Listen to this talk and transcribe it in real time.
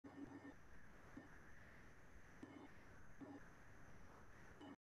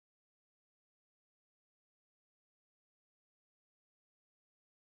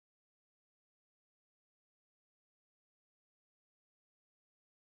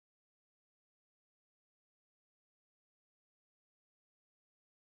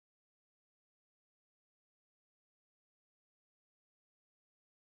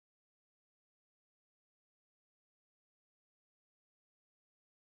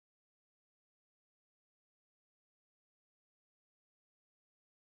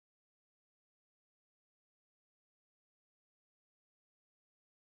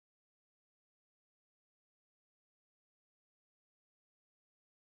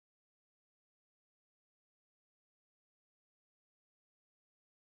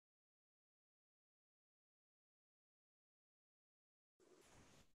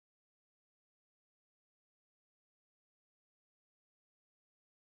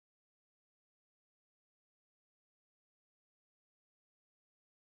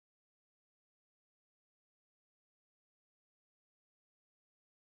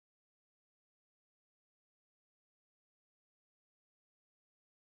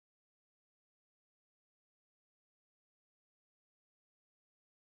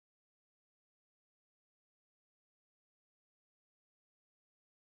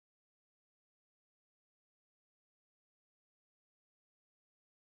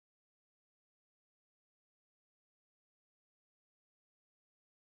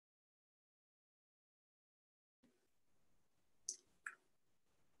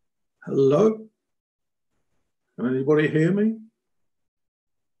Hello? Can anybody hear me?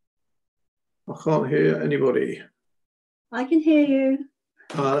 I can't hear anybody. I can hear you.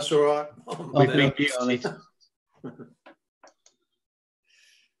 That's all right. We've been mute on it.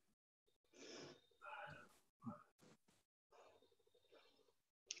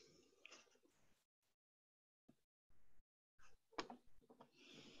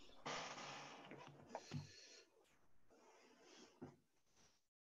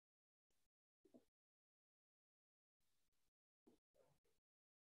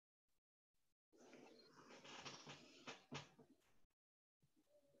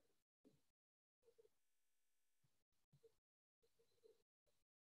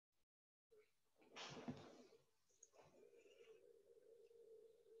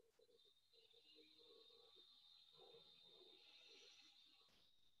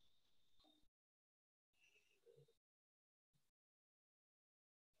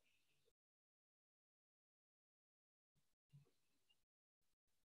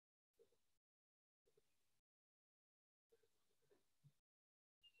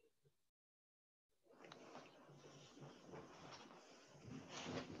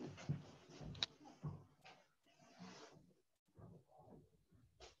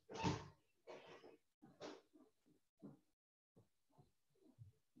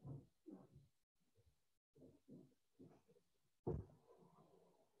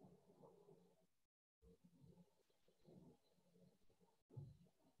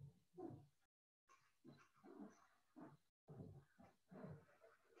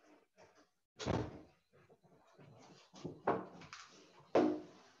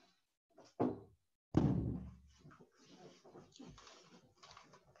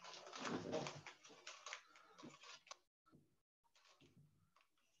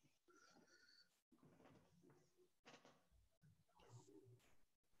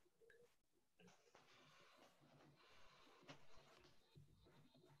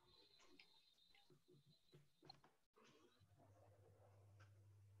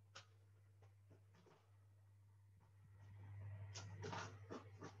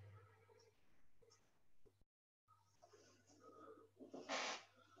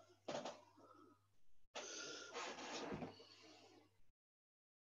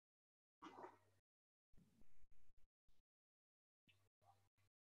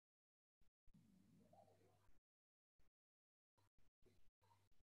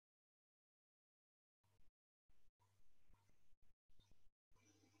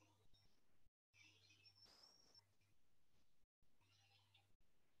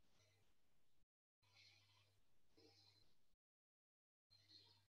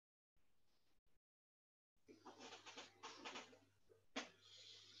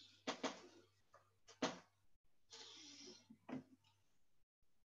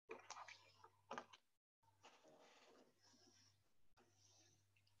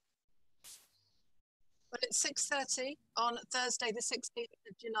 Well, it's 6:30 on Thursday, the 16th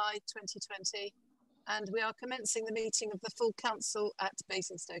of July, 2020, and we are commencing the meeting of the full council at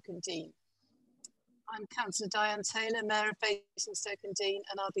Basingstoke-on-Dean. I'm Councillor Diane Taylor, Mayor of Basingstoke-on-Dean,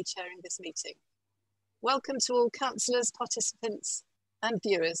 and I'll be chairing this meeting. Welcome to all councillors, participants, and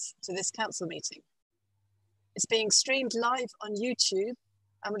viewers to this council meeting. It's being streamed live on YouTube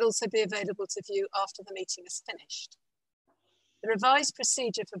and will also be available to view after the meeting is finished. The revised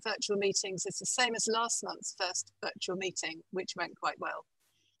procedure for virtual meetings is the same as last month's first virtual meeting, which went quite well.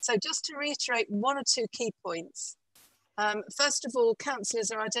 So just to reiterate one or two key points. First of all, councillors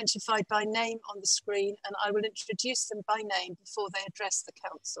are identified by name on the screen, and I will introduce them by name before they address the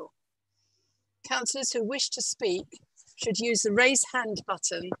council. Councillors who wish to speak should use the raise hand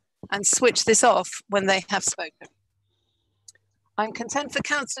button and switch this off when they have spoken. I'm content for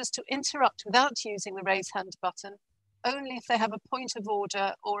councillors to interrupt without using the raise hand button, only if they have a point of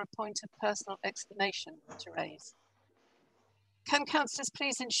order or a point of personal explanation to raise. Can councillors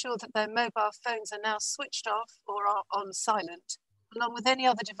please ensure that their mobile phones are now switched off or are on silent, along with any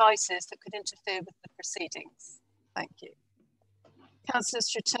other devices that could interfere with the proceedings? Thank you. Councillors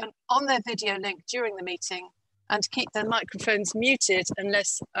should turn on their video link during the meeting and keep their microphones muted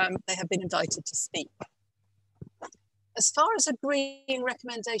unless they have been invited to speak. As far as agreeing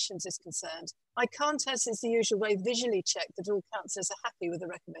recommendations is concerned, I can't, as is the usual way, visually check that all councillors are happy with the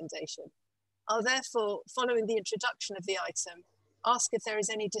recommendation. I'll therefore, following the introduction of the item, ask if there is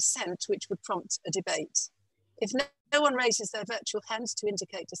any dissent which would prompt a debate. If no one raises their virtual hand to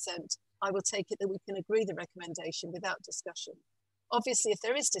indicate dissent, I will take it that we can agree the recommendation without discussion. Obviously, if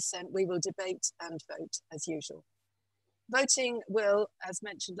there is dissent, we will debate and vote as usual. Voting will, as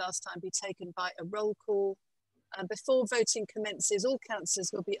mentioned last time, be taken by a roll call. Before voting commences, all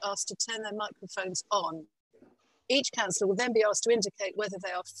councillors will be asked to turn their microphones on. Each councillor will then be asked to indicate whether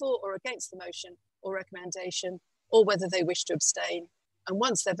they are for or against the motion or recommendation, or whether they wish to abstain. And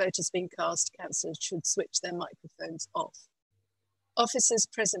once their vote has been cast, councillors should switch their microphones off. Officers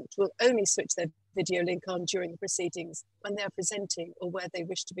present will only switch their video link on during the proceedings when they are presenting or where they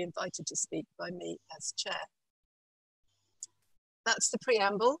wish to be invited to speak by me as chair. That's the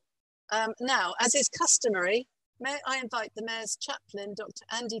preamble. Now, as is customary, may I invite the Mayor's chaplain, Dr.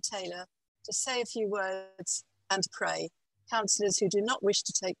 Andy Taylor, to say a few words and pray. Councillors who do not wish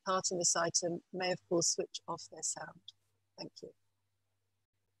to take part in this item may, of course, switch off their sound. Thank you.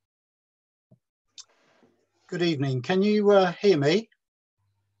 Good evening. Can you hear me?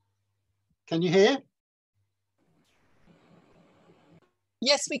 Can you hear?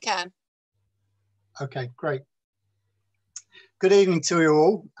 Yes, we can. Okay, great. Good evening to you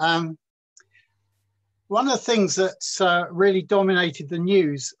all. One of the things that's really dominated the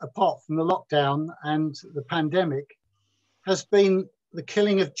news, apart from the lockdown and the pandemic, has been the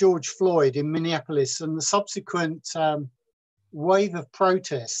killing of George Floyd in Minneapolis and the subsequent wave of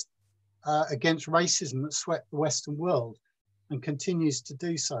protest against racism that swept the Western world and continues to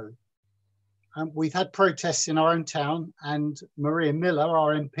do so. We've had protests in our own town, and Maria Miller,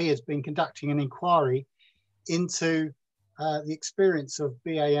 our MP, has been conducting an inquiry into the experience of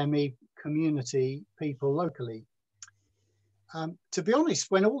BAME community people locally. To be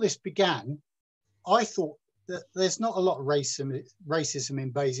honest, when all this began, I thought that there's not a lot of racism in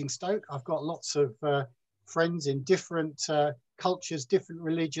Basingstoke. I've got lots of friends in different cultures, different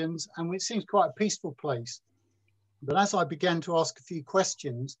religions, and it seems quite a peaceful place. But as I began to ask a few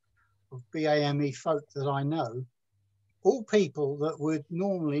questions of BAME folk that I know, all people that would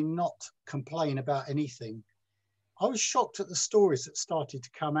normally not complain about anything, I was shocked at the stories that started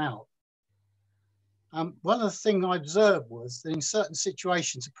to come out. One of the things I observed was that in certain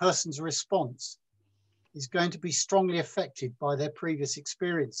situations, a person's response is going to be strongly affected by their previous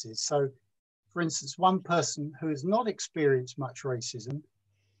experiences. So, for instance, one person who has not experienced much racism,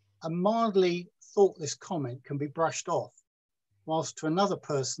 a mildly thoughtless comment can be brushed off, whilst to another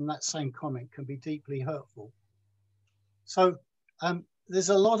person, that same comment can be deeply hurtful. So there's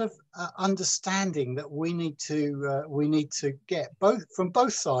a lot of understanding that we need to get from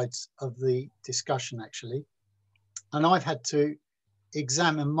both sides of the discussion, actually. And I've had to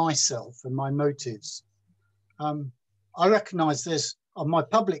examine myself and my motives. I recognise there's my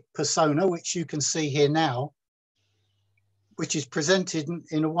public persona, which you can see here now, which is presented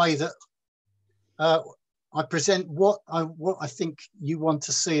in a way that I present what I think you want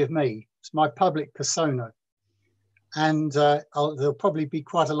to see of me. It's my public persona. And there'll probably be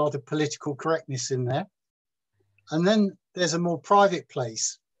quite a lot of political correctness in there. And then there's a more private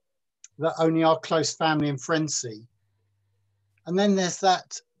place that only our close family and friends see. And then there's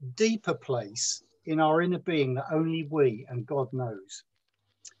that deeper place in our inner being that only we and God knows.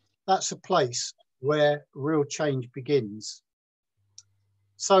 That's a place where real change begins.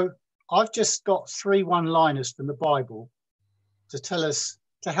 So I've just got 3 one-liners from the Bible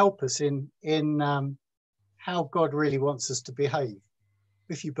to help us in how God really wants us to behave,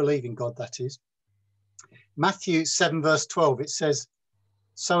 if you believe in God, that is. Matthew 7 verse 12, it says,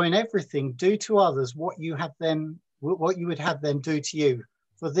 "So in everything do to others what you would have them do to you,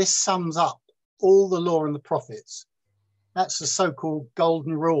 for this sums up all the law and the prophets." That's the so-called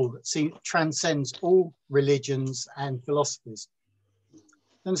golden rule that transcends all religions and philosophies.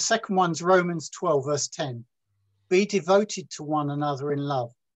 Then the second one's Romans 12 verse 10. "Be devoted to one another in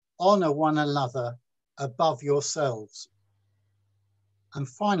love, honor one another above yourselves." And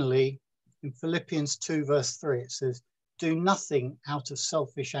finally, in Philippians 2 verse 3, it says, "Do nothing out of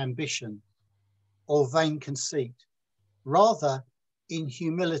selfish ambition or vain conceit. Rather, in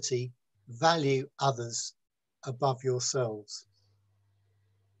humility, value others above yourselves."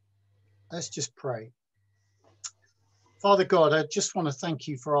 Let's just pray. Father God, I just want to thank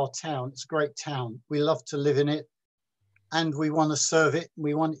you for our town. It's a great town. We love to live in it and we want to serve it.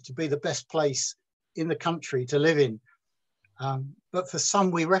 We want it to be the best place in the country to live in. But for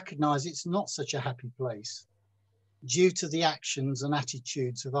some, we recognize it's not such a happy place due to the actions and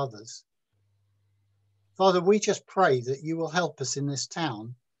attitudes of others. Father, we just pray that you will help us in this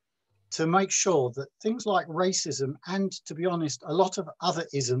town to make sure that things like racism and, to be honest, a lot of other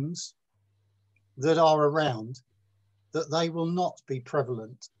isms that are around, that they will not be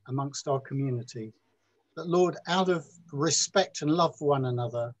prevalent amongst our community. That, Lord, out of respect and love for one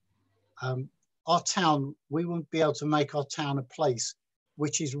another, our town, we won't be able to make our town a place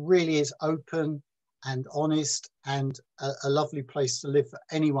which really is open and honest and a lovely place to live for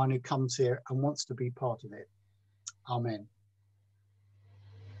anyone who comes here and wants to be part of it. Amen.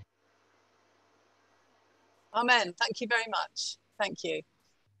 Amen. Thank you very much. Thank you.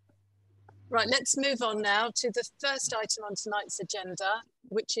 Right, let's move on now to the first item on tonight's agenda,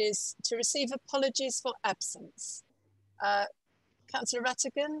 which is to receive apologies for absence. Councillor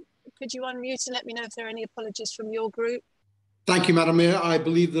Rattigan, could you unmute and let me know if there are any apologies from your group? Thank you, Madam Mayor. I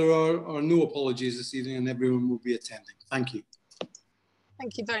believe there are no apologies this evening and everyone will be attending. Thank you.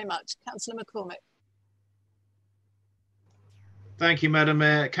 Thank you very much. Councillor McCormick. Thank you, Madam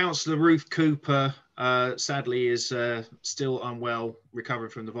Mayor. Councillor Ruth Cooper sadly is still unwell, recovering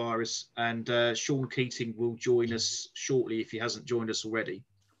from the virus, and Sean Keating will join us shortly if he hasn't joined us already.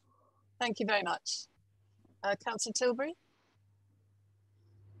 Thank you very much. Councillor Tilbury.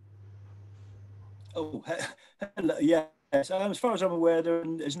 Oh, hello. Yes. As far as I'm aware,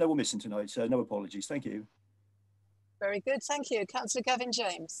 there's no one missing tonight, so no apologies. Thank you. Very good. Thank you. Councillor Gavin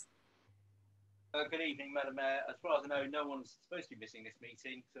James. Good evening, Madam Mayor. As far as I know, no one's supposed to be missing this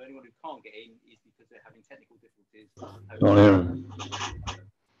meeting, so anyone who can't get in is because they're having technical difficulties.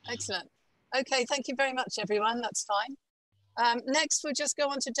 Excellent. Okay, thank you very much, everyone. That's fine. Next, we'll just go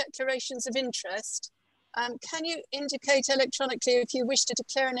on to declarations of interest. Can you indicate electronically if you wish to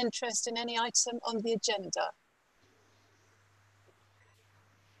declare an interest in any item on the agenda?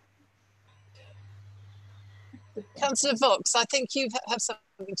 Councillor Vox, I think you have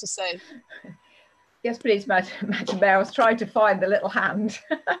something to say. Yes, please, Madam Mayor. I was trying to find the little hand.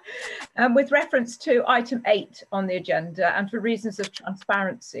 With reference to item 8 on the agenda, and for reasons of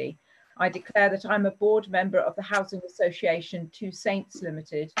transparency, I declare that I'm a board member of the Housing Association Two Saints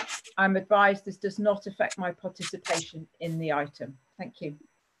Limited. I'm advised this does not affect my participation in the item. Thank you.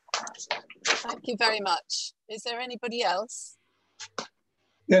 Thank you very much. Is there anybody else?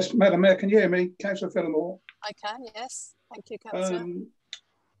 Yes, Madam Mayor, can you hear me? Councillor Fillamore. I can, yes. Thank you, Councillor.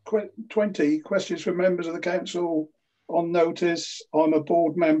 20 questions from members of the council on notice. I'm a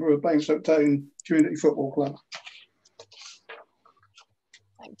board member of Basingstoke Town Community Football Club.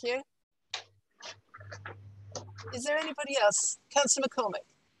 Thank you. Is there anybody else? Councillor McCormick.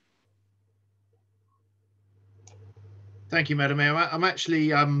 Thank you, Madam Mayor. I'm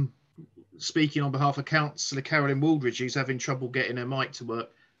actually speaking on behalf of Councillor Carolyn Waldridge, who's having trouble getting her mic to work.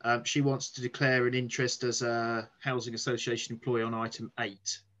 She wants to declare an interest as a Housing Association employee on item 8.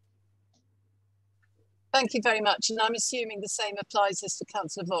 Thank you very much. And I'm assuming the same applies as for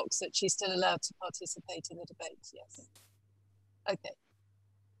Councillor Vox, that she's still allowed to participate in the debate. Yes. Okay.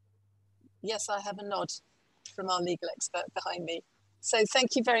 Yes, I have a nod from our legal expert behind me. So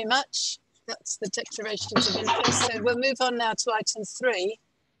thank you very much. That's the declarations of interest. So we'll move on now to item 3.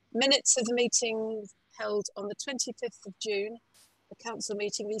 Minutes of the meeting held on the 25th of June. The council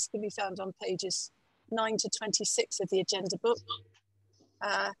meeting. These can be found on pages 9 to 26 of the agenda book.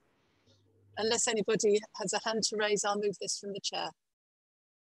 Unless anybody has a hand to raise, I'll move this from the chair.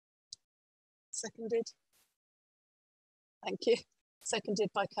 Seconded. Thank you. Seconded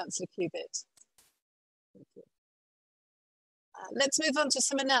by Councillor Cubitt. Thank you. Let's move on to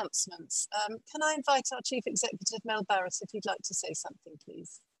some announcements. Can I invite our Chief Executive, Mel Barrett, if you'd like to say something,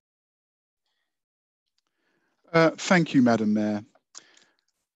 please? Thank you, Madam Mayor.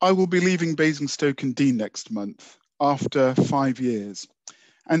 I will be leaving Basingstoke-on-Deane next month after 5 years,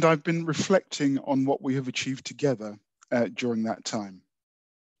 and I've been reflecting on what we have achieved together during that time.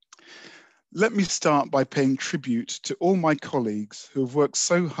 Let me start by paying tribute to all my colleagues who have worked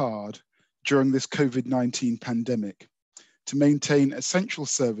so hard during this COVID-19 pandemic to maintain essential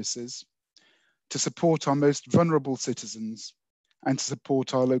services, to support our most vulnerable citizens, and to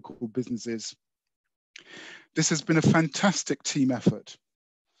support our local businesses. This has been a fantastic team effort,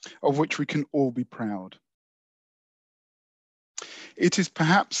 of which we can all be proud. It is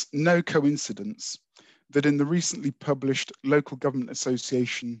perhaps no coincidence that in the recently published Local Government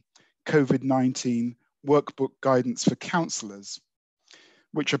Association COVID-19 Workbook Guidance for Councillors,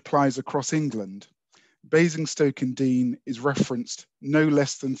 which applies across England, Basingstoke-on-Deane is referenced no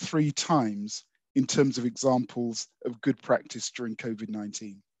less than 3 times in terms of examples of good practice during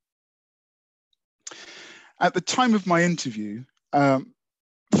COVID-19. At the time of my interview,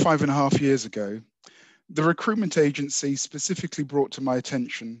 5.5 years ago, the recruitment agency specifically brought to my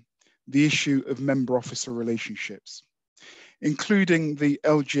attention the issue of member officer relationships, including the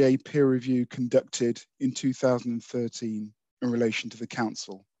LGA peer review conducted in 2013 in relation to the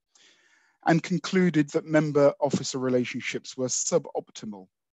council, and concluded that member officer relationships were suboptimal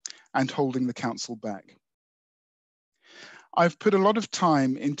and holding the council back. I've put a lot of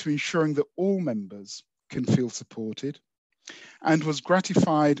time into ensuring that all members can feel supported, and was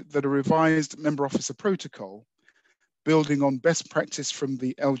gratified that a revised member officer protocol, building on best practice from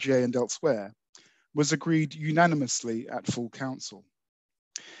the LGA and elsewhere, was agreed unanimously at full council.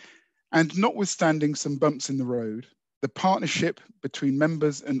 And notwithstanding some bumps in the road, the partnership between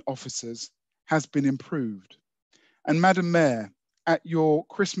members and officers has been improved. And Madam Mayor, at your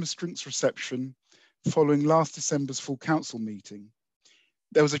Christmas drinks reception following last December's full council meeting,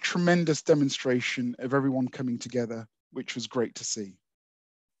 there was a tremendous demonstration of everyone coming together, which was great to see.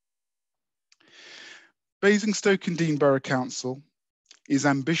 Basingstoke-and-Deane Borough Council is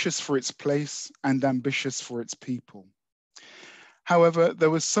ambitious for its place and ambitious for its people. However, there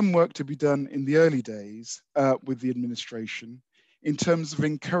was some work to be done in the early days with the administration in terms of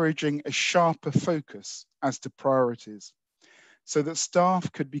encouraging a sharper focus as to priorities, so that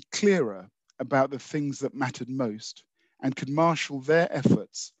staff could be clearer about the things that mattered most and could marshal their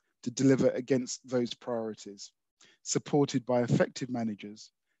efforts to deliver against those priorities, supported by effective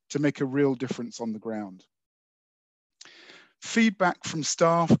managers to make a real difference on the ground. Feedback from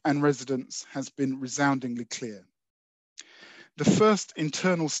staff and residents has been resoundingly clear. The first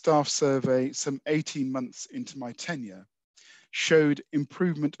internal staff survey, some 18 months into my tenure, showed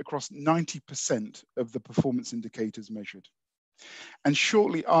improvement across 90% of the performance indicators measured. And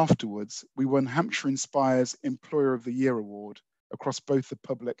shortly afterwards, we won Hampshire Inspire's Employer of the Year award across both the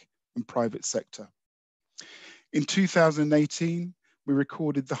public and private sector. In 2018, we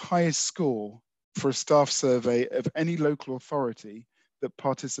recorded the highest score for a staff survey of any local authority that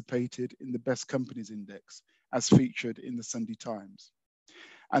participated in the Best Companies Index, as featured in the Sunday Times.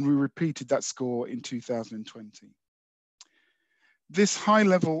 And we repeated that score in 2020. This high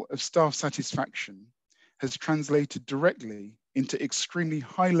level of staff satisfaction has translated directly into extremely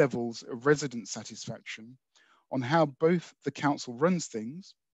high levels of resident satisfaction on how both the council runs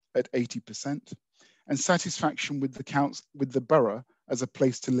things at 80% and satisfaction with the borough as a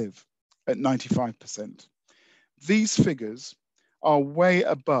place to live at 95%. These figures are way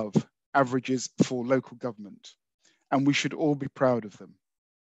above averages for local government, and we should all be proud of them.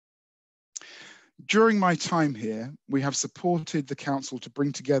 During my time here, we have supported the council to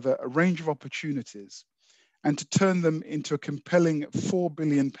bring together a range of opportunities and to turn them into a compelling £4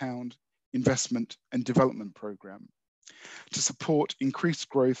 billion investment and development programme to support increased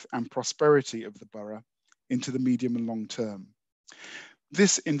growth and prosperity of the borough into the medium and long term.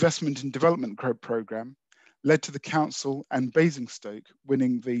 This investment and development programme led to the council and Basingstoke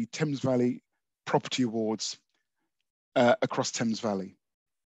winning the Thames Valley Property Awards across Thames Valley.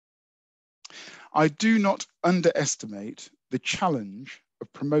 I do not underestimate the challenge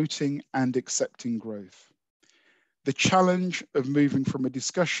of promoting and accepting growth. The challenge of moving from a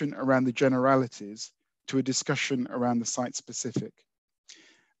discussion around the generalities to a discussion around the site specific.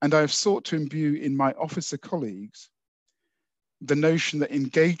 And I have sought to imbue in my officer colleagues the notion that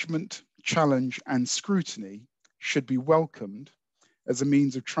engagement, challenge, and scrutiny should be welcomed as a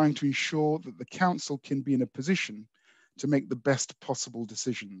means of trying to ensure that the council can be in a position to make the best possible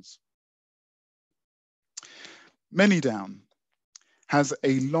decisions. Manydown has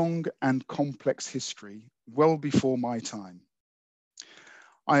a long and complex history well before my time.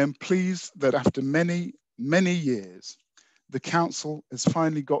 I am pleased that after many, many years, the council has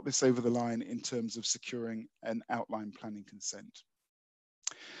finally got this over the line in terms of securing an outline planning consent.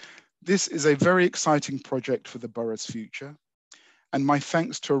 This is a very exciting project for the borough's future, and my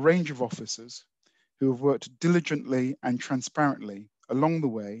thanks to a range of officers who have worked diligently and transparently along the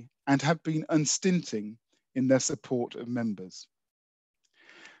way and have been unstinting in their support of members.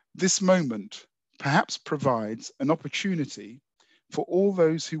 This moment perhaps provides an opportunity for all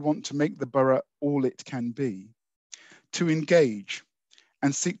those who want to make the borough all it can be to engage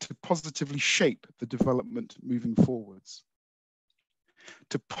and seek to positively shape the development moving forwards.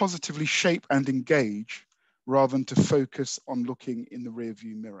 To positively shape and engage rather than to focus on looking in the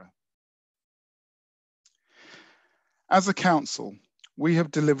rearview mirror. As a council, we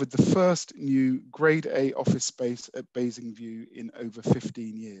have delivered the first new Grade A office space at Basingview in over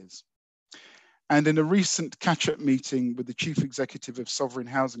 15 years. And in a recent catch-up meeting with the Chief Executive of Sovereign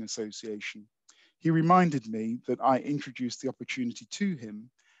Housing Association, he reminded me that I introduced the opportunity to him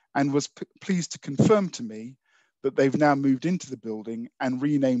and was pleased to confirm to me that they've now moved into the building and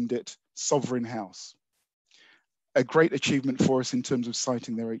renamed it Sovereign House. A great achievement for us in terms of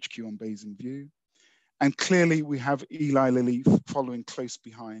citing their HQ on Basingview. And clearly we have Eli Lilly following close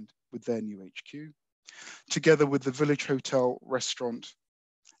behind with their new HQ, together with the Village Hotel, Restaurant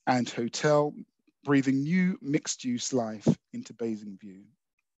and Hotel, breathing new mixed-use life into Basingview.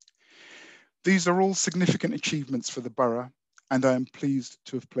 These are all significant achievements for the borough, and I am pleased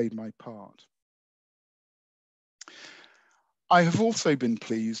to have played my part. I have also been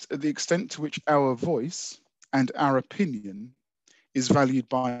pleased at the extent to which our voice and our opinion is valued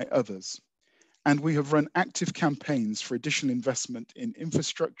by others, and we have run active campaigns for additional investment in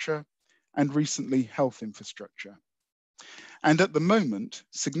infrastructure and recently health infrastructure. And at the moment,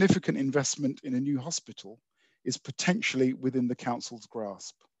 significant investment in a new hospital is potentially within the council's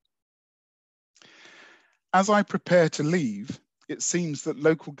grasp. As I prepare to leave, it seems that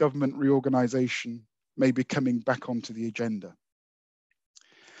local government reorganisation may be coming back onto the agenda.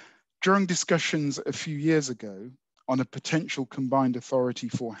 During discussions a few years ago on a potential combined authority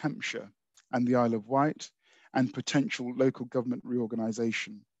for Hampshire and the Isle of Wight and potential local government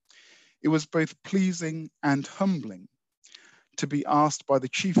reorganisation, it was both pleasing and humbling to be asked by the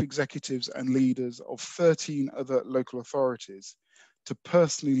chief executives and leaders of 13 other local authorities to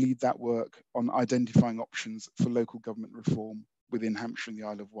personally lead that work on identifying options for local government reform within Hampshire and the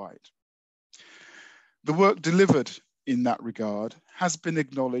Isle of Wight. The work delivered in that regard has been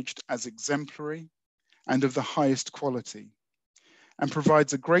acknowledged as exemplary and of the highest quality, and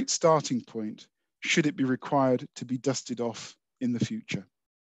provides a great starting point should it be required to be dusted off in the future.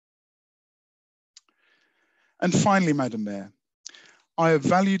 And finally, Madam Mayor, I have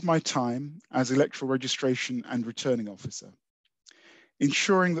valued my time as electoral registration and returning officer,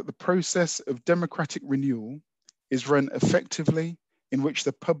 ensuring that the process of democratic renewal is run effectively, in which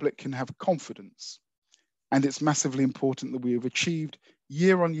the public can have confidence. And it's massively important that we have achieved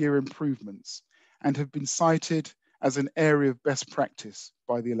year-on-year improvements and have been cited as an area of best practice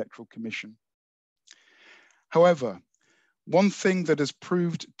by the Electoral Commission. However, one thing that has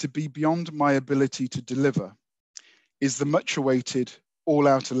proved to be beyond my ability to deliver is the much-awaited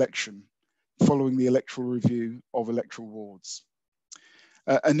all-out election following the electoral review of electoral wards.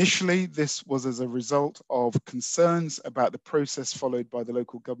 Initially, this was as a result of concerns about the process followed by the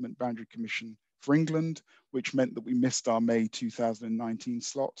Local Government Boundary Commission for England, which meant that we missed our May 2019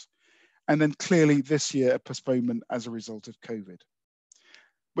 slot. And then clearly this year, a postponement as a result of COVID.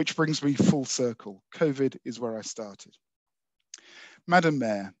 Which brings me full circle. COVID is where I started. Madam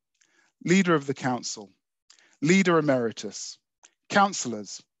Mayor, Leader of the Council, Leader Emeritus,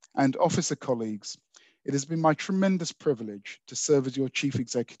 councillors and officer colleagues, it has been my tremendous privilege to serve as your Chief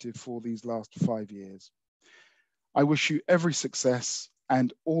Executive for these last 5 years. I wish you every success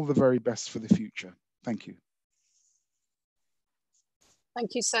and all the very best for the future. Thank you.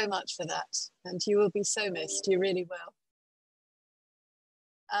 Thank you so much for that. And you will be so missed, you really will.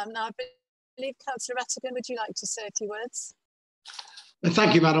 Now, I believe Councillor Rattigan, would you like to say a few words?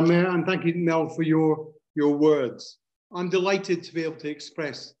 Thank you, Madam Mayor, and thank you, Mel, for your words. I'm delighted to be able to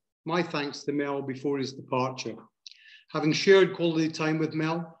express my thanks to Mel before his departure. Having shared quality time with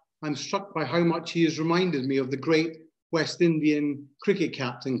Mel, I'm struck by how much he has reminded me of the great West Indian cricket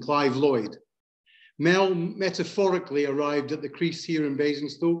captain, Clive Lloyd. Mel metaphorically arrived at the crease here in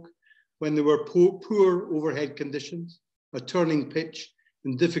Basingstoke when there were poor overhead conditions, a turning pitch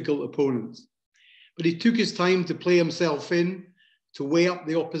and difficult opponents. But he took his time to play himself in, to weigh up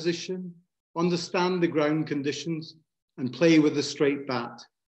the opposition, understand the ground conditions and play with a straight bat.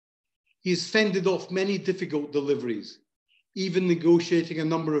 He has fended off many difficult deliveries, even negotiating a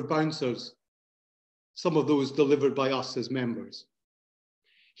number of bouncers, some of those delivered by us as members.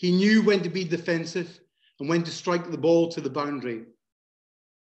 He knew when to be defensive and when to strike the ball to the boundary.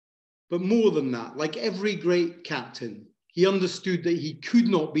 But more than that, like every great captain, he understood that he could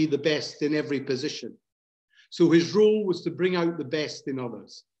not be the best in every position. So his role was to bring out the best in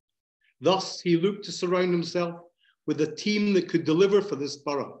others. Thus, he looked to surround himself with a team that could deliver for this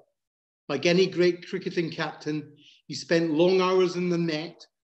borough. Like any great cricketing captain, he spent long hours in the net,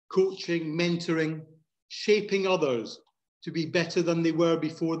 coaching, mentoring, shaping others to be better than they were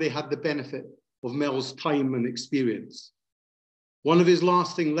before they had the benefit of Mel's time and experience. One of his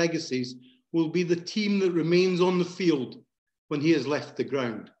lasting legacies will be the team that remains on the field when he has left the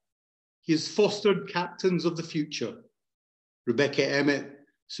ground. He has fostered captains of the future: Rebecca Emmett,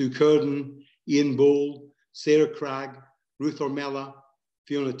 Sue Curden, Ian Bowl, Sarah Cragg, Ruth Ormella,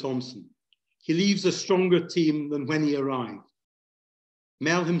 Fiona Thompson. He leaves a stronger team than when he arrived.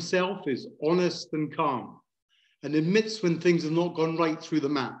 Mel himself is honest and calm and admits when things have not gone right through the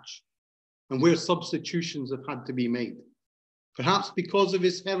match and where substitutions have had to be made. Perhaps because of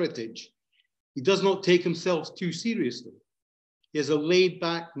his heritage, he does not take himself too seriously. He has a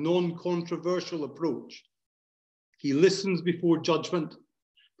laid-back, non-controversial approach. He listens before judgment,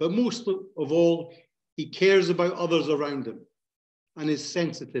 but most of all, he cares about others around him and is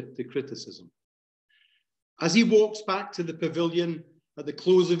sensitive to criticism. As he walks back to the pavilion at the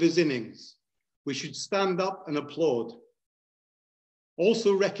close of his innings, we should stand up and applaud,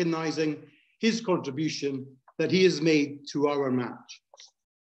 also recognizing his contribution that he has made to our match.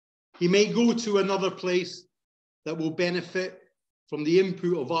 He may go to another place that will benefit from the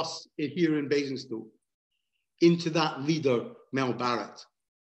input of us here in Basingstoke into that leader, Mel Barrett.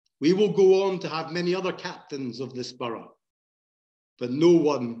 We will go on to have many other captains of this borough, but no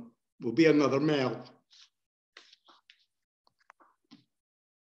one will be another Mel.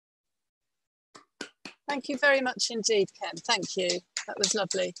 Thank you very much indeed, Ken. Thank you. That was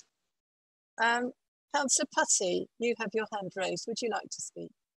lovely. Councillor Putty, you have your hand raised. Would you like to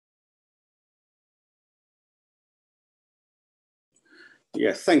speak?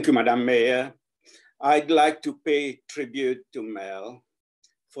 Yes, thank you, Madam Mayor. I'd like to pay tribute to Mel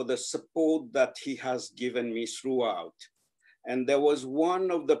for the support that he has given me throughout. And there was one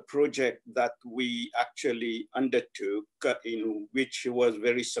of the projects that we actually undertook, in which he was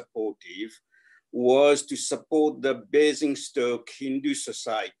very supportive, was to support the Basingstoke Hindu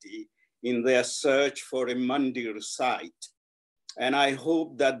Society in their search for a mandir site. And I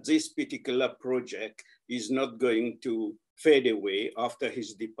hope that this particular project is not going to fade away after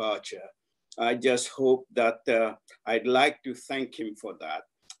his departure. I just hope that I'd like to thank him for that.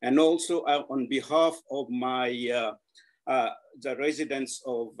 And also on behalf of my, the residents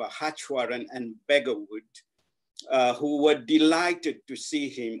of Hatchwarren and Beggarwood, who were delighted to see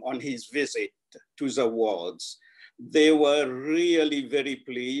him on his visit to the wards. They were really very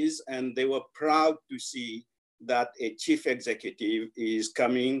pleased, and they were proud to see that a chief executive is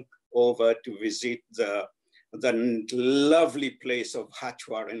coming over to visit the lovely place of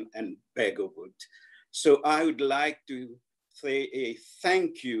Hatchwarren and Beggarwood. So I would like to say a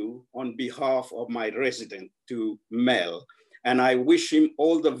thank you on behalf of my resident to Mel, and I wish him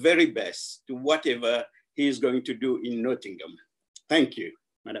all the very best to whatever he is going to do in Nottingham. Thank you,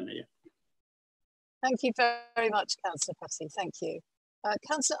 Madam Mayor. Thank you very much, Councillor Putty. Thank you.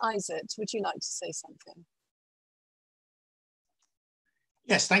 Councillor Isaac, would you like to say something?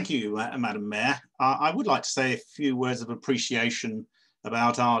 Yes, thank you, Madam Mayor. I would like to say a few words of appreciation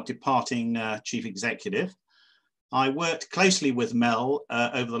about our departing Chief Executive. I worked closely with Mel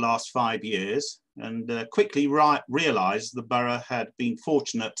over the last 5 years and quickly realised the borough had been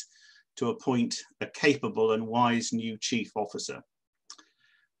fortunate to appoint a capable and wise new Chief Officer.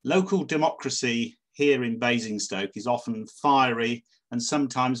 Local democracy here in Basingstoke is often fiery and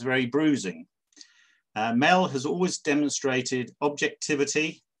sometimes very bruising. Mel has always demonstrated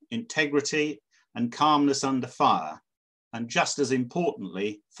objectivity, integrity, and calmness under fire, and just as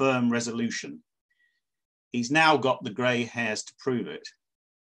importantly, firm resolution. He's now got the grey hairs to prove it.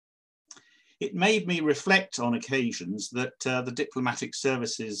 It made me reflect on occasions that the diplomatic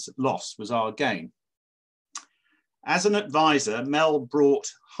service's loss was our gain. As an advisor, Mel brought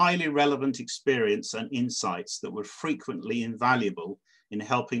highly relevant experience and insights that were frequently invaluable in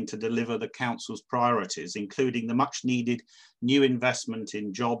helping to deliver the council's priorities, including the much needed new investment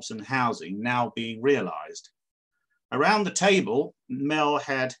in jobs and housing now being realised. Around the table, Mel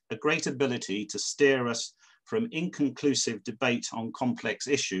had a great ability to steer us from inconclusive debate on complex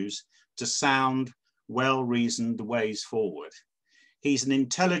issues to sound, well-reasoned ways forward. He's an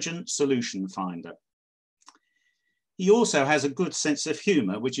intelligent solution finder. He also has a good sense of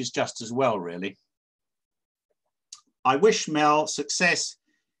humour, which is just as well, really. I wish Mel success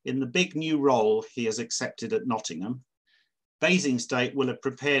in the big new role he has accepted at Nottingham. Basingstoke will have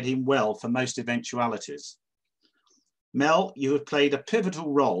prepared him well for most eventualities. Mel, you have played a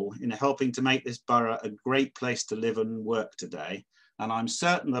pivotal role in helping to make this borough a great place to live and work today, and I'm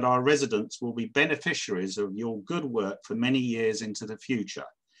certain that our residents will be beneficiaries of your good work for many years into the future.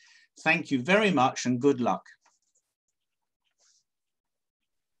 Thank you very much and good luck.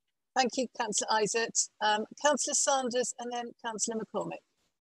 Thank you, Councillor Isaac. Councillor Sanders and then Councillor McCormick.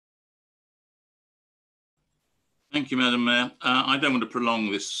 Thank you, Madam Mayor. I don't want to prolong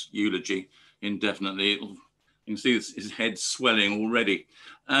this eulogy indefinitely. You can see his head swelling already.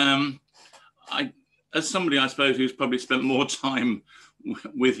 As somebody, I suppose, who's probably spent more time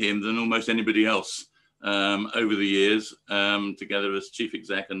with him than almost anybody else over the years, together as chief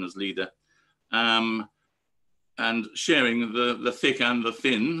exec and as leader, and sharing the thick and the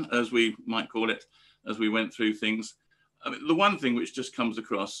thin, as we might call it, as we went through things. I mean, the one thing which just comes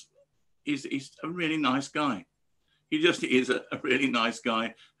across is he's a really nice guy. He just is a really nice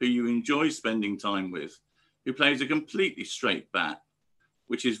guy who you enjoy spending time with, who plays a completely straight bat,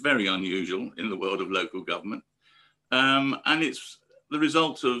 which is very unusual in the world of local government. And it's the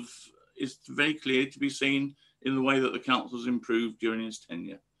result of, is very clear to be seen in the way that the council's improved during his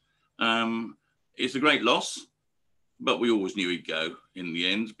tenure. It's a great loss, but we always knew he'd go in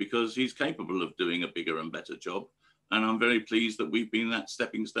the end because he's capable of doing a bigger and better job. And I'm very pleased that we've been that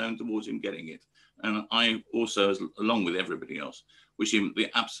stepping stone towards him getting it. And I also, along with everybody else, wish him the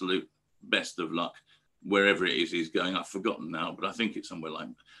absolute best of luck wherever it is he's going. I've forgotten now, but I think it's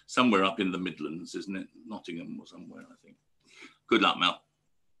somewhere up in the Midlands, isn't it? Nottingham or somewhere, I think. Good luck, Mel.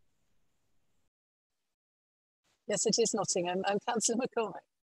 Yes, it is Nottingham. Councillor McCormick.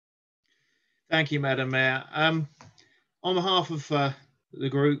 Thank you, Madam Mayor. On behalf of the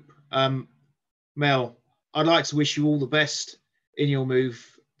group, Mel, I'd like to wish you all the best in your move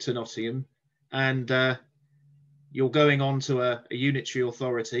to Nottingham, and you're going on to a unitary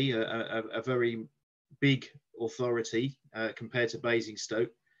authority, a very big authority compared to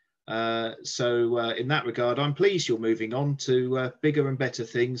Basingstoke. So in that regard, I'm pleased you're moving on to bigger and better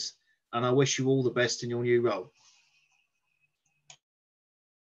things, and I wish you all the best in your new role.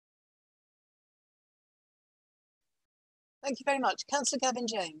 Thank you very much. Councillor Gavin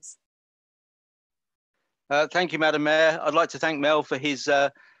James. Thank you, Madam Mayor. I'd like to thank Mel for his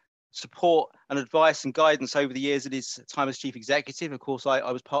support and advice and guidance over the years at his time as Chief Executive. Of course,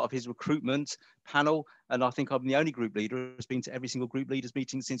 I was part of his recruitment panel, and I think I'm the only group leader who's been to every single group leaders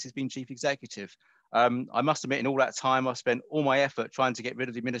meeting since he's been Chief Executive. I must admit, in all that time, I've spent all my effort trying to get rid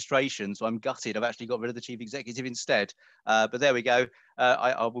of the administration, so I'm gutted I've actually got rid of the Chief Executive instead. But there we go.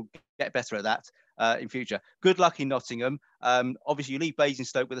 I will get better at that in future. Good luck in Nottingham. Obviously, you leave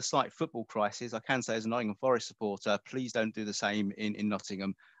Basingstoke with a slight football crisis. I can say as a Nottingham Forest supporter, please don't do the same in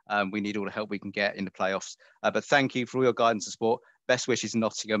Nottingham. We need all the help we can get in the playoffs. But thank you for all your guidance and support. Best wishes in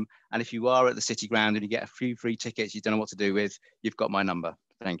Nottingham. And if you are at the City Ground and you get a few free tickets you don't know what to do with, you've got my number.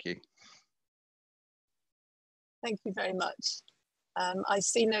 Thank you. Thank you very much. I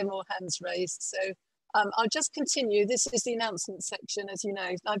see no more hands raised, so I'll just continue. This is the announcement section, as you know.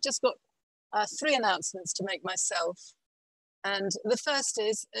 I've just got 3 announcements to make myself. And the first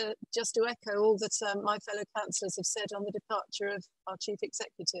is just to echo all that my fellow councillors have said on the departure of our Chief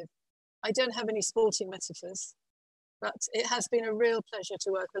Executive. I don't have any sporting metaphors, but it has been a real pleasure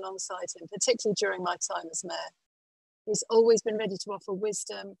to work alongside him, particularly during my time as Mayor. He's always been ready to offer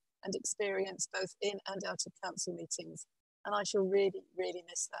wisdom and experience both in and out of council meetings, and I shall really, really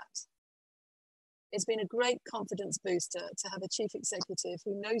miss that. It's been a great confidence booster to have a Chief Executive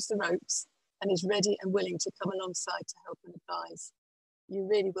who knows the ropes and is ready and willing to come alongside to help and advise. You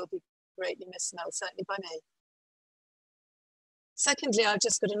really will be greatly missed, Mel, certainly by me. Secondly, I've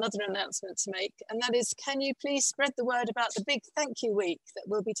just got another announcement to make, and that is, can you please spread the word about the big thank you week that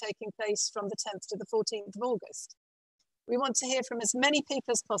will be taking place from the 10th to the 14th of August. We want to hear from as many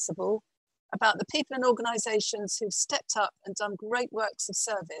people as possible about the people and organisations who've stepped up and done great works of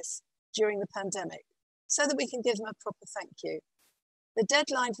service during the pandemic, so that we can give them a proper thank you. The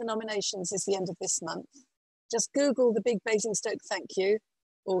deadline for nominations is the end of this month. Just Google the Big Basingstoke Thank You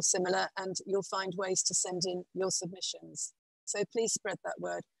or similar, and you'll find ways to send in your submissions. So please spread that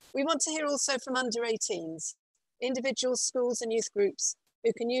word. We want to hear also from under 18s, individuals, schools and youth groups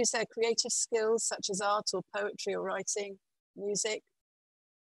who can use their creative skills such as art or poetry or writing, music,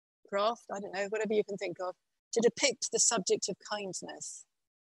 craft, I don't know, whatever you can think of, to depict the subject of kindness.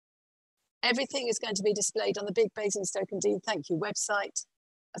 Everything is going to be displayed on the Big Basingstoke and Dean Thank You website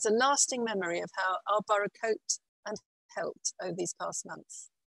as a lasting memory of how our borough coped and helped over these past months.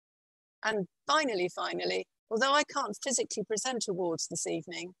 And finally, although I can't physically present awards this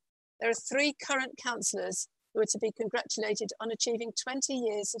evening, there are 3 current councillors who are to be congratulated on achieving 20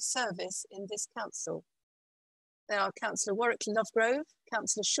 years of service in this council. They are Councillor Warwick Lovegrove,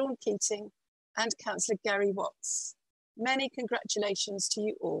 Councillor Sean Keating, and Councillor Gary Watts. Many congratulations to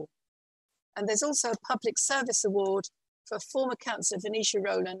you all. And there's also a public service award for former councillor Venetia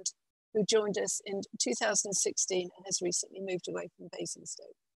Rowland, who joined us in 2016 and has recently moved away from Basingstoke.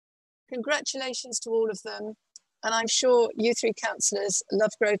 Congratulations to all of them. And I'm sure you 3 councillors,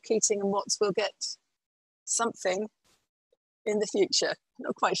 Lovegrove, Keating and Watts, will get something in the future.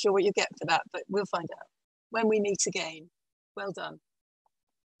 Not quite sure what you get for that, but we'll find out when we meet again. Well done.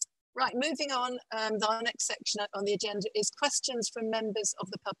 Right, moving on, our next section on the agenda is questions from members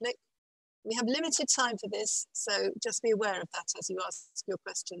of the public. We have limited time for this, so just be aware of that as you ask your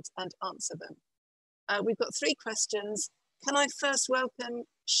questions and answer them. We've got 3 questions. Can I first welcome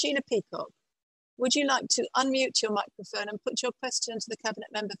Sheila Peacock? Would you like to unmute your microphone and put your question to the Cabinet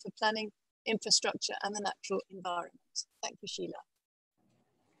Member for Planning, Infrastructure and the Natural Environment? Thank you, Sheila.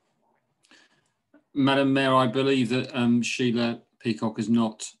 Madam Mayor, I believe that Sheila Peacock has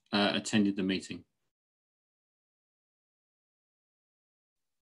not attended the meeting.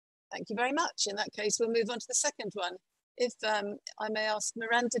 Thank you very much. In that case, we'll move on to the second one. If I may ask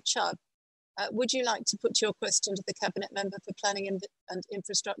Miranda Chubb, would you like to put your question to the Cabinet Member for Planning and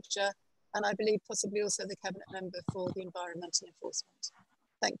Infrastructure, and I believe possibly also the Cabinet Member for the Environment and Enforcement?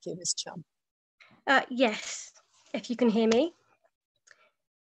 Thank you, Ms. Chubb. Yes, if you can hear me.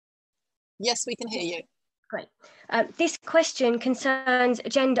 Yes, we can hear you. Great. This question concerns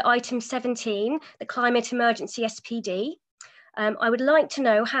agenda item 17, the climate emergency SPD. I would like to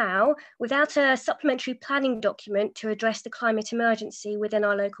know how, without a supplementary planning document to address the climate emergency within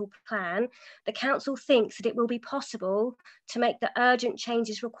our local plan, the council thinks that it will be possible to make the urgent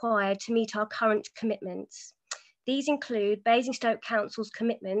changes required to meet our current commitments. These include Basingstoke Council's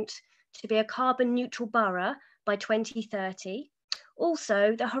commitment to be a carbon neutral borough by 2030,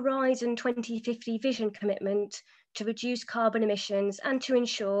 also the Horizon 2050 vision commitment to reduce carbon emissions and to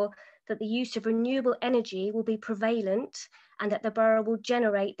ensure that the use of renewable energy will be prevalent and that the borough will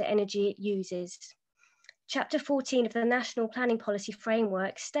generate the energy it uses. Chapter 14 of the National Planning Policy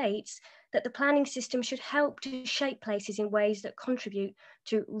Framework states that the planning system should help to shape places in ways that contribute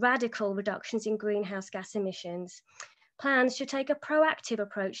to radical reductions in greenhouse gas emissions. Plans should take a proactive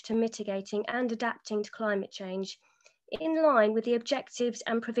approach to mitigating and adapting to climate change in line with the objectives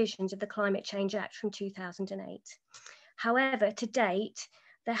and provisions of the Climate Change Act from 2008. However, to date,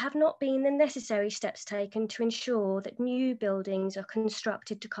 there have not been the necessary steps taken to ensure that new buildings are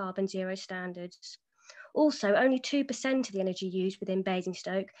constructed to carbon zero standards. Also, only 2% of the energy used within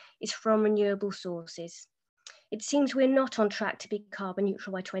Basingstoke is from renewable sources. It seems we're not on track to be carbon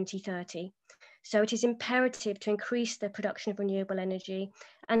neutral by 2030. So it is imperative to increase the production of renewable energy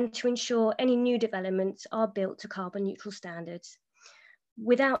and to ensure any new developments are built to carbon neutral standards.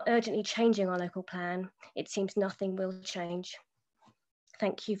 Without urgently changing our local plan, it seems nothing will change.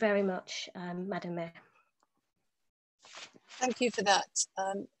 Thank you very much, Madam Mayor. Thank you for that.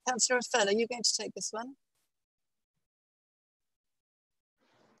 Councillor O'Fell, are you going to take this one?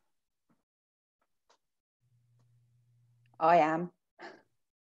 I am.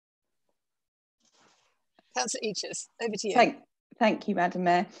 Councillor Eaches, over to you. Thank you, Madam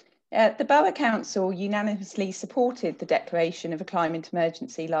Mayor. The Borough Council unanimously supported the declaration of a climate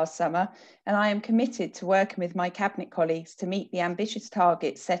emergency last summer, and I am committed to working with my Cabinet colleagues to meet the ambitious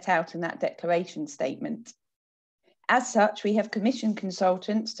targets set out in that declaration statement. As such, we have commissioned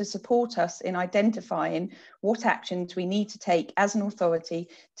consultants to support us in identifying what actions we need to take as an authority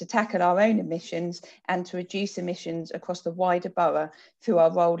to tackle our own emissions and to reduce emissions across the wider borough through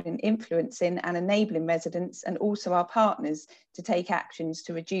our role in influencing and enabling residents and also our partners to take actions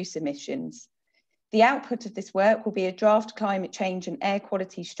to reduce emissions. The output of this work will be a draft climate change and air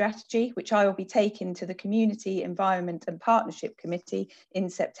quality strategy, which I will be taking to the Community, Environment and Partnership Committee in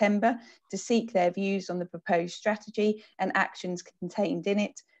September to seek their views on the proposed strategy and actions contained in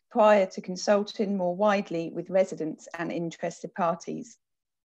it prior to consulting more widely with residents and interested parties.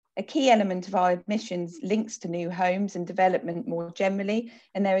 A key element of our emissions links to new homes and development more generally,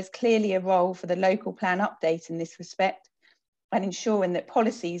 and there is clearly a role for the local plan update in this respect and ensuring that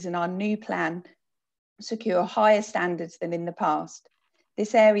policies in our new plan secure higher standards than in the past.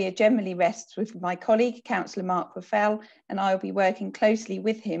 This area generally rests with my colleague, Councillor Mark Raffel, and I will be working closely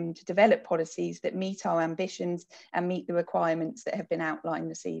with him to develop policies that meet our ambitions and meet the requirements that have been outlined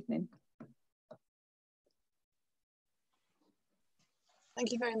this evening.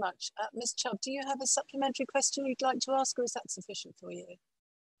 Thank you very much. Ms Chubb, do you have a supplementary question you'd like to ask, or is that sufficient for you?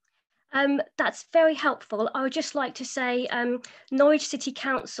 That's very helpful. I would just like to say Norwich City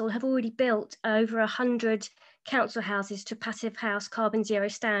Council have already built over 100 council houses to Passive House carbon zero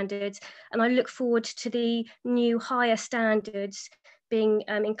standards, and I look forward to the new higher standards being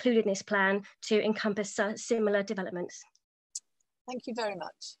included in this plan to encompass similar developments. Thank you very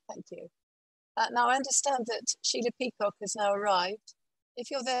much. Thank you. Now I understand that Sheila Peacock has now arrived. If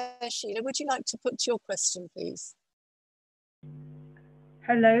you're there, Sheila, would you like to put your question, please?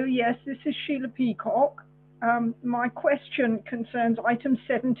 Hello, yes, this is Sheila Peacock. My question concerns item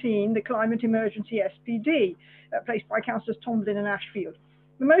 17, the climate emergency SPD, placed by Councillors Tomlin and Ashfield.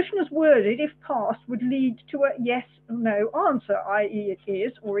 The motion as worded, if passed, would lead to a yes or no answer, i.e. it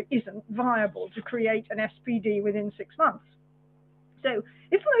is or it isn't viable to create an SPD within 6 months. So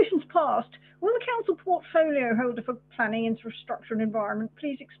if the motion's passed, will the council portfolio holder for planning, infrastructure and environment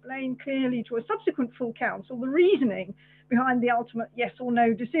please explain clearly to a subsequent full council the reasoning behind the ultimate yes or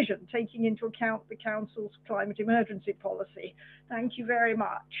no decision, taking into account the council's climate emergency policy? Thank you very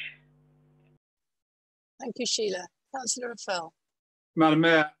much. Thank you, Sheila. Councillor Raffel. Madam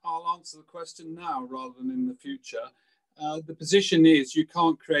Mayor, I'll answer the question now rather than in the future. The position is you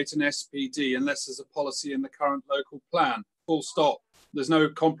can't create an SPD unless there's a policy in the current local plan, full stop. There's no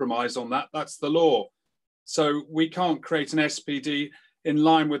compromise on that. That's the law. So we can't create an SPD in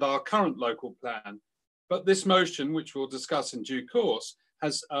line with our current local plan. But this motion, which we'll discuss in due course,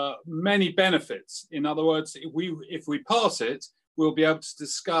 has many benefits. In other words, if we pass it, we'll be able to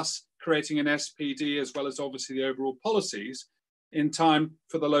discuss creating an SPD as well as obviously the overall policies in time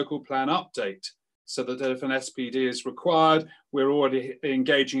for the local plan update. so that if an SPD is required, we're already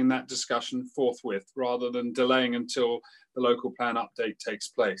engaging in that discussion forthwith, rather than delaying until the local plan update takes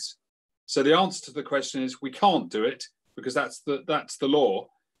place. So the answer to the question is we can't do it, because that's the law,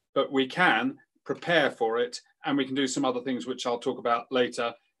 but we can prepare for it, and we can do some other things which I'll talk about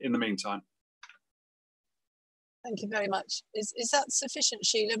later in the meantime. Thank you very much. Is that sufficient,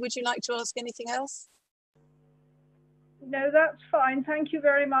 Sheila? Would you like to ask anything else? No, that's fine. Thank you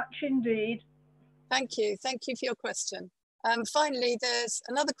very much indeed. Thank you. Thank you for your question. Finally, there's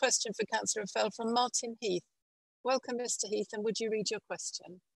another question for Councillor Fell from Martin Heath. Welcome, Mr. Heath, and would you read your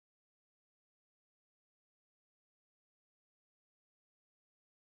question?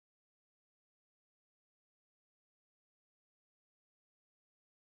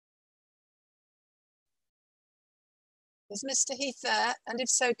 Is Mr. Heath there? And if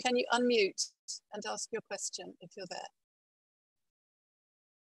so, can you unmute and ask your question if you're there?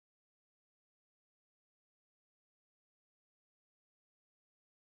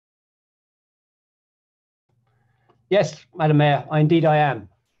 Yes, Madam Mayor, indeed I am.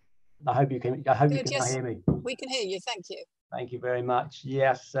 I hope you can. I hope Good, you can yes, hear me. we can hear you. Thank you. Thank you very much.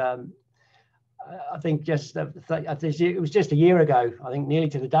 Yes, I think just it was just a year ago. I think nearly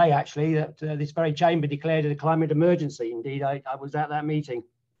to the day actually that this very chamber declared it a climate emergency. Indeed, I was at that meeting,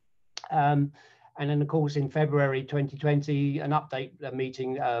 and then of course in February 2020 an update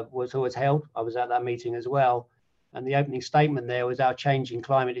meeting was held. I was at that meeting as well. And the opening statement there was our changing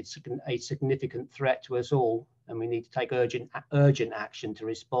climate is a significant threat to us all, and we need to take urgent action to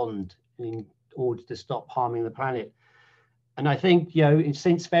respond in order to stop harming the planet. And I think, you know,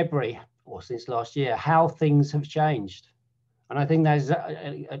 since February or since last year, how things have changed. And I think there's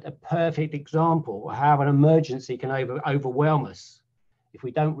a perfect example of how an emergency can overwhelm us if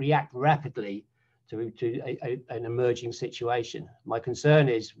we don't react rapidly to an emerging situation. My concern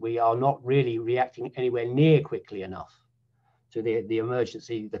is we are not really reacting anywhere near quickly enough to the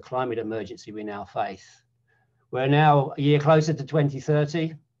emergency, the climate emergency we now face. We're now a year closer to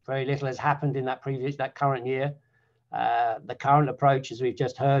 2030. Very little has happened in that current year. The current approach, as we've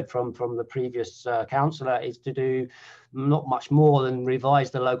just heard from the previous councillor, is to do not much more than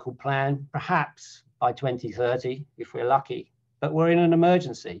revise the local plan, perhaps by 2030, if we're lucky. But we're in an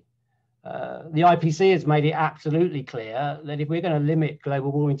emergency. The IPC has made it absolutely clear that if we're going to limit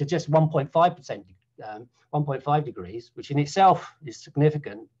global warming to just 1.5 degrees, which in itself is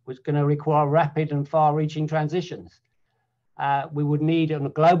significant, was going to require rapid and far-reaching transitions. We would need, on a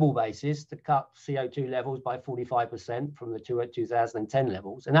global basis, to cut CO2 levels by 45% from the 2010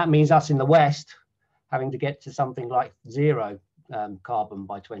 levels. And that means us in the West having to get to something like zero carbon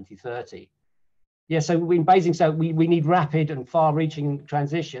by 2030. Yeah, so in Basingstoke, we need rapid and far-reaching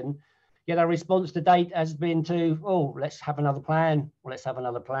transition. Yet our response to date has been to, oh, let's have another plan, or let's have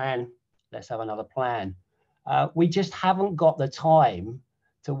another plan, let's have another plan. We just haven't got the time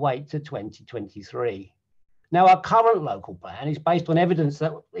to wait to 2023. Now, our current local plan is based on evidence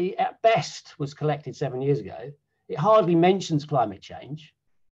that at best was collected 7 years ago. It hardly mentions climate change.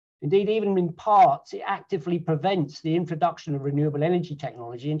 Indeed, even in parts, it actively prevents the introduction of renewable energy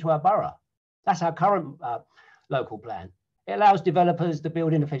technology into our borough. That's our current local plan. It allows developers to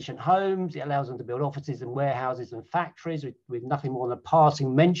build inefficient homes. It allows them to build offices and warehouses and factories with nothing more than a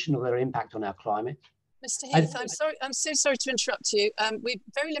passing mention of their impact on our climate. Mr. Heath, I'm so sorry to interrupt you. We've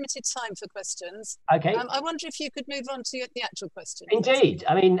very limited time for questions. Okay. I wonder if you could move on to the actual question. Indeed.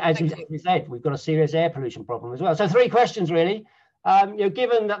 I mean, as we said, we've got a serious air pollution problem as well. So 3 questions really. You know,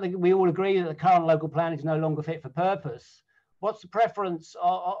 given that we all agree that the current local plan is no longer fit for purpose, what's the preference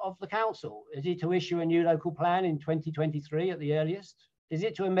of the council? Is it to issue a new local plan in 2023 at the earliest? Is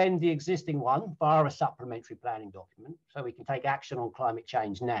it to amend the existing one via a supplementary planning document so we can take action on climate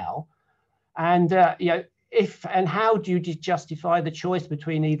change now? And you know, if and how do you justify the choice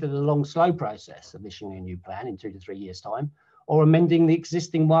between either the long, slow process of issuing a new plan in 2 to 3 years' time, or amending the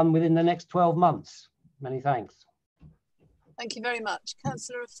existing one within the next 12 months? Many thanks. Thank you very much.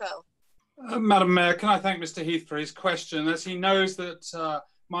 Councillor Fell. Madam Mayor, can I thank Mr. Heath for his question, as he knows that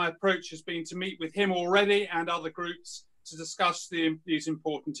my approach has been to meet with him already and other groups to discuss these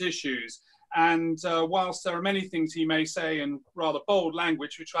important issues. And whilst there are many things he may say in rather bold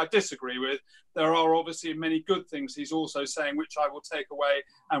language, which I disagree with, there are obviously many good things he's also saying, which I will take away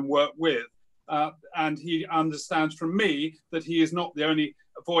and work with. And he understands from me that he is not the only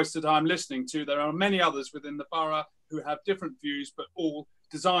voice that I'm listening to. There are many others within the borough who have different views, but all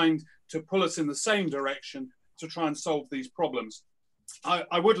designed to pull us in the same direction to try and solve these problems.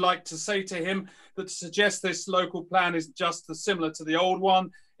 I would like to say to him that to suggest this local plan is just as similar to the old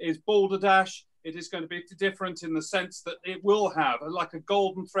one is balderdash. it is going to be different in the sense that it will have, like a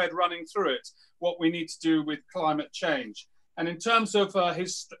golden thread running through it, what we need to do with climate change. And in terms of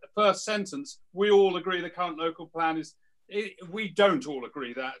his first sentence, we all agree the current local plan is, we don't all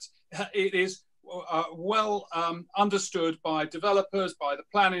agree that. It is well understood by developers, by the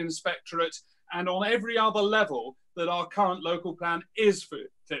planning inspectorate, and on every other level that our current local plan is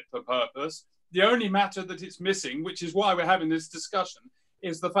fit for purpose. The only matter that it's missing, which is why we're having this discussion,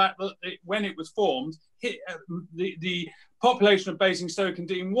 is the fact that when it was formed, the population of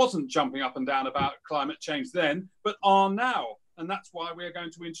Basingstoke-on-Deane wasn't jumping up and down about climate change then, but are now. And that's why we're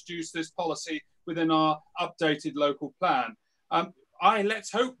going to introduce this policy within our updated local plan.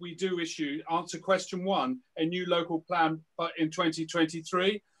 Let's hope we do answer question 1, a new local plan in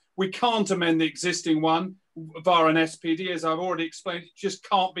 2023. We can't amend the existing one via an SPD, as I've already explained. It just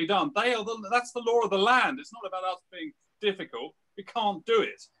can't be done. That's the law of the land. It's not about us being difficult. We can't do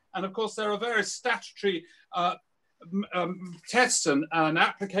it. And of course, there are various statutory tests and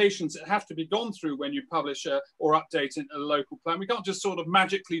applications that have to be gone through when you publish or update a local plan. We can't just sort of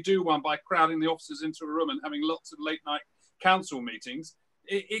magically do one by crowding the officers into a room and having lots of late night council meetings.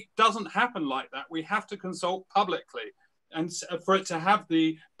 It doesn't happen like that. We have to consult publicly, and for it to have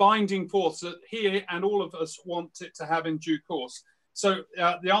the binding force that he and all of us want it to have in due course. So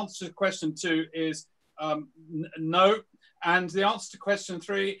the answer to question 2 is no. And the answer to question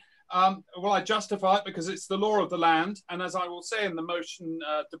 3, well, I justify it because it's the law of the land. And as I will say in the motion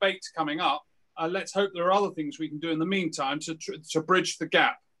debate coming up, let's hope there are other things we can do in the meantime to bridge the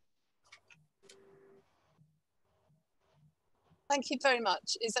gap. Thank you very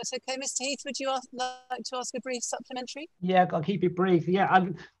much. Is that okay, Mr. Heath? Would you like to ask a brief supplementary? Yeah, I'll keep it brief. Yeah,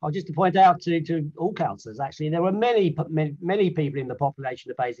 I'll just point out to all councillors, actually, there were many people in the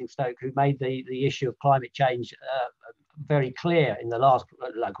population of Basingstoke who made the issue of climate change very clear in the last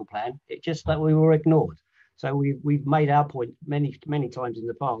local plan. It's just that we were ignored. So we've made our point many times in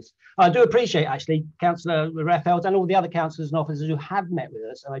the past. I do appreciate, actually, Councillor Raffeld and all the other councillors and officers who have met with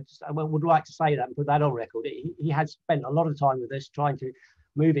us. And I would like to say that and put that on record. He has spent a lot of time with us trying to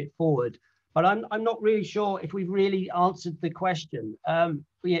move it forward. But I'm not really sure if we've really answered the question.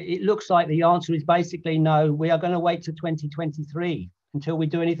 It looks like the answer is basically no, we are going to wait till 2023 until we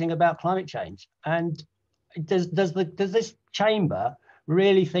do anything about climate change. And does this chamber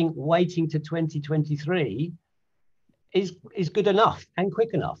really think waiting to 2023 is good enough and quick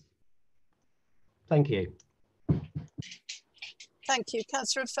enough? Thank you. Thank you.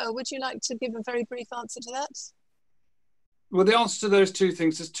 Councillor Fell, would you like to give a very brief answer to that? Well, the answer to those 2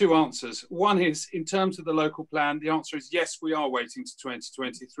 things, there's 2 answers. One is, in terms of the local plan, the answer is yes, we are waiting to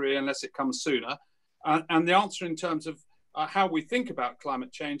 2023 unless it comes sooner. And the answer in terms of how we think about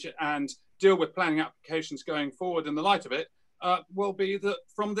climate change and deal with planning applications going forward in the light of it, will be that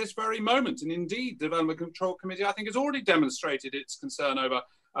from this very moment, and indeed the Development Control Committee, I think, has already demonstrated its concern over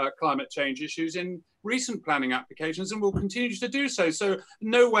climate change issues in recent planning applications and will continue to do so. So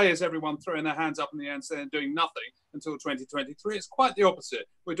no way is everyone throwing their hands up in the air and saying doing nothing until 2023. It's quite the opposite.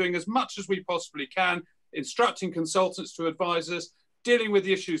 We're doing as much as we possibly can, instructing consultants to advise us, dealing with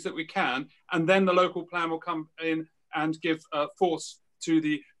the issues that we can, and then the local plan will come in and give force to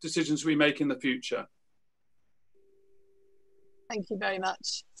the decisions we make in the future. Thank you very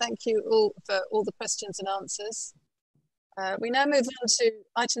much. Thank you all for all the questions and answers. We now move on to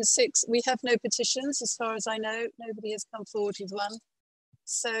item 6. We have no petitions, as far as I know. Nobody has come forward with one.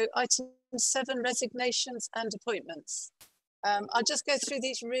 So item 7, resignations and appointments. I'll just go through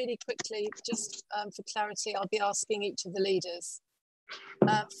these really quickly, just for clarity. I'll be asking each of the leaders.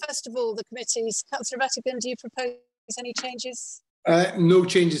 First of all, the committees. Councillor Rattigan, do you propose any changes? No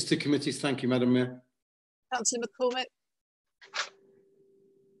changes to committees, thank you, Madam Mayor. Councillor McCormick?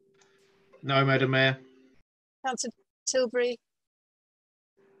 No, Madam Mayor. Councillor Tilbury?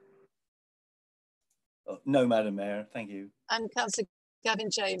 No, Madam Mayor, thank you. And Councillor Gavin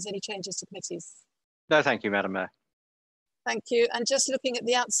James, any changes to committees? No, thank you, Madam Mayor. Thank you. And just looking at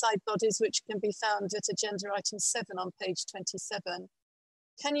the outside bodies, which can be found at agenda item 7 on page 27,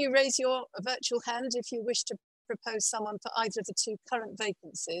 can you raise your virtual hand if you wish to propose someone for either of the 2 current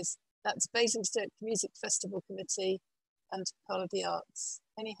vacancies? That's Basingstoke Music Festival Committee and Pole of the Arts.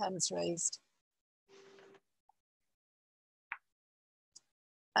 Any hands raised?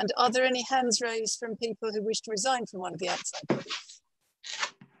 And are there any hands raised from people who wish to resign from one of the outside bodies?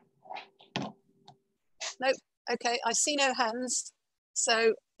 Nope. Okay, I see no hands.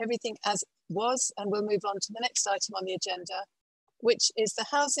 So everything as was, and we'll move on to the next item on the agenda, which is the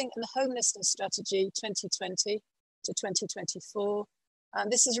Housing and Homelessness Strategy 2020 to 2024.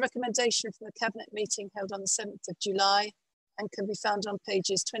 And this is a recommendation from the Cabinet meeting held on the 7th of July and can be found on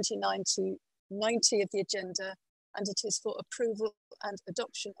pages 29 to 90 of the agenda, and it is for approval and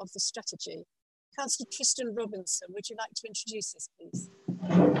adoption of the strategy. Councillor Tristan Robinson, would you like to introduce this, please?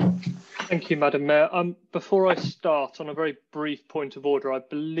 Thank you, Madam Mayor. Before I start, on a very brief point of order, I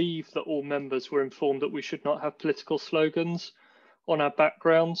believe that all members were informed that we should not have political slogans on our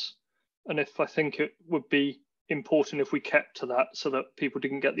backgrounds. And I think it would be important if we kept to that so that people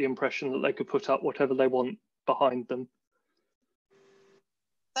didn't get the impression that they could put up whatever they want behind them.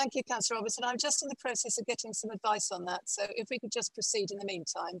 Thank you, Councillor Robertson. I'm just in the process of getting some advice on that. So if we could just proceed in the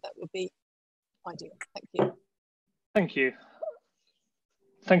meantime, that would be ideal. Thank you. Thank you.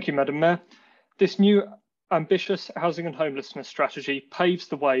 Thank you, Madam Mayor. This new ambitious housing and homelessness strategy paves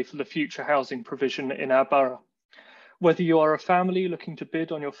the way for the future housing provision in our borough. Whether you are a family looking to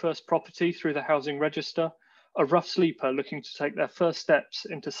bid on your first property through the housing register, a rough sleeper looking to take their first steps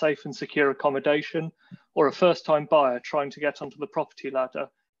into safe and secure accommodation, or a first-time buyer trying to get onto the property ladder,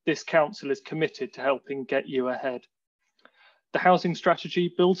 this council is committed to helping get you ahead. The housing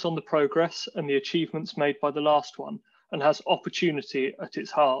strategy builds on the progress and the achievements made by the last one and has opportunity at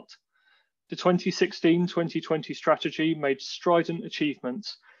its heart. The 2016-2020 strategy made strident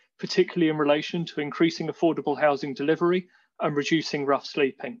achievements, particularly in relation to increasing affordable housing delivery and reducing rough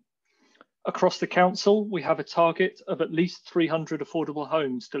sleeping. Across the council, we have a target of at least 300 affordable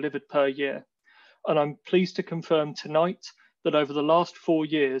homes delivered per year. And I'm pleased to confirm tonight that over the last 4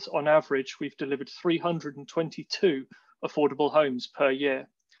 years, on average, we've delivered 322 affordable homes per year.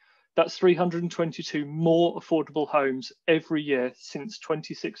 That's 322 more affordable homes every year since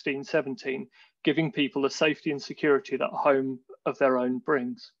 2016-17, giving people the safety and security that a home of their own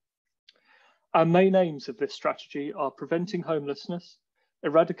brings. Our main aims of this strategy are preventing homelessness,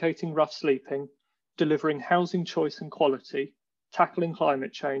 eradicating rough sleeping, delivering housing choice and quality, tackling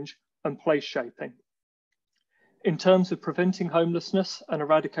climate change, and place shaping. In terms of preventing homelessness and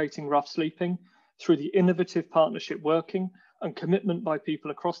eradicating rough sleeping, through the innovative partnership working and commitment by people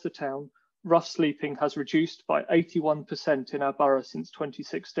across the town, rough sleeping has reduced by 81% in our borough since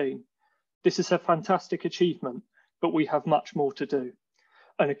 2016. This is a fantastic achievement, but we have much more to do.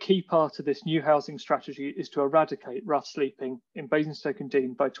 And a key part of this new housing strategy is to eradicate rough sleeping in Basingstoke and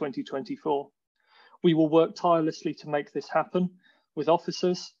Deane by 2024. We will work tirelessly to make this happen with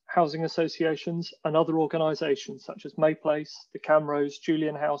officers, housing associations and other organisations such as May Place, the Camrose,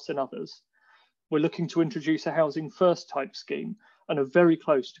 Julian House and others. We're looking to introduce a housing first type scheme and are very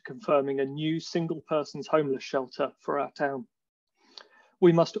close to confirming a new single person's homeless shelter for our town.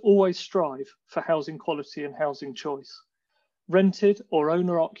 We must always strive for housing quality and housing choice. Rented or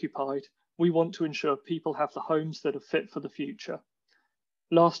owner occupied, we want to ensure people have the homes that are fit for the future.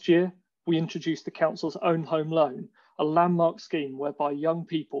 Last year, we introduced the council's own home loan, a landmark scheme whereby young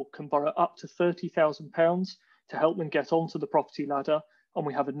people can borrow up to £30,000 to help them get onto the property ladder, and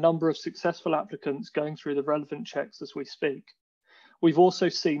we have a number of successful applicants going through the relevant checks as we speak. We've also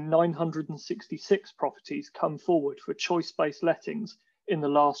seen 966 properties come forward for choice-based lettings in the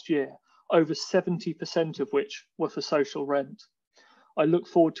last year, over 70% of which were for social rent. I look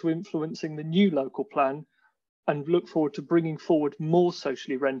forward to influencing the new local plan and look forward to bringing forward more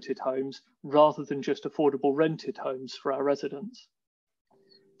socially rented homes rather than just affordable rented homes for our residents.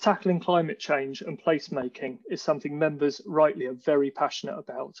 Tackling climate change and placemaking is something members rightly are very passionate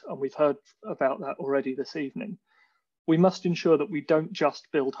about, and we've heard about that already this evening. We must ensure that we don't just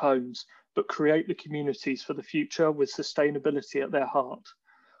build homes, but create the communities for the future with sustainability at their heart.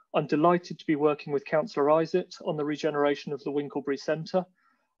 I'm delighted to be working with Councillor Isaac on the regeneration of the Winklebury Centre,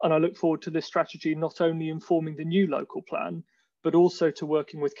 and I look forward to this strategy not only informing the new local plan, but also to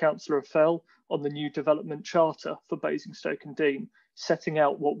working with Councillor Fell on the new development charter for Basingstoke and Deane, setting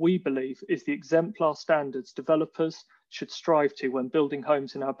out what we believe is the exemplar standards developers should strive to when building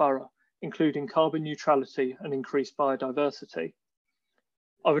homes in our borough, including carbon neutrality and increased biodiversity.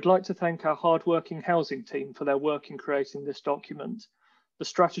 I would like to thank our hard-working housing team for their work in creating this document. The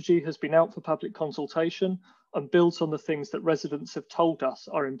strategy has been out for public consultation and builds on the things that residents have told us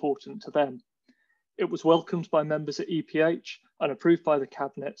are important to them. It was welcomed by members at EPH and approved by the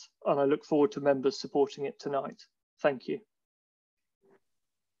Cabinet, and I look forward to members supporting it tonight. Thank you.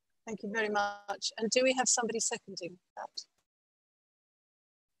 Thank you very much. And do we have somebody seconding that?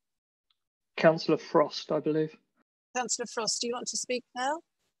 Councillor Frost, I believe. Councillor Frost, do you want to speak now?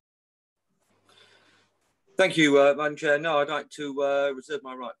 Thank you, Madam Chair. No, I'd like to reserve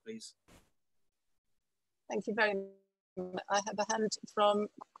my right, please. Thank you very much. I have a hand from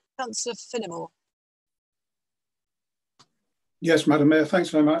Councillor Finnemore. Yes, Madam Mayor, thanks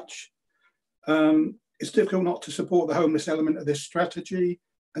very much. It's difficult not to support the homeless element of this strategy,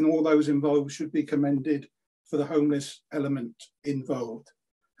 and all those involved should be commended for the homeless element involved.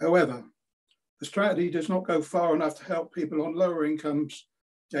 However, The strategy does not go far enough to help people on lower incomes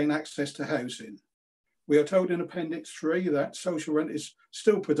gain access to housing. We are told in Appendix 3 that social rent is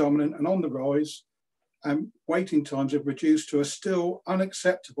still predominant and on the rise, and waiting times have reduced to a still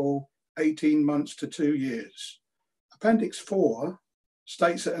unacceptable 18 months to 2 years. Appendix 4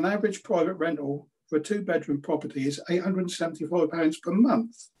 states that an average private rental for a 2-bedroom property is £875 per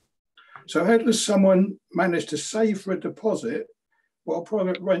month. So how does someone manage to save for a deposit while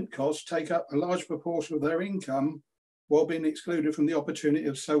private rent costs take up a large proportion of their income while being excluded from the opportunity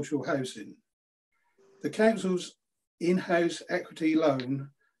of social housing? The council's in-house equity loan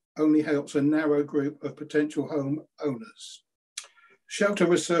only helps a narrow group of potential home owners. Shelter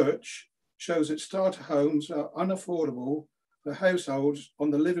research shows that starter homes are unaffordable for households on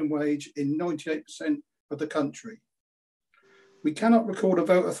the living wage in 98% of the country. We cannot record a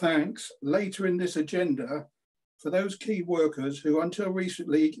vote of thanks later in this agenda for those key workers who until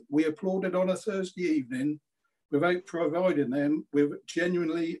recently we applauded on a Thursday evening without providing them with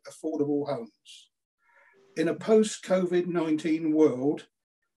genuinely affordable homes. In a post-COVID-19 world,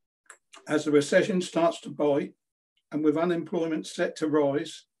 as the recession starts to bite and with unemployment set to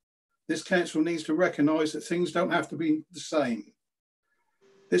rise, this council needs to recognise that things don't have to be the same.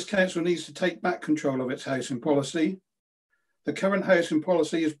 This council needs to take back control of its housing policy. The current housing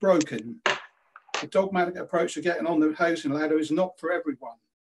policy is broken. The dogmatic approach to getting on the housing ladder is not for everyone.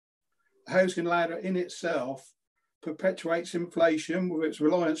 The housing ladder in itself perpetuates inflation with its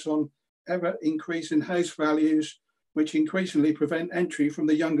reliance on ever increasing house values, which increasingly prevent entry from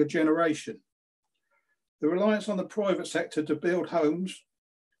the younger generation. The reliance on the private sector to build homes,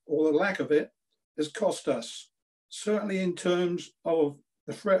 or the lack of it, has cost us, certainly in terms of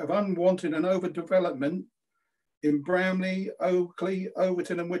the threat of unwanted and overdevelopment in Brownlee, Oakley,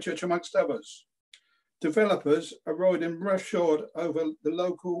 Overton and Whitchurch, amongst others. Developers are riding roughshod over the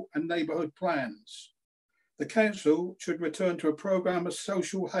local and neighbourhood plans. The council should return to a programme of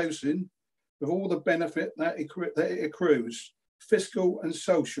social housing with all the benefit that it accrues, fiscal and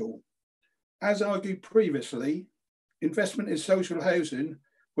social. As argued previously, investment in social housing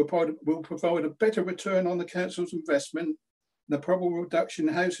will provide a better return on the council's investment and a probable reduction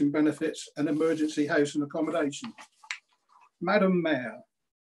in housing benefits and emergency housing accommodation. Madam Mayor,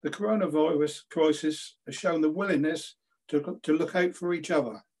 the coronavirus crisis has shown the willingness to look out for each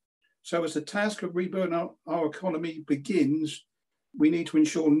other. So as the task of rebuilding our economy begins, we need to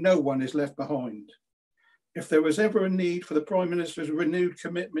ensure no one is left behind. If there was ever a need for the Prime Minister's renewed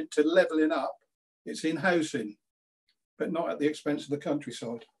commitment to levelling up, it's in housing, but not at the expense of the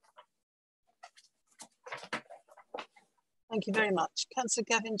countryside. Thank you very much. Councillor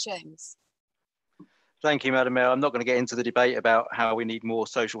Gavin James. Thank you, Madam Mayor. I'm not going to get into the debate about how we need more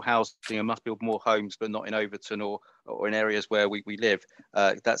social housing and must build more homes, but not in Overton or in areas where we live.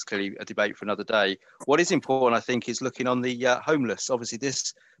 That's clearly a debate for another day. What is important, I think, is looking on the homeless. Obviously,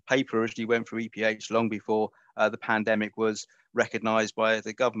 this paper originally went through EPH long before the pandemic was recognised by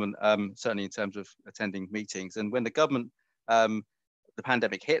the government, certainly in terms of attending meetings. And when the government, the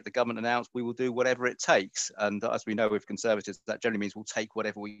pandemic hit, the government announced we will do whatever it takes. And as we know with Conservatives, that generally means we'll take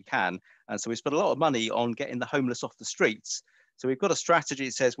whatever we can. And so we spent a lot of money on getting the homeless off the streets. So we've got a strategy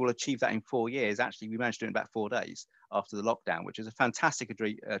that says we'll achieve that in 4 years. Actually, we managed to do it in about 4 days after the lockdown, which is a fantastic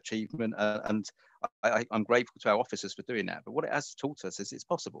achievement. And I'm grateful to our officers for doing that. But what it has taught us is it's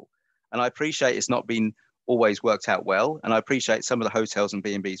possible. And I appreciate it's not been always worked out well. And I appreciate some of the hotels and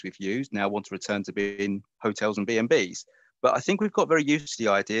B&Bs we've used now want to return to being hotels and B&Bs. But I think we've got very used to the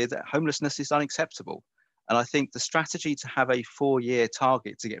idea that homelessness is unacceptable. And I think the strategy to have a 4-year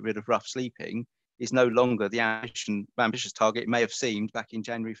target to get rid of rough sleeping is no longer the ambitious target it may have seemed back in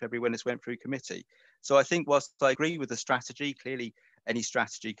January, February when this went through committee. So I think whilst I agree with the strategy, clearly any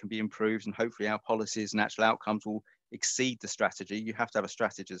strategy can be improved and hopefully our policies and actual outcomes will exceed the strategy. You have to have a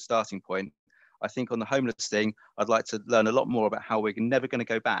strategy as a starting point. I think on the homeless thing, I'd like to learn a lot more about how we're never going to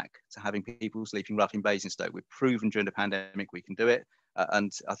go back to having people sleeping rough in Basingstoke. We've proven during the pandemic we can do it.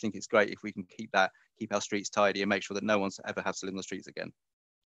 And I think it's great if we can keep our streets tidy and make sure that no one's ever has to live on the streets again.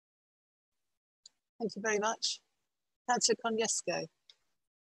 Thank you very much. Councillor Koniesko.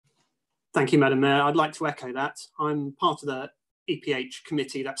 Thank you, Madam Mayor. I'd like to echo that. I'm part of the EPH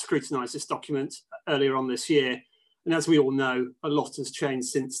committee that scrutinised this document earlier on this year. And as we all know, a lot has changed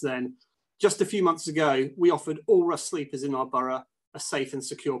since then. Just a few months ago, we offered all rough sleepers in our borough a safe and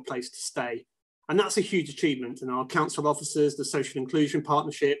secure place to stay. And that's a huge achievement. And our council officers, the Social Inclusion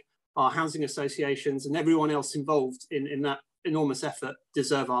Partnership, our housing associations and everyone else involved in that enormous effort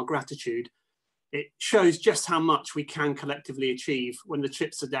deserve our gratitude. It shows just how much we can collectively achieve when the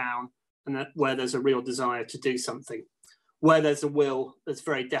chips are down and where there's a real desire to do something. Where there's a will, there's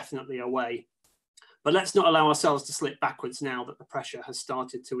very definitely a way. But let's not allow ourselves to slip backwards now that the pressure has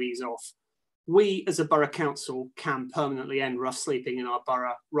started to ease off. We as a borough council can permanently end rough sleeping in our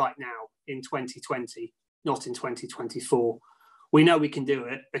borough right now in 2020, not in 2024. We know we can do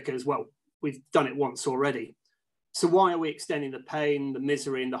it because, well, we've done it once already. So why are we extending the pain, the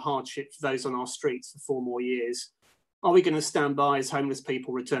misery and the hardship for those on our streets for 4 more years? Are we going to stand by as homeless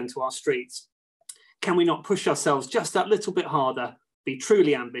people return to our streets? Can we not push ourselves just that little bit harder, be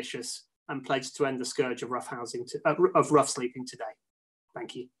truly ambitious and pledge to end the scourge of rough sleeping today?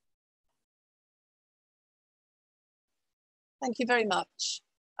 Thank you. Thank you very much.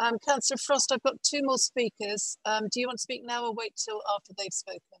 Councillor Frost, I've got 2 more speakers. Do you want to speak now or wait till after they've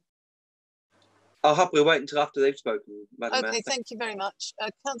spoken? I'll happily wait until after they've spoken, Madam Mayor. Okay, thank you very much.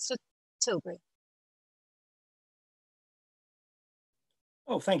 Councillor Tilbury.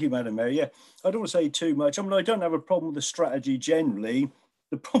 Oh, thank you, Madam Mayor. Yeah, I don't want to say too much. I mean, I don't have a problem with the strategy generally.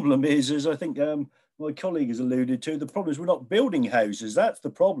 The problem is I think my colleague has alluded to, the problem is we're not building houses. That's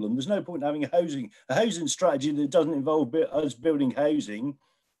the problem. There's no point in having a housing strategy that doesn't involve us building housing.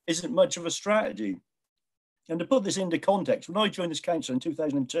 Isn't much of a strategy. And to put this into context, when I joined this council in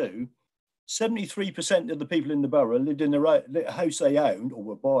 2002, 73% of the people in the borough lived in the house they owned or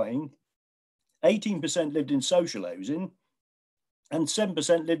were buying, 18% lived in social housing, and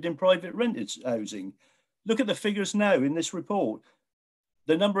 7% lived in private rented housing. Look at the figures now in this report.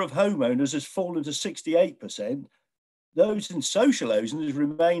 The number of homeowners has fallen to 68%. Those in social housing has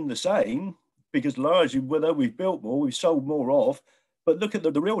remained the same because largely, whether we've built more, we've sold more off. But look at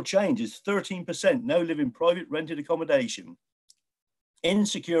the real change is 13% now live in private rented accommodation.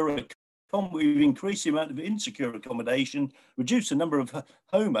 We've increased the amount of insecure accommodation, reduced the number of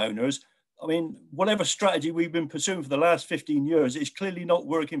homeowners. I mean, whatever strategy we've been pursuing for the last 15 years, it's clearly not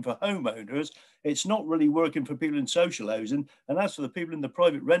working for homeowners. It's not really working for people in social housing. And as for the people in the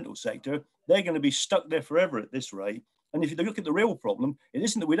private rental sector, they're going to be stuck there forever at this rate. And if you look at the real problem, it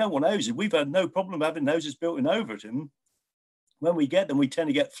isn't that we don't want houses. We've had no problem having houses built in Overton. When we get them, we tend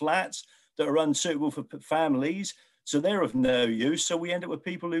to get flats that are unsuitable for families. So they're of no use. So we end up with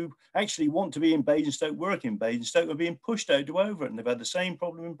people who actually want to be in Basingstoke, work in Basingstoke, are being pushed out to Overton. They've had the same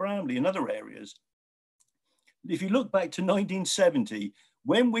problem in Bramley and other areas. If you look back to 1970,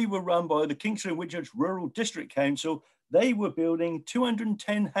 when we were run by the Kingston and Whitchurch Rural District Council, they were building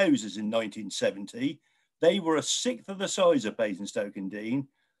 210 houses in 1970. They were 1/6 of the size of Basingstoke and Dean.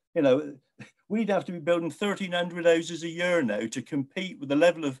 You know, we'd have to be building 1,300 houses a year now to compete with the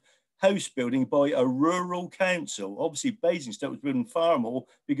level of house building by a rural council. Obviously, Basingstoke was building far more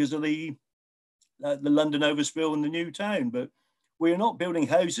because of the London overspill in the new town. But we're not building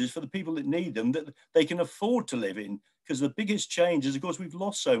houses for the people that need them, that they can afford to live in. Because the biggest change is, of course, we've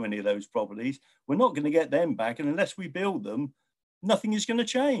lost so many of those properties. We're not going to get them back. And unless we build them, nothing is going to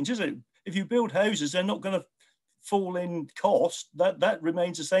change, is it? If you build houses, they're not going to fall in cost. That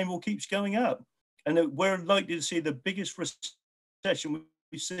remains the same or keeps going up. And we're likely to see the biggest recession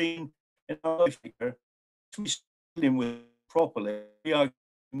we've seen in our lifetime. We dealing with properly. We are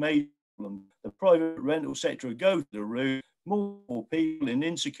made them. The private rental sector go to the roof. More people in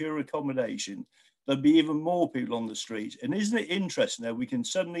insecure accommodation. There'll be even more people on the streets. And isn't it interesting that we can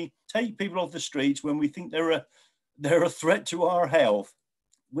suddenly take people off the streets when we think they're a threat to our health?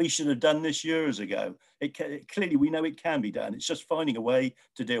 We should have done this years ago. Clearly, we know it can be done. It's just finding a way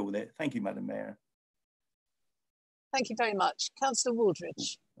to deal with it. Thank you, Madam Mayor. Thank you very much. Councillor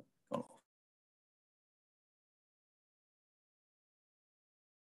Wooldridge.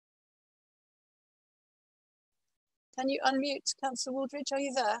 Can you unmute Councillor Wooldridge? Are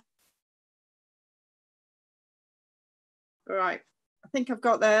you there? Right, I think I've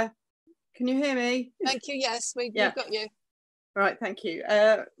got there. Can you hear me? Thank you. Yes, we've got you. Right, thank you.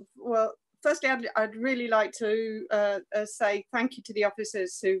 Well, firstly, I'd really like to say thank you to the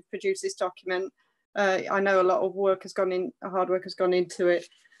officers who produced this document. I know a lot of work has gone in, hard work has gone into it.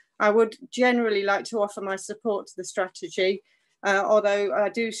 I would generally like to offer my support to the strategy, although I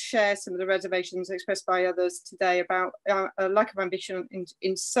do share some of the reservations expressed by others today about a lack of ambition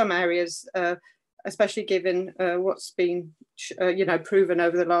in some areas, especially given what's been, proven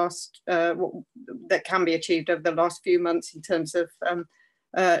over the last, that can be achieved over the last few months in terms of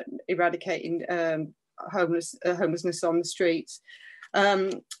eradicating homelessness on the streets.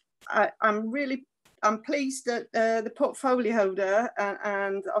 I'm pleased that the portfolio holder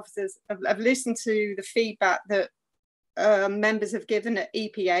and officers have listened to the feedback that members have given at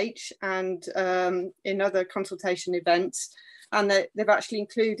EPH and in other consultation events, and that they've actually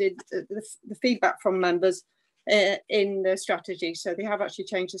included the feedback from members in the strategy. So they have actually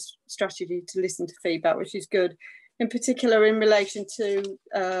changed the strategy to listen to feedback, which is good. in particular in relation to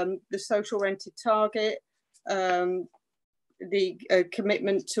the social rented target, the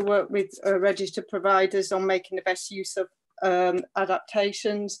commitment to work with registered providers on making the best use of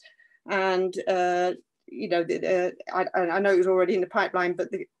adaptations, and you know, I know it was already in the pipeline, but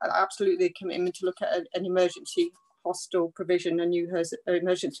absolutely the commitment to look at an emergency hostel provision, a new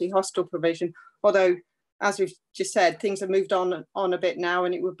emergency hostel provision. Although, as we've just said, things have moved on a bit now,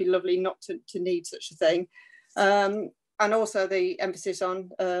 and it would be lovely not to need such a thing. And also the emphasis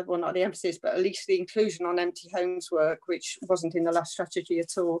on, well, not the emphasis, but at least the inclusion on empty homes work, which wasn't in the last strategy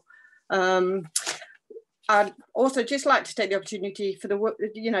at all. I'd also just like to take the opportunity for the work,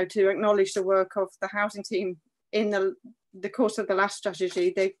 you know, to acknowledge the work of the housing team in the course of the last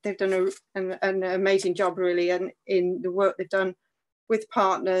strategy. They've done an amazing job, really, and in the work they've done with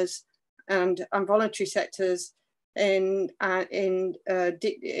partners and voluntary sectors in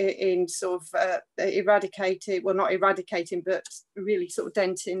sort of eradicating, well, not eradicating, but really sort of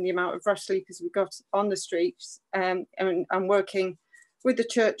denting the amount of rough sleepers we've got on the streets, and working with the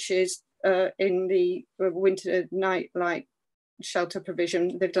churches in the winter night light shelter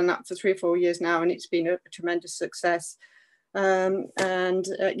provision. They've done that for 3 or 4 years now, and it's been a tremendous success. You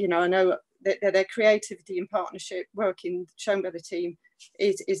know, I know that their creativity and partnership working shown by the team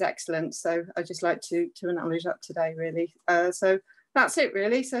is excellent. So I'd just like to acknowledge that today, really. So that's it,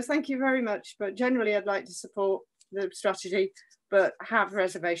 really. So thank you very much. But generally, I'd like to support the strategy, but have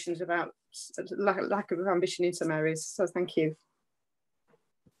reservations about lack of ambition in some areas. So thank you.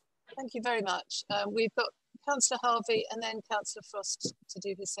 Thank you very much. We've got Councillor Harvey and then Councillor Frost to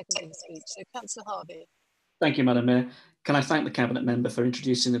do his second speech. So Councillor Harvey. Thank you, Madam Mayor. Can I thank the Cabinet Member for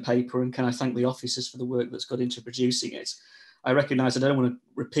introducing the paper, and can I thank the officers for the work that's gone into producing it? I recognise I don't want to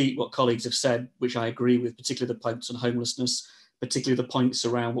repeat what colleagues have said, which I agree with, particularly the points on homelessness, particularly the points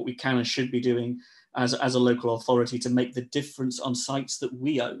around what we can and should be doing as a local authority to make the difference on sites that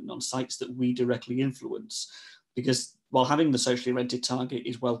we own, on sites that we directly influence. Because while having the socially rented target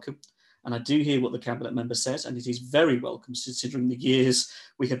is welcome, and I do hear what the Cabinet Member says, and it is very welcome considering the years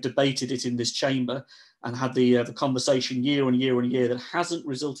we have debated it in this chamber and had the conversation year on year on year that hasn't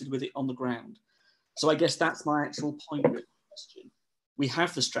resulted with it on the ground. So I guess that's my actual point of the question. We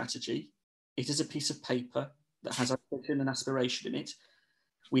have the strategy. It is a piece of paper that has a vision and aspiration in it.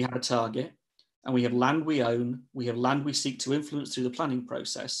 We have a target, and we have land we own. We have land we seek to influence through the planning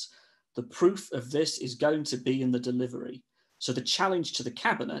process. The proof of this is going to be in the delivery. So the challenge to the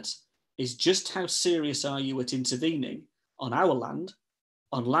Cabinet is just how serious are you at intervening on our land,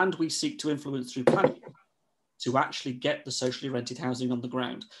 on land we seek to influence through planning, to actually get the socially rented housing on the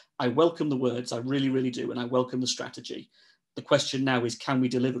ground. I welcome the words, I really, really do, and I welcome the strategy. The question now is, can we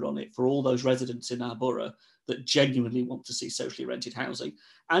deliver on it for all those residents in our borough that genuinely want to see socially rented housing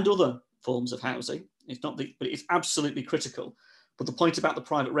and other forms of housing? It's not but it's absolutely critical. But the point about the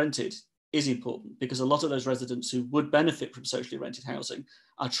private rented is important, because a lot of those residents who would benefit from socially rented housing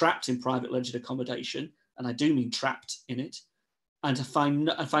are trapped in private rented accommodation, and I do mean trapped in it, and to find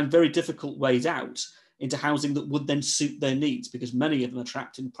very difficult ways out into housing that would then suit their needs, because many of them are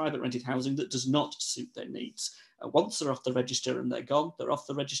trapped in private rented housing that does not suit their needs. Once they're off the register and they're gone, they're off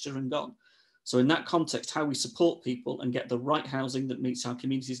the register and gone. So in that context, how we support people and get the right housing that meets our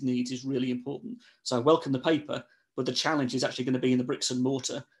community's needs is really important. So I welcome the paper, but the challenge is actually going to be in the bricks and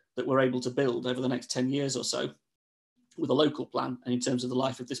mortar that we're able to build over the next 10 years or so with a local plan and in terms of the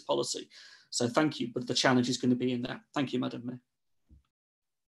life of this policy. So thank you, but the challenge is going to be in that. Thank you, Madam Mayor.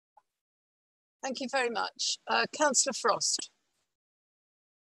 Thank you very much. Councillor Frost.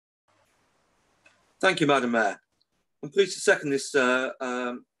 Thank you, Madam Mayor. I'm pleased to second this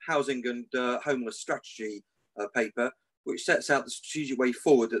housing and homeless strategy paper, which sets out the strategic way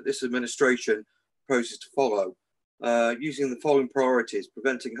forward that this administration proposes to follow, using the following priorities: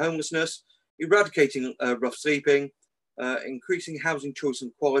 preventing homelessness, eradicating rough sleeping, increasing housing choice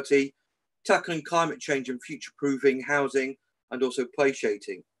and quality, tackling climate change and future-proofing housing, and also place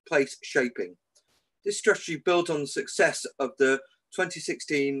shaping. This strategy built on the success of the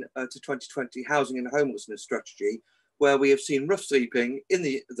 2016 to 2020 housing and homelessness strategy, where we have seen rough sleeping in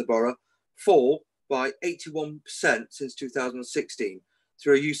the borough fall by 81% since 2016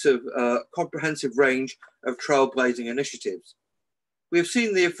 through a use of a comprehensive range of trailblazing initiatives. We have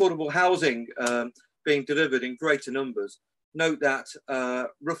seen the affordable housing being delivered in greater numbers. Note that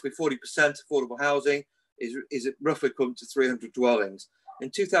roughly 40% affordable housing is roughly equivalent to 300 dwellings. In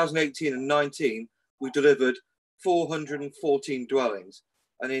 2018 and 19, we delivered 414 dwellings.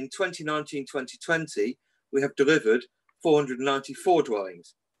 And in 2019-2020, we have delivered 494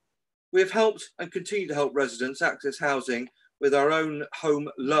 dwellings. We have helped and continue to help residents access housing with our own home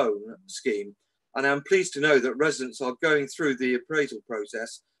loan scheme, And I'm pleased to know that residents are going through the appraisal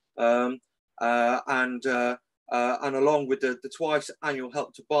process and along with the twice annual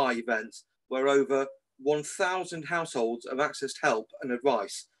Help to Buy events, where over 1,000 households have accessed help and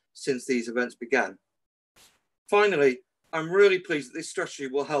advice since these events began. Finally, I'm really pleased that this strategy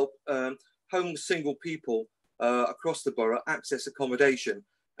will help homeless single people across the borough access accommodation,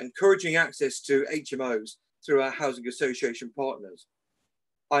 encouraging access to HMOs through our housing association partners.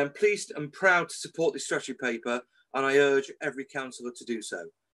 I am pleased and proud to support this strategy paper, and I urge every councillor to do so.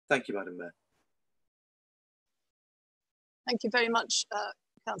 Thank you, Madam Mayor. Thank you very much,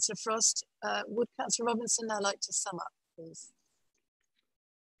 Councillor Frost. Would Councillor Robinson now like to sum up, please?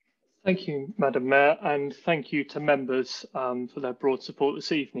 Thank you, Madam Mayor, and thank you to members for their broad support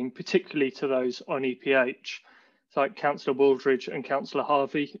this evening, particularly to those on EPH. Like Councillor Wooldridge and Councillor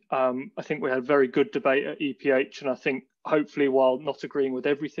Harvey, I think we had a very good debate at EPH, and I think hopefully, while not agreeing with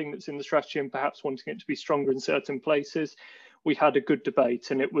everything that's in the strategy and perhaps wanting it to be stronger in certain places, we had a good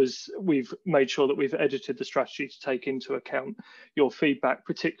debate, and we've made sure that we've edited the strategy to take into account your feedback,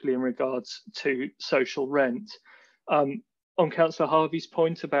 particularly in regards to social rent. On Councillor Harvey's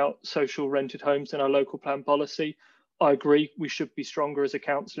point about social rented homes in our local plan policy, I agree we should be stronger as a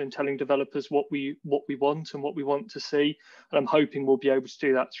council in telling developers what we want and what we want to see, and I'm hoping we'll be able to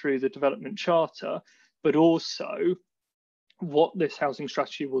do that through the development charter, but also what this housing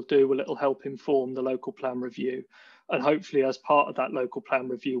strategy will do, it'll help inform the local plan review. And hopefully as part of that local plan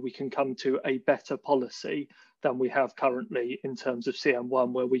review, we can come to a better policy than we have currently in terms of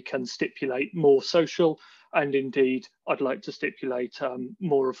CM1, where we can stipulate more social, and indeed, I'd like to stipulate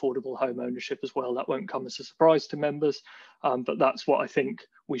more affordable home ownership as well. That won't come as a surprise to members, but that's what I think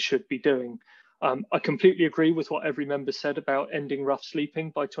we should be doing. I completely agree with what every member said about ending rough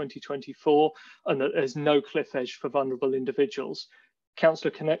sleeping by 2024, and that there's no cliff edge for vulnerable individuals.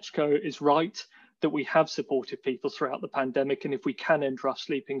 Councillor Konechko is right that we have supported people throughout the pandemic, and if we can end rough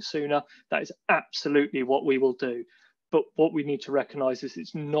sleeping sooner, that is absolutely what we will do. But what we need to recognise is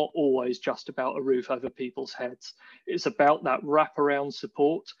it's not always just about a roof over people's heads. It's about that wraparound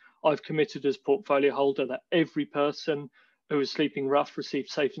support. I've committed as portfolio holder that every person who is sleeping rough received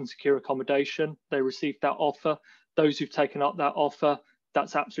safe and secure accommodation. They received that offer. Those who've taken up that offer,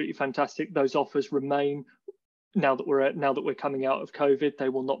 that's absolutely fantastic. Those offers remain. Now that we're coming out of COVID, they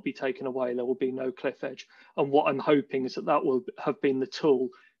will not be taken away. There will be no cliff edge. And what I'm hoping is that that will have been the tool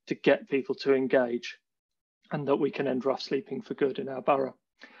to get people to engage, and that we can end rough sleeping for good in our borough.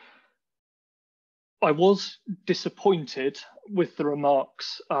 I was disappointed with the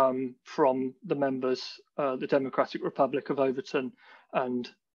remarks from the members, the Democratic Republic of Overton and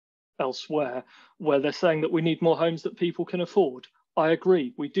elsewhere, where they're saying that we need more homes that people can afford. I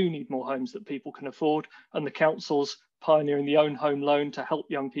agree, we do need more homes that people can afford, and the council's pioneering the own home loan to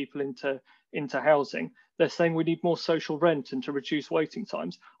help young people into housing. They're saying we need more social rent and to reduce waiting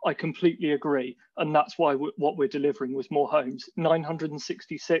times. I completely agree, and that's why what we're delivering was more homes.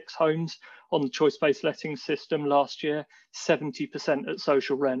 966 homes on the choice-based letting system last year, 70% at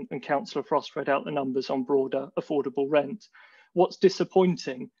social rent, and Councillor Frost read out the numbers on broader affordable rent. What's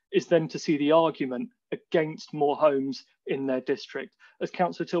disappointing is then to see the argument against more homes in their district. As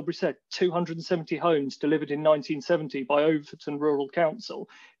Councillor Tilbury said, 270 homes delivered in 1970 by Overton Rural Council.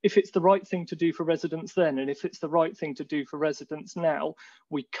 If it's the right thing to do for residents then, and if it's the right thing to do for residents now,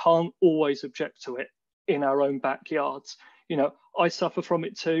 we can't always object to it in our own backyards. You know, I suffer from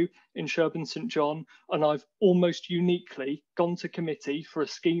it too in Sherburn St John, and I've almost uniquely gone to committee for a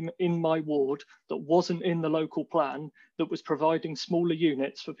scheme in my ward that wasn't in the local plan, that was providing smaller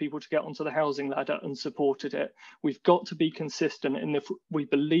units for people to get onto the housing ladder, and supported it. We've got to be consistent, and if we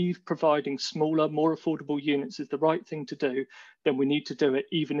believe providing smaller, more affordable units is the right thing to do, then we need to do it,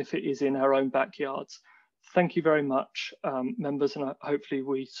 even if it is in our own backyards. Thank you very much, members, and hopefully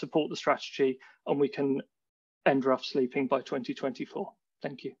we support the strategy and we can end rough sleeping by 2024.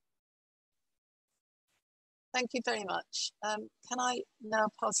 Thank you. Thank you very much. Can I now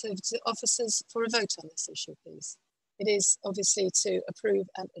pass over to officers for a vote on this issue, please? It is obviously to approve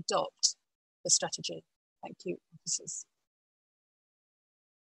and adopt the strategy. Thank you, officers.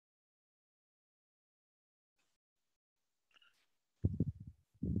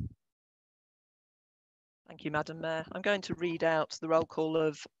 Thank you, Madam Mayor. I'm going to read out the roll call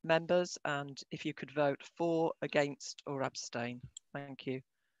of members, and if you could vote for, against or abstain. Thank you.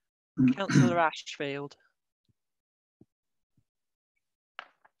 Councillor Ashfield.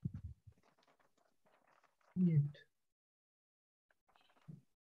 Mute.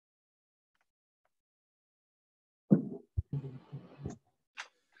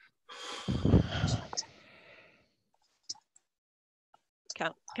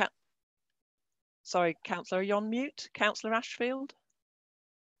 sorry, Councillor, are you on mute? Councillor Ashfield?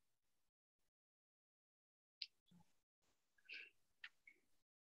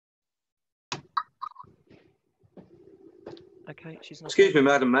 Okay, she's not. Excuse me,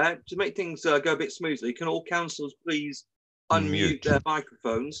 Madam Mayor. To make things go a bit smoothly, can all councillors please unmute their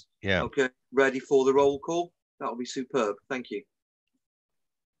microphones? Yeah. Okay, ready for the roll call? That will be superb. Thank you.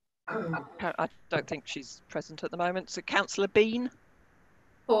 I don't think she's present at the moment. So Councillor Bean?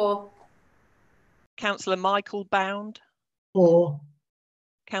 For. Councillor Michael Bound? For.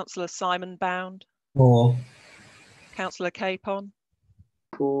 Councillor Simon Bound? For. Councillor Capon?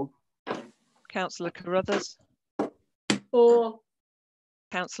 For. Councillor Carruthers? For.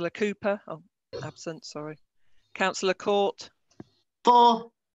 Councillor Cooper? Oh, absent, sorry. Councillor Court?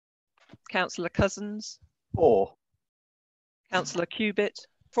 For. Councillor Cousins? For. Councillor Cubitt?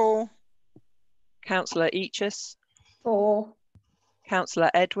 For. Councillor Eachus? For. Councillor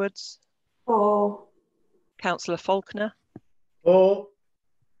Edwards? For. Councillor Faulkner? For.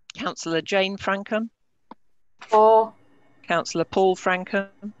 Councillor Jane Frankham? For. Councillor Paul Frankham?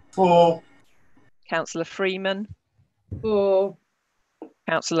 For. Councillor Freeman? For.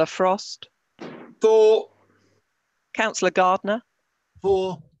 Councillor Frost? For. Councillor Gardner?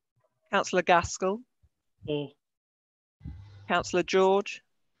 For. Councillor Gaskell? For. Councillor George?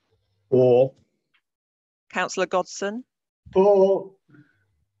 For. Councillor Godson? For.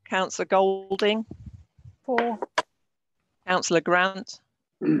 Councillor Golding? For. Councillor Grant?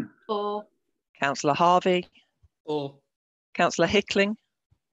 For. Councillor Harvey? For. Councillor Hickling?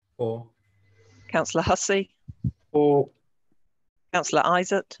 For. Councillor Hussey? For. Councillor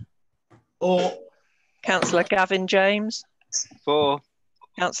Isaac? For. Councillor Gavin James? For.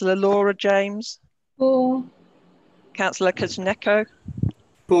 Councillor Laura James? For. Councillor Kuzneko?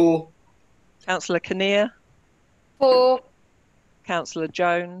 For. Councillor Kinnear? For. Councillor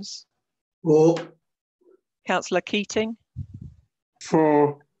Jones? For. Councillor Keating?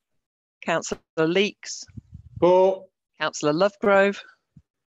 For. Councillor Leeks? For. Councillor Lovegrove?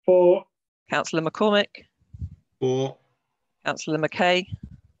 For. Councillor McCormick? For. Councillor McKay?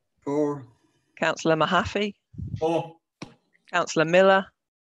 For. Councillor Mahaffey? For. Councillor Miller?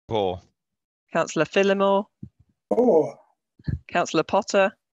 For. Councillor Phillimore? For. Councillor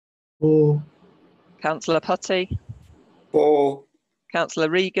Potter? For. Councillor Putty? For. Councillor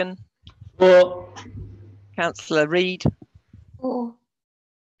Regan? For. Councillor Reid? For.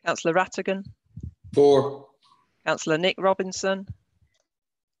 Councillor Rattigan? For. Councillor Nick Robinson?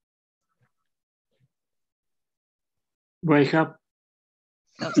 Wake up.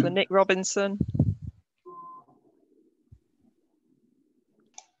 Councillor Nick Robinson?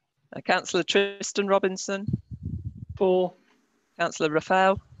 Councillor Tristan Robinson? For. Councillor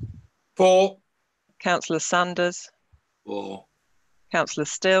Raphael? For. Councillor Sanders? For. Councillor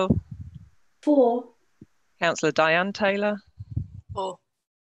Still? For. Councillor Diane Taylor? For.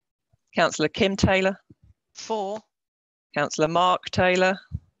 Councillor Kim Taylor? For. Councillor Mark Taylor?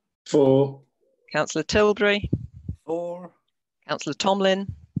 For. Councillor Tilbury? For. Councillor Tomlin?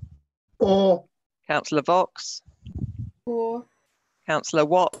 For. Councillor Vox? For. Councillor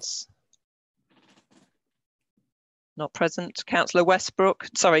Watts? Not present. Councillor Westbrook?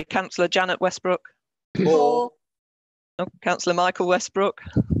 Sorry, Councillor Janet Westbrook? For. Oh, Councillor Michael Westbrook?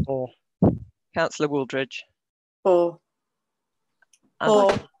 For. Councillor Wooldridge? For.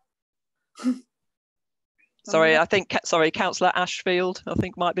 And sorry, I think, sorry, Councillor Ashfield, I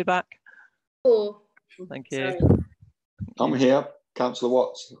think might be back. For. Thank you. Sorry. I'm here, Councillor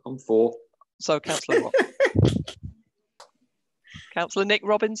Watts. I'm for. So Councillor Watts. Councillor Nick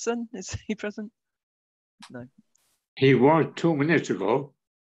Robinson, is he present? No. He was 2 minutes ago.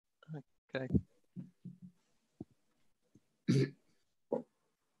 Okay.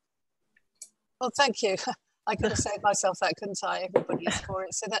 Well, thank you. I could have saved myself that, couldn't I? Everybody is for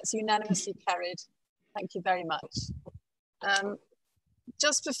it. So that's unanimously carried. Thank you very much.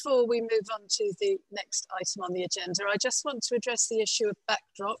 Just before we move on to the next item on the agenda, I just want to address the issue of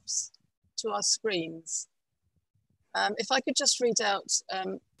backdrops to our screens. If I could just read out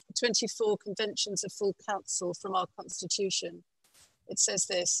 24 conventions of full council from our constitution. It says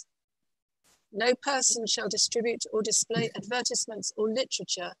this: no person shall distribute or display advertisements or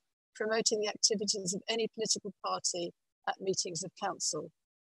literature promoting the activities of any political party at meetings of council.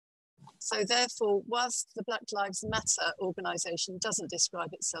 So therefore, whilst the Black Lives Matter organisation doesn't describe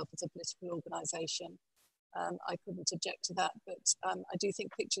itself as a political organisation, I couldn't object to that, but I do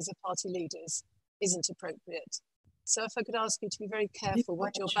think pictures of party leaders isn't appropriate. So if I could ask you to be very careful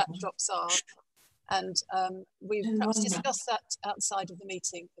what your backdrops are, and we've perhaps discussed that outside of the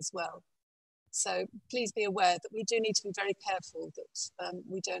meeting as well. So please be aware that we do need to be very careful that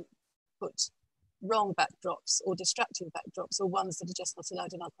we don't put wrong backdrops or distracting backdrops or ones that are just not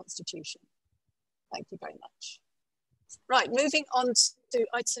allowed in our constitution. Thank you very much. Right, moving on to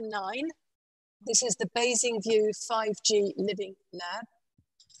item 9. This is the Basingview 5G Living Lab.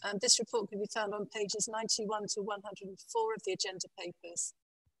 This report can be found on pages 91 to 104 of the agenda papers.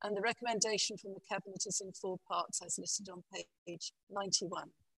 And the recommendation from the Cabinet is in 4 parts as listed on page 91.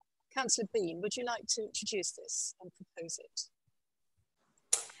 Councillor Bean, would you like to introduce this and propose it?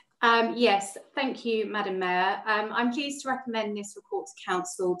 Yes, thank you, Madam Mayor. I'm pleased to recommend this report to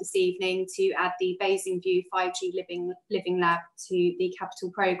Council this evening to add the Basingview 5G Living Lab to the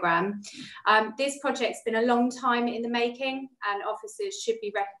capital programme. This project's been a long time in the making, and officers should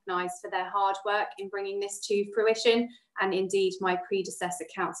be recognised for their hard work in bringing this to fruition, and indeed my predecessor,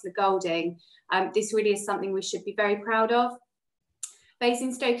 Councillor Golding. This really is something we should be very proud of.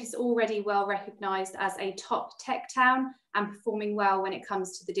 Basingstoke is already well recognised as a top tech town and performing well when it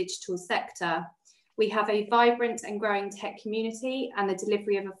comes to the digital sector. We have a vibrant and growing tech community, and the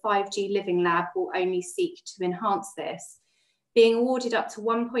delivery of a 5G living lab will only seek to enhance this. Being awarded up to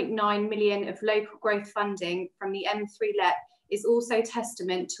 1.9 million of local growth funding from the M3 LEP is also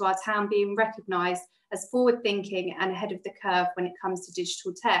testament to our town being recognised as forward-thinking and ahead of the curve when it comes to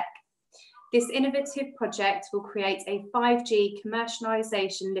digital tech. This innovative project will create a 5G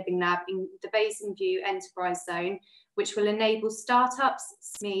commercialisation living lab in the Basingview Enterprise Zone, which will enable startups,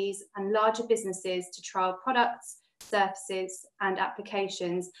 SMEs and larger businesses to trial products, services and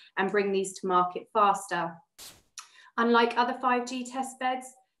applications and bring these to market faster. Unlike other 5G test beds,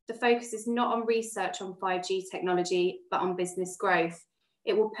 the focus is not on research on 5G technology, but on business growth.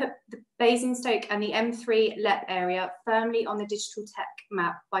 It will put the Basingstoke and the M3 LEP area firmly on the digital tech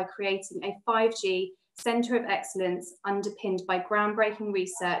map by creating a 5G centre of excellence underpinned by groundbreaking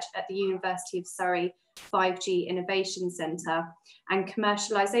research at the University of Surrey 5G Innovation Centre and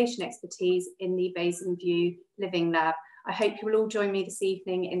commercialisation expertise in the Basingview Living Lab. I hope you will all join me this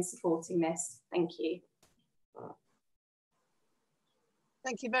evening in supporting this. Thank you.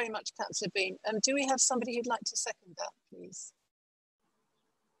 Thank you very much, Councillor Bean. Do we have somebody who'd like to second that, please?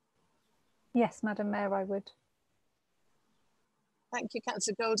 Yes, Madam Mayor, I would. Thank you,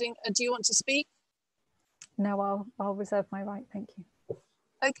 Councillor Golding. Do you want to speak? No, I'll reserve my right, thank you.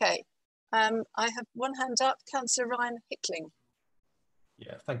 Okay, I have one hand up, Councillor Ryan Hickling.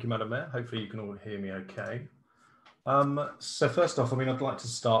 Yeah, thank you, Madam Mayor. Hopefully you can all hear me okay. So first off, I'd like to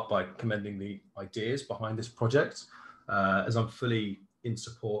start by commending the ideas behind this project, as I'm fully in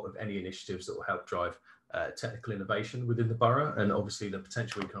support of any initiatives that will help drive technical innovation within the borough and obviously the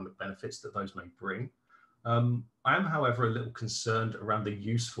potential economic benefits that those may bring. I am, however, a little concerned around the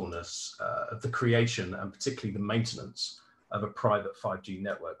usefulness of the creation and particularly the maintenance of a private 5G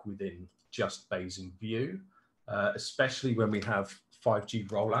network within just Basingview, especially when we have 5G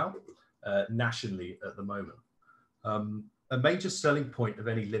rollout nationally at the moment. A major selling point of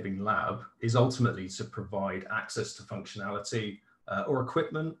any living lab is ultimately to provide access to functionality or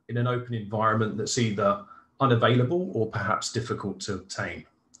equipment in an open environment that's either unavailable or perhaps difficult to obtain.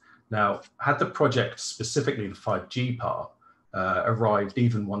 Now, had the project, specifically the 5G part, arrived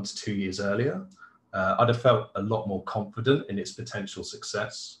even 1 to 2 years earlier, I'd have felt a lot more confident in its potential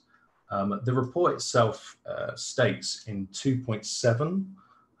success. The report itself states in 2.7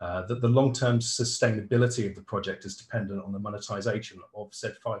 that the long-term sustainability of the project is dependent on the monetization of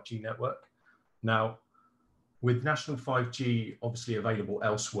said 5G network. Now, with national 5G obviously available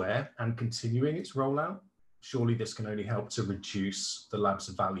elsewhere and continuing its rollout, surely this can only help to reduce the lab's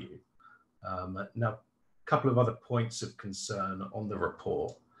value. Now, a couple of other points of concern on the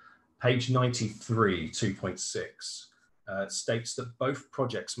report. Page 93, 2.6 states that both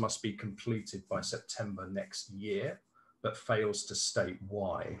projects must be completed by September next year, but fails to state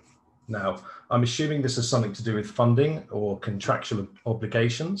why. Now, I'm assuming this has something to do with funding or contractual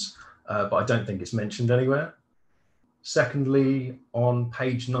obligations, but I don't think it's mentioned anywhere. Secondly, on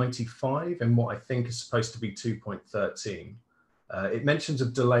page 95, in what I think is supposed to be 2.13, it mentions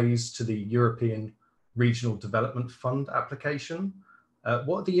of delays to the European Regional Development Fund application.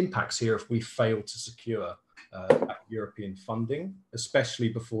 What are the impacts here if we fail to secure European funding, especially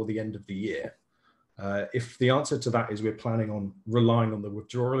before the end of the year? If the answer to that is we're planning on relying on the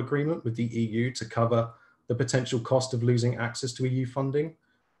withdrawal agreement with the EU to cover the potential cost of losing access to EU funding,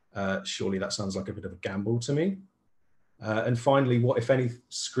 surely that sounds like a bit of a gamble to me. And finally, what, if any,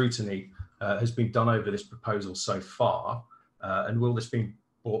 scrutiny has been done over this proposal so far, and will this be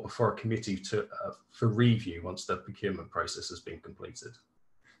brought before a committee for review once the procurement process has been completed?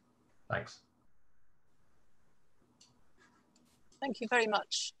 Thanks. Thank you very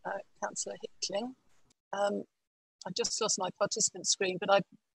much, Councillor Hickling. I've just lost my participant screen, but I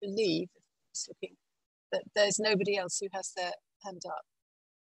believe, Just looking that there's nobody else who has their hand up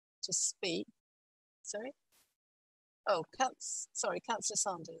to speak. Sorry. Oh, sorry, Councillor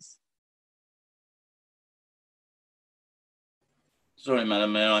Sanders. Sorry,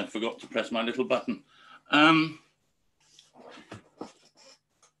 Madam Mayor, I forgot to press my little button. I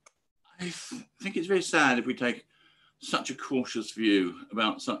think it's very sad if we take such a cautious view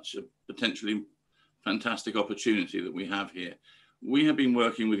about such a potentially fantastic opportunity that we have here. We have been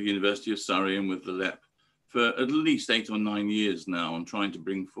working with the University of Surrey and with the LEP for at least 8 or 9 years now on trying to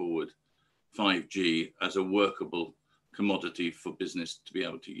bring forward 5G as a workable commodity for business to be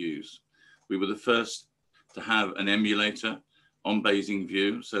able to use. We were the first to have an emulator on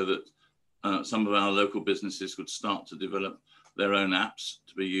Basingview so that some of our local businesses could start to develop their own apps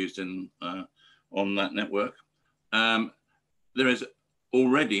to be used in on that network. There is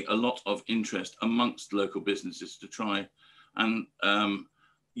already a lot of interest amongst local businesses to try and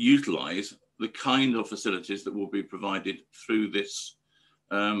utilize the kind of facilities that will be provided through this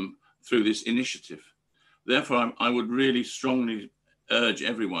initiative. Therefore, I would really strongly urge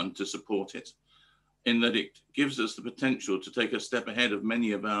everyone to support it, in that it gives us the potential to take a step ahead of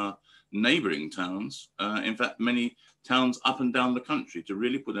many of our neighbouring towns, in fact, many towns up and down the country, to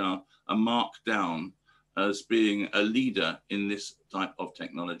really put a mark down as being a leader in this type of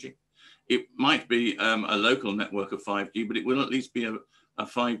technology. It might be a local network of 5G, but it will at least be a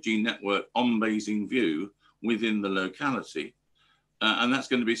 5G network on Basingview within the locality. And that's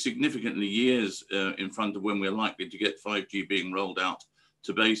going to be significantly years in front of when we're likely to get 5G being rolled out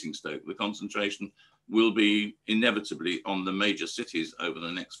to Basingstoke. The concentration will be inevitably on the major cities over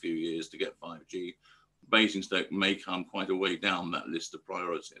the next few years to get 5G. Basingstoke may come quite a way down that list of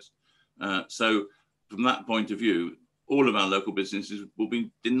priorities. So from that point of view, all of our local businesses will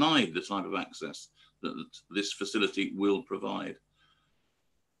be denied the type of access that this facility will provide.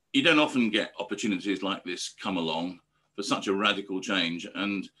 You don't often get opportunities like this come along for such a radical change,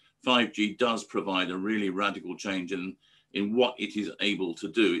 and 5G does provide a really radical change in what it is able to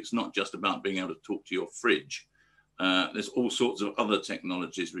do. It's not just about being able to talk to your fridge. There's all sorts of other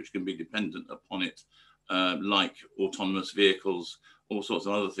technologies which can be dependent upon it, like autonomous vehicles, all sorts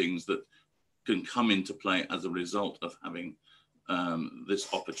of other things that can come into play as a result of having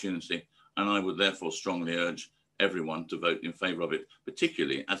this opportunity. And I would therefore strongly urge everyone to vote in favour of it,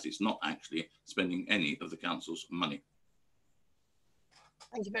 particularly as it's not actually spending any of the council's money.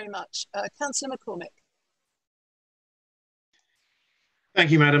 Thank you very much. Councillor McCormick. Thank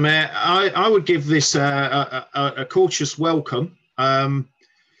you, Madam Mayor. I would give this a cautious welcome. I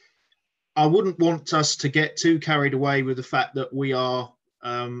wouldn't want us to get too carried away with the fact that we are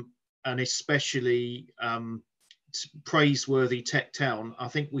an especially praiseworthy tech town. I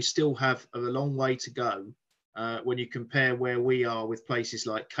think we still have a long way to go when you compare where we are with places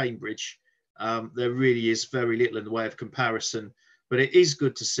like Cambridge. There really is very little in the way of comparison, but it is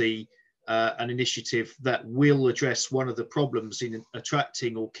good to see an initiative that will address one of the problems in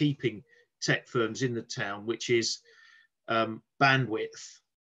attracting or keeping tech firms in the town, which is bandwidth.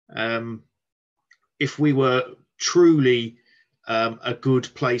 If we were truly a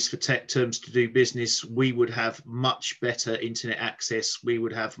good place for tech firms to do business, we would have much better internet access. We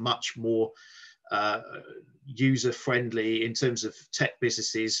would have much more user-friendly in terms of tech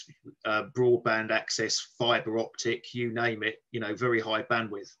businesses, broadband access, fibre optic, you name it, very high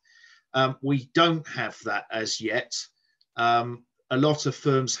bandwidth. We don't have that as yet. A lot of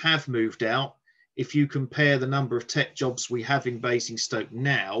firms have moved out. If you compare the number of tech jobs we have in Basingstoke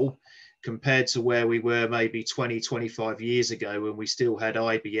now compared to where we were maybe 20, 25 years ago, when we still had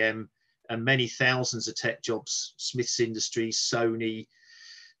IBM and many thousands of tech jobs, Smiths Industries, Sony,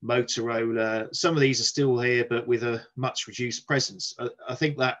 Motorola, some of these are still here, but with a much reduced presence. I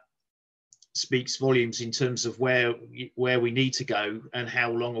think that speaks volumes in terms of where we need to go and how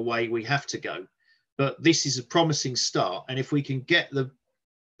long away we have to go. But this is a promising start. And if we can get the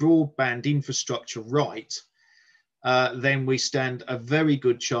broadband infrastructure right, then we stand a very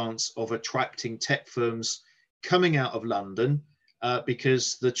good chance of attracting tech firms coming out of London,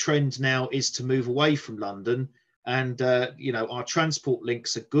 because the trend now is to move away from London. And, our transport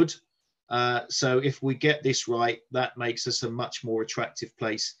links are good. So if we get this right, that makes us a much more attractive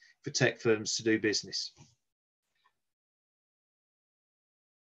place for tech firms to do business.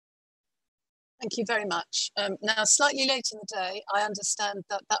 Thank you very much. Now, slightly late in the day, I understand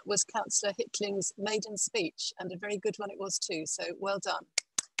that that was Councillor Hittling's maiden speech, and a very good one it was too, so well done.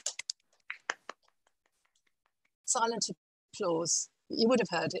 Silent applause. You would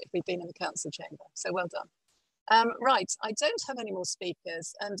have heard it if we'd been in the council chamber, so well done. Right, I don't have any more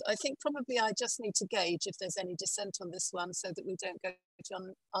speakers, and I think probably I just need to gauge if there's any dissent on this one so that we don't go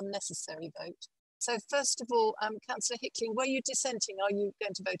to unnecessary vote. So first of all, Councillor Hickling, were you dissenting? Are you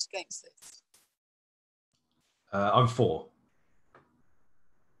going to vote against this? I'm for.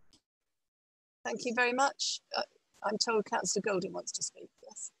 Thank you very much. I'm told Councillor Golding wants to speak,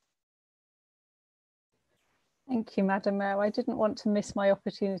 yes. Thank you, Madam Mayor. I didn't want to miss my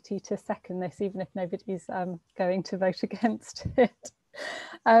opportunity to second this, even if nobody's going to vote against it.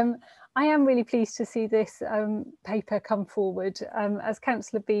 I am really pleased to see this paper come forward. As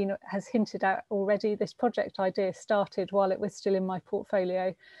Councillor Bean has hinted at already, this project idea started while it was still in my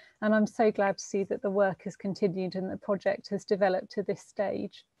portfolio, and I'm so glad to see that the work has continued and the project has developed to this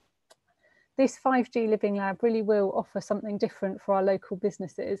stage. This 5G Living Lab really will offer something different for our local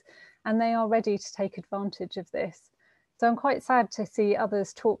businesses, and they are ready to take advantage of this. So I'm quite sad to see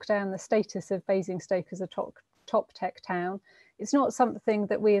others talk down the status of Basingstoke as a top tech town. It's not something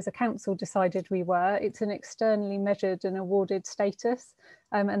that we as a council decided we were. It's an externally measured and awarded status,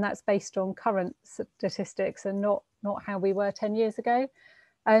 and that's based on current statistics and not how we were 10 years ago.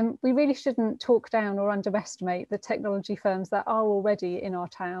 We really shouldn't talk down or underestimate the technology firms that are already in our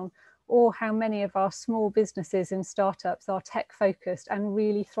town, or how many of our small businesses and startups are tech focused and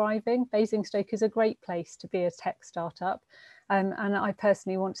really thriving. Basingstoke is a great place to be a tech startup, and I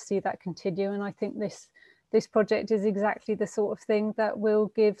personally want to see that continue, and I think this project is exactly the sort of thing that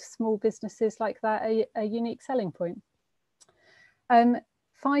will give small businesses like that a unique selling point.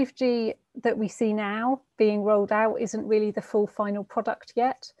 5G that we see now being rolled out isn't really the full final product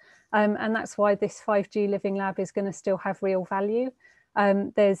yet, and that's why this 5G Living Lab is going to still have real value.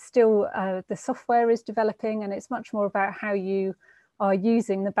 There's still, the software is developing, and it's much more about how you are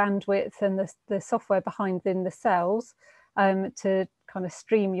using the bandwidth and the software behind in the cells to kind of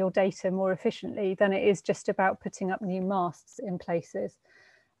stream your data more efficiently than it is just about putting up new masts in places.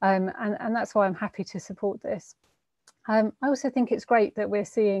 And that's why I'm happy to support this. I also think it's great that we're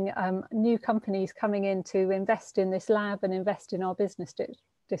seeing new companies coming in to invest in this lab and invest in our business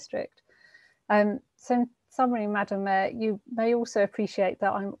district. So in summary, Madam Mayor, you may also appreciate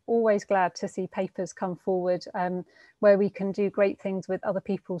that I'm always glad to see papers come forward where we can do great things with other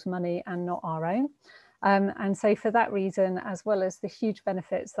people's money and not our own. And so for that reason, as well as the huge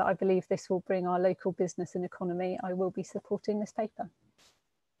benefits that I believe this will bring our local business and economy, I will be supporting this paper.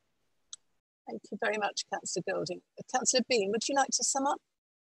 Thank you very much, Councillor Golding. Councillor Bean, would you like to sum up?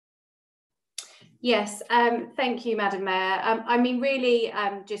 Yes, thank you, Madam Mayor. I mean, really,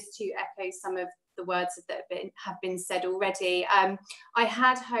 just to echo some of the words that have been said already, I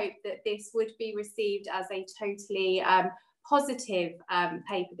had hoped that this would be received as a totally positive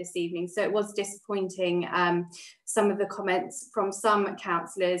paper this evening. So it was disappointing, some of the comments from some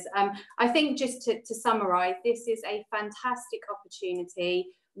councillors. I think just to summarise, this is a fantastic opportunity.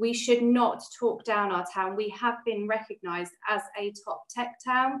 We should not talk down our town. We have been recognised as a top tech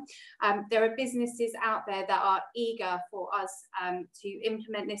town. There are businesses out there that are eager for us to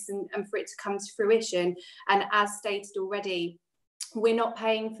implement this and for it to come to fruition. And as stated already, we're not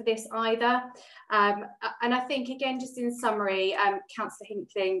paying for this either. And I think, again, just in summary, Councillor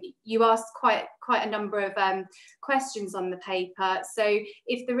Hickling, you asked quite a number of questions on the paper. So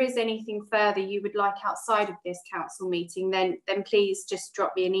if there is anything further you would like outside of this council meeting, then please just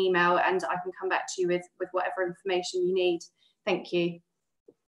drop me an email and I can come back to you with whatever information you need. Thank you.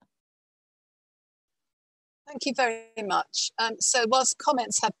 Thank you very much. So whilst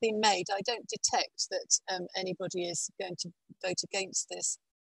comments have been made, I don't detect that anybody is going to vote against this.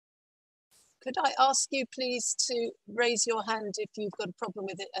 Could I ask you please to raise your hand if you've got a problem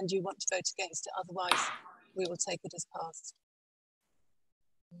with it and you want to vote against it, otherwise we will take it as passed.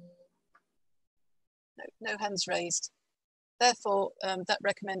 No hands raised. Therefore, that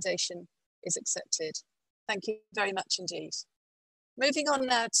recommendation is accepted. Thank you very much indeed. Moving on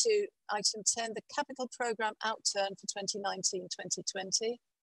now to item 10, the capital programme outturn for 2019-2020.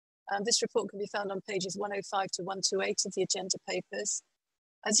 This report can be found on pages 105 to 128 of the agenda papers.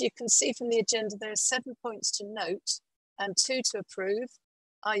 As you can see from the agenda, there are 7 points to note and 2 to approve,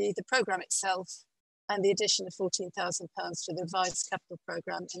 i.e. the programme itself and the addition of £14,000 to the revised capital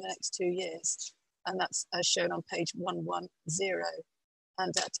programme in the next 2 years. And that's as shown on page 110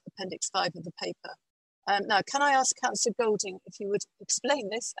 and at appendix 5 of the paper. Now, can I ask Councillor Golding if you would explain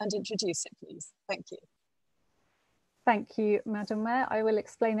this and introduce it, please? Thank you. Thank you, Madam Mayor. I will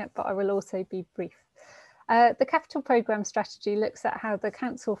explain it, but I will also be brief. The capital programme strategy looks at how the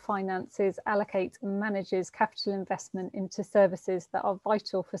council finances, allocates and manages capital investment into services that are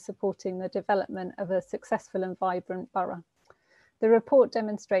vital for supporting the development of a successful and vibrant borough. The report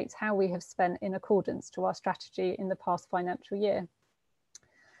demonstrates how we have spent in accordance to our strategy in the past financial year.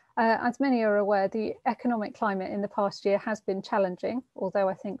 As many are aware, the economic climate in the past year has been challenging, although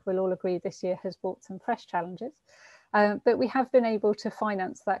I think we'll all agree this year has brought some fresh challenges. But we have been able to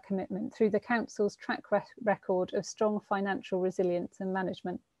finance that commitment through the Council's track record of strong financial resilience and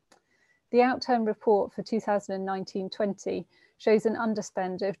management. The outturn report for 2019-20 shows an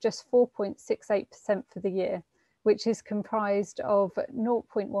underspend of just 4.68% for the year, which is comprised of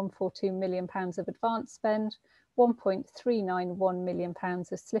 £0.142 million of advance spend, £1.391 million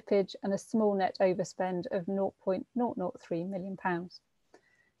of slippage, and a small net overspend of £0.003 million.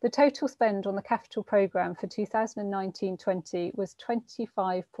 The total spend on the capital programme for 2019-20 was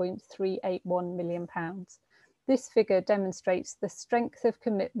 £25.381 million. This figure demonstrates the strength of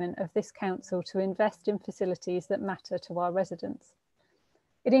commitment of this council to invest in facilities that matter to our residents.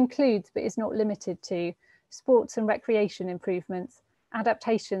 It includes, but is not limited to, sports and recreation improvements,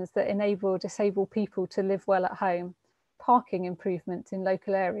 adaptations that enable disabled people to live well at home, parking improvements in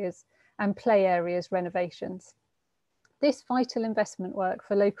local areas, and play areas renovations. This vital investment work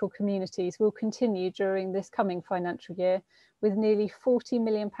for local communities will continue during this coming financial year, with nearly £40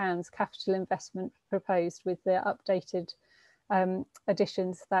 million capital investment proposed with the updated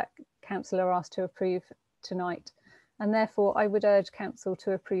additions that Council are asked to approve tonight. And therefore, I would urge Council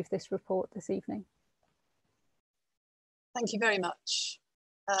to approve this report this evening. Thank you very much.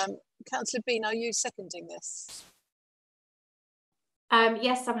 Councillor Bean, are you seconding this?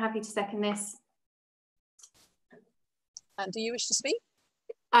 Yes, I'm happy to second this. And do you wish to speak?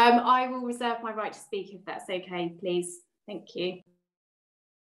 I will reserve my right to speak if that's okay, please. Thank you.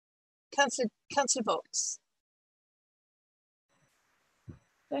 Councillor Box.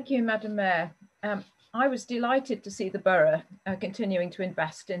 Thank you, Madam Mayor. I was delighted to see the borough continuing to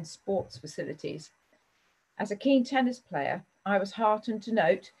invest in sports facilities. As a keen tennis player, I was heartened to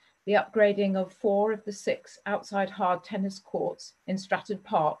note the upgrading of 4 of the 6 outside hard tennis courts in Stratton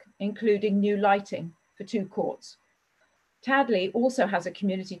Park, including new lighting for 2 courts. Tadley also has a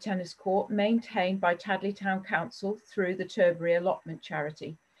community tennis court maintained by Tadley Town Council through the Turberry Allotment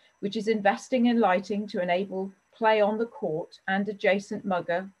Charity, which is investing in lighting to enable play on the court and adjacent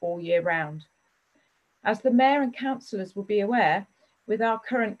mugger all year round. As the Mayor and councillors will be aware, with our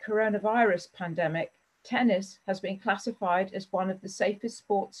current coronavirus pandemic, tennis has been classified as one of the safest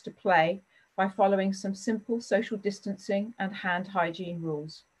sports to play by following some simple social distancing and hand hygiene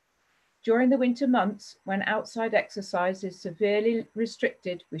rules. During the winter months, when outside exercise is severely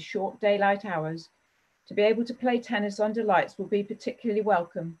restricted with short daylight hours, to be able to play tennis under lights will be particularly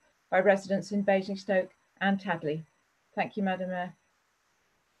welcome by residents in Basingstoke and Tadley. Thank you, Madam Mayor.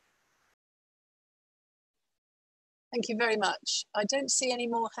 Thank you very much. I don't see any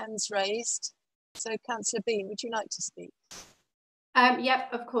more hands raised. So Councillor Bean, would you like to speak?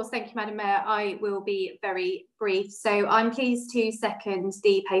 Yep, of course. Thank you, Madam Mayor. I will be very brief. So I'm pleased to second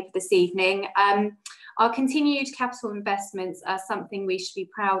the paper this evening. Our continued capital investments are something we should be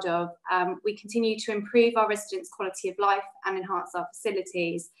proud of. We continue to improve our residents' quality of life and enhance our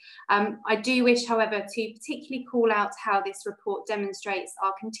facilities. I do wish, however, to particularly call out how this report demonstrates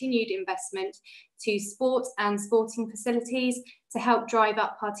our continued investment to sport and sporting facilities to help drive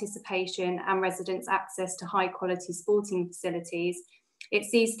up participation and residents' access to high quality sporting facilities. It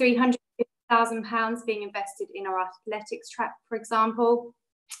sees £350,000 being invested in our athletics track, for example.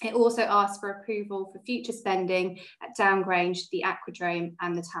 It also asks for approval for future spending at Downgrange, the Aquadrome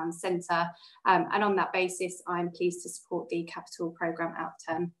and the town centre. And on that basis, I'm pleased to support the capital programme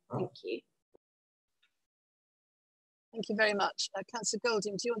outturn. Thank you. Thank you very much. Councillor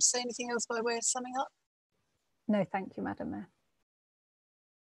Golding, do you want to say anything else by way of summing up? No, thank you, Madam Mayor.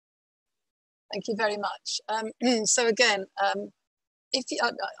 Thank you very much. So again, if you,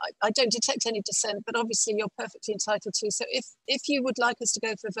 I don't detect any dissent, but obviously you're perfectly entitled to. So if you would like us to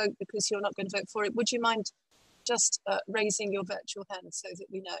go for a vote because you're not going to vote for it, would you mind just raising your virtual hand so that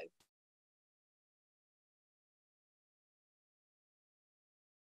we know?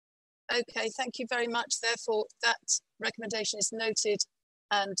 Okay, thank you very much. Therefore, that recommendation is noted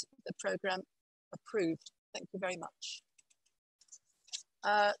and the programme approved. Thank you very much.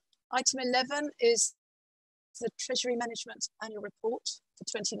 Item 11 is the Treasury Management Annual Report for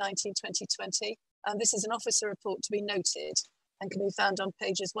 2019-2020. And this is an officer report to be noted and can be found on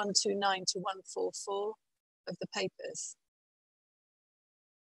pages 129 to 144 of the papers.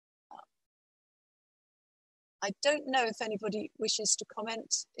 I don't know if anybody wishes to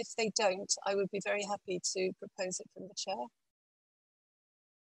comment. If they don't, I would be very happy to propose it from the chair.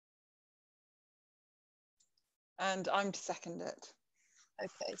 And I'm to second it.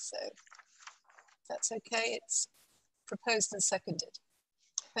 Okay, so if that's okay, it's proposed and seconded?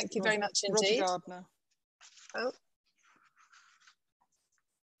 Thank you very much indeed. Roger Gardner. Oh.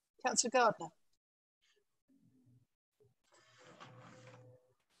 Councillor Gardner.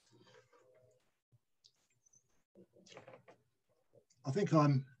 I think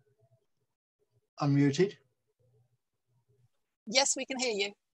I'm unmuted. Yes, we can hear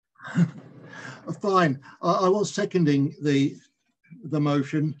you. Fine. I was seconding the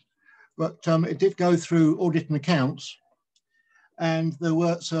motion, but it did go through audit and accounts, and there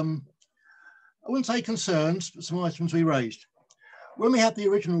were some, I wouldn't say concerns, but some items we raised. When we had the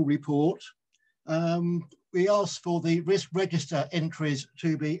original report, we asked for the risk register entries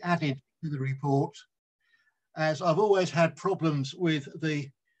to be added to the report, as I've always had problems with the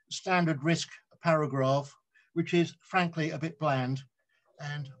standard risk paragraph, which is frankly a bit bland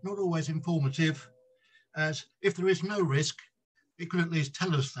and not always informative, as if there is no risk, it could at least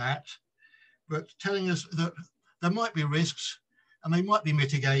tell us that, but telling us that there might be risks and they might be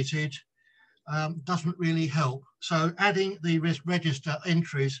mitigated doesn't really help. So adding the risk register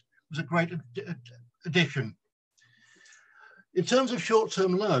entries was a great addition. In terms of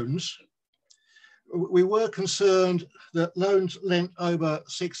short-term loans, we were concerned that loans lent over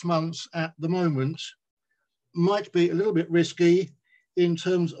 6 months at the moment might be a little bit risky in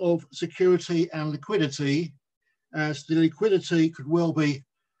terms of security and liquidity, as the liquidity could well be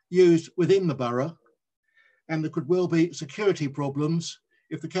used within the borough, and there could well be security problems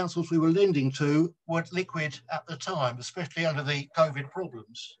if the councils we were lending to weren't liquid at the time, especially under the COVID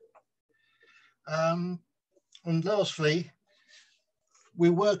problems. And lastly, we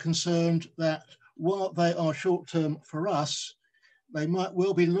were concerned that while they are short-term for us, they might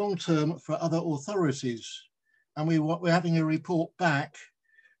well be long-term for other authorities. And we're having a report back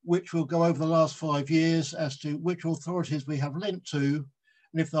which will go over the last 5 years as to which authorities we have lent to,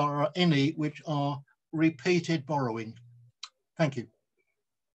 and if there are any which are repeated borrowing. Thank you.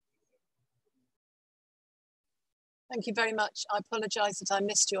 Thank you very much. I apologise that I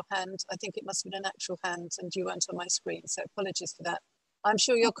missed your hand. I think it must have been an actual hand and you weren't on my screen, so apologies for that. I'm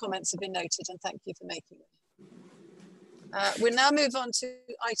sure your comments have been noted and thank you for making them. We'll now move on to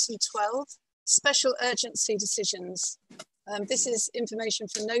item 12, special urgency decisions. This is information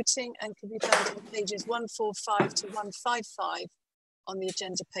for noting and can be found on pages 145 to 155 on the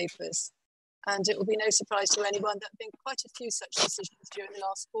agenda papers. And it will be no surprise to anyone that there have been quite a few such decisions during the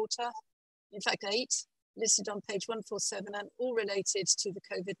last quarter. In fact, 8 listed on page 147 and all related to the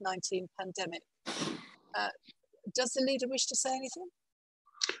COVID-19 pandemic. Does the leader wish to say anything?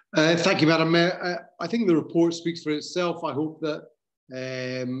 Thank you, Madam Mayor. I think the report speaks for itself. I hope that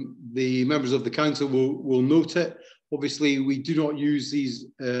the members of the council will note it. Obviously, we do not use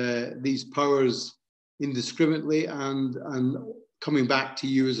these powers indiscriminately, and coming back to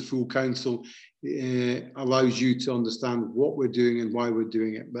you as a full council allows you to understand what we're doing and why we're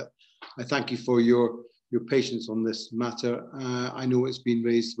doing it. But I thank you for your patience on this matter. I know it's been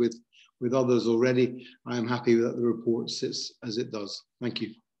raised with others already. I am happy that the report sits as it does. Thank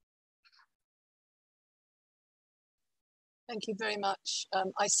you. Thank you very much.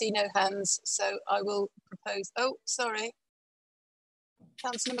 I see no hands, so I will propose. Oh, sorry.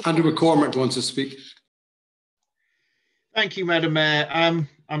 Councillor McCormick. Andrew McCormick wants to speak. Thank you, Madam Mayor.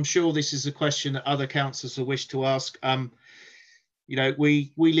 I'm sure this is a question that other councillors will wish to ask. You know,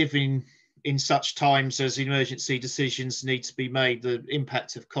 we live in such times as emergency decisions need to be made. The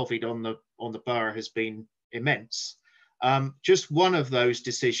impact of COVID on the borough has been immense. Just one of those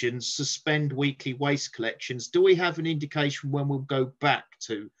decisions, suspend weekly waste collections. Do we have an indication when we'll go back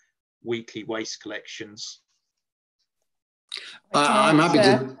to weekly waste collections? I'm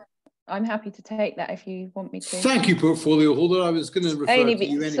happy to take that if you want me to. Thank you, portfolio holder. I was going to refer to you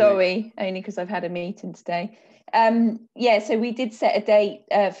anyway. Sorry, only because I've had a meeting today. Yeah, so we did set a date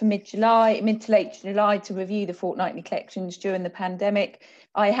for mid to late July to review the fortnightly collections during the pandemic.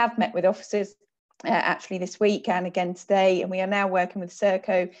 I have met with officers actually this week and again today, and we are now working with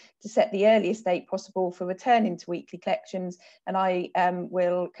Serco to set the earliest date possible for returning to weekly collections, and I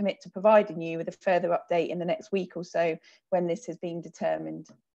will commit to providing you with a further update in the next week or so when this has been determined.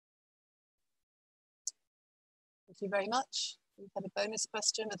 Thank you very much. We've had a bonus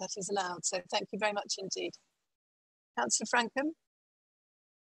question, but that is allowed, so thank you very much indeed. Councillor Frankham.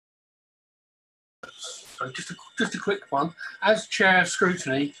 So just a quick one. As chair of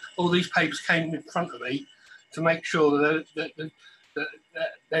scrutiny, all these papers came in front of me to make sure that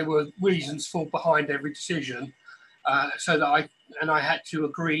there were reasons for behind every decision, so that I had to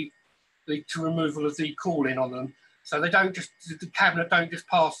agree to removal of the call-in on them. So they don't just, the cabinet don't just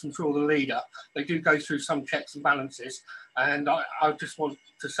pass them through the leader. They do go through some checks and balances. And I just want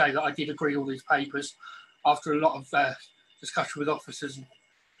to say that I did agree all these papers. after a lot of discussion with officers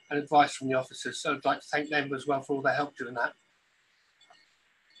and advice from the officers. So I'd like to thank them as well for all their help during that.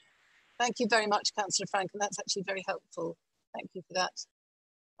 Thank you very much, Councillor Frank, and that's actually very helpful. Thank you for that.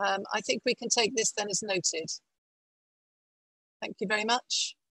 I think we can take this then as noted. Thank you very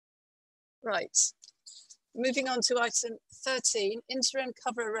much. Right. Moving on to item 13, interim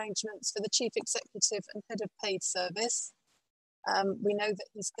cover arrangements for the Chief Executive and Head of Paid Service. We know that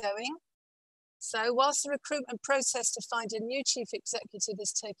he's going. So whilst the recruitment process to find a new Chief Executive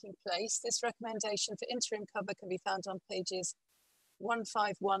is taking place, this recommendation for interim cover can be found on pages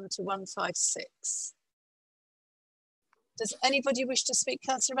 151 to 156. Does anybody wish to speak?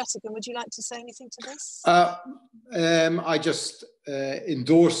 Councillor Rattigan, would you like to say anything to this? I just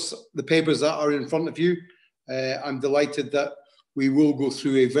endorse the papers that are in front of you. I'm delighted that we will go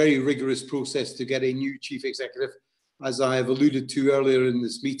through a very rigorous process to get a new Chief Executive. As I have alluded to earlier in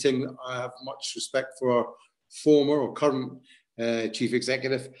this meeting, I have much respect for our former or current Chief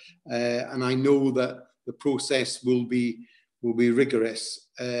Executive, and I know that the process will be rigorous.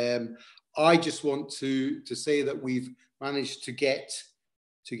 I just want to say that we've managed to get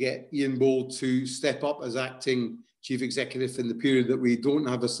Ian Ball to step up as acting Chief Executive in the period that we don't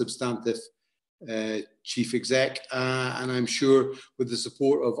have a substantive Chief Exec, and I'm sure with the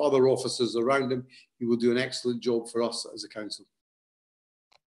support of other officers around him, he will do an excellent job for us as a council.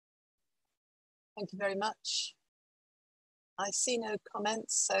 Thank you very much. I see no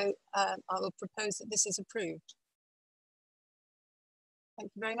comments, so I will propose that this is approved.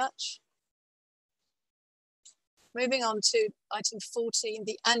 Thank you very much. Moving on to item 14,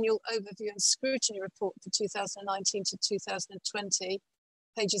 the annual overview and scrutiny report for 2019 to 2020,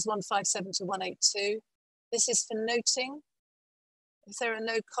 pages 157 to 182. This is for noting. If there are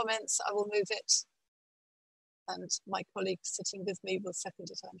no comments, I will move it. And my colleague sitting with me will second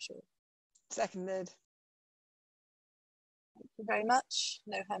it, I'm sure. Seconded. Thank you very much.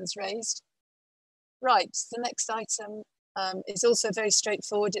 No hands raised. Right, the next item is also very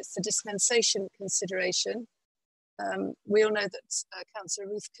straightforward. It's the dispensation consideration. We all know that Councillor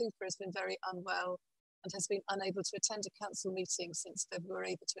Ruth Cooper has been very unwell and has been unable to attend a council meeting since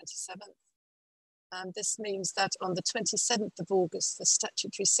February the 27th. This means that on the 27th of August, the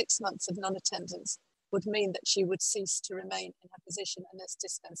statutory 6 months of non-attendance would mean that she would cease to remain in her position unless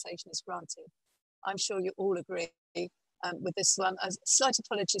dispensation is granted. I'm sure you all agree with this one. Slight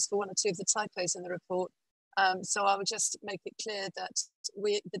apologies for one or two of the typos in the report. So I would just make it clear that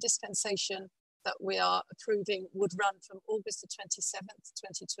the dispensation that we are approving would run from August the 27th,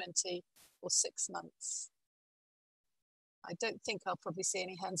 2020, for 6 months. I don't think I'll probably see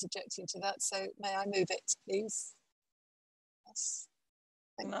any hands objecting to that, so may I move it, please? Yes.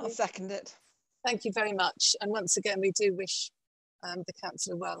 I'll second it. Thank you very much. And once again, we do wish the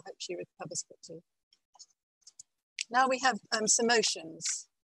councillor well. Hope she recovers quickly. Now we have some motions.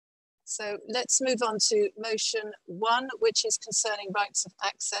 So let's move on to motion 1, which is concerning rights of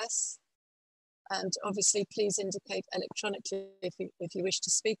access. And obviously, please indicate electronically if you wish to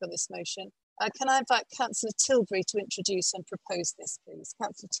speak on this motion. Can I invite Councillor Tilbury to introduce and propose this, please?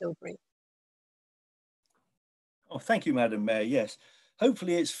 Councillor Tilbury. Oh, thank you, Madam Mayor. Yes,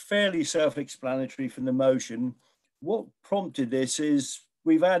 hopefully it's fairly self-explanatory from the motion. What prompted this is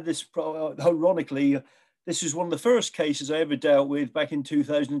we've had this, ironically, this is one of the first cases I ever dealt with back in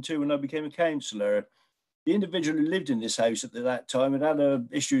 2002 when I became a councillor. The individual who lived in this house at that time had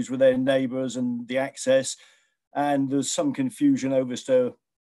issues with their neighbours and the access, and there's some confusion over as to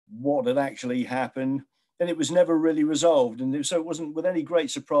what had actually happened, and it was never really resolved. And so it wasn't with any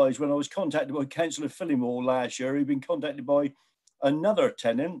great surprise when I was contacted by Councillor Phillimore last year, who'd been contacted by another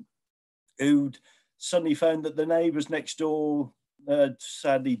tenant who'd suddenly found that the neighbours next door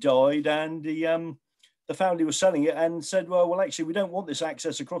sadly died, and the family was selling it and said, well, actually, we don't want this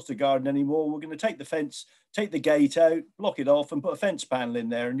access across the garden anymore. We're going to take the fence, take the gate out, block it off and put a fence panel in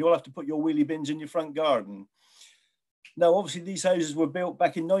there, and you'll have to put your wheelie bins in your front garden. Now, obviously, these houses were built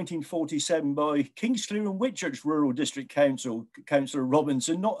back in 1947 by Kingsclear and Whitchurch Rural District Council, Councillor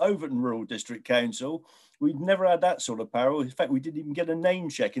Robinson, not Overton Rural District Council. We'd never had that sort of power. In fact, we didn't even get a name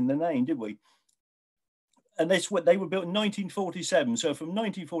check in the name, did we? And they were built in 1947. So from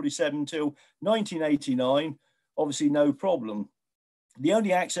 1947 till 1989, obviously no problem. The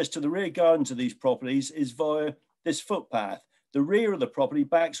only access to the rear gardens of these properties is via this footpath. The rear of the property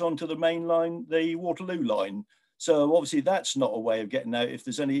backs onto the main line, the Waterloo line. So obviously that's not a way of getting out if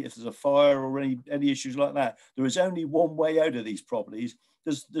there's a fire or any issues like that. There is only one way out of these properties.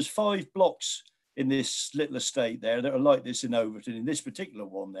 There's 5 blocks in this little estate there that are like this in Overton. In this particular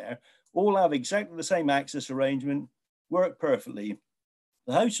one there, all have exactly the same access arrangement, work perfectly.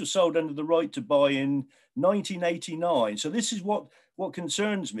 The house was sold under the right to buy in 1989. So this is what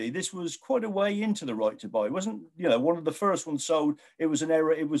concerns me. This was quite a way into the right to buy. It wasn't, you know, one of the first ones sold. It was an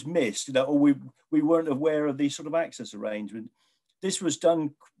error. It was missed, you know, or we weren't aware of the sort of access arrangement. This was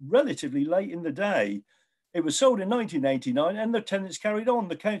done relatively late in the day. It was sold in 1989 and the tenants carried on.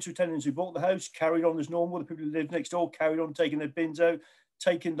 The council tenants who bought the house carried on as normal. The people who lived next door carried on taking their bins out,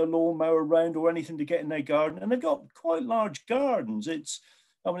 taking the lawnmower around or anything to get in their garden. And they've got quite large gardens. It's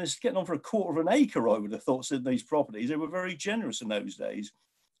getting on for a quarter of an acre, I would have thought, in these properties. They were very generous in those days.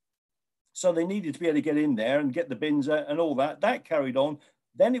 So they needed to be able to get in there and get the bins out and all that. That carried on.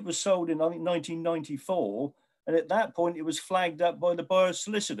 Then it was sold in, I think, 1994. And at that point, it was flagged up by the buyer's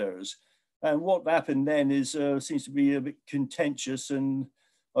solicitors. And what happened then is seems to be a bit contentious, and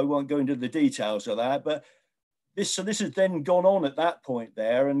I won't go into the details of that. But this has then gone on at that point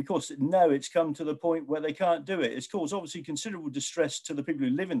there, and of course now it's come to the point where they can't do it. It's caused obviously considerable distress to the people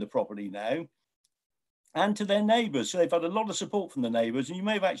who live in the property now, and to their neighbours. So they've had a lot of support from the neighbours, and you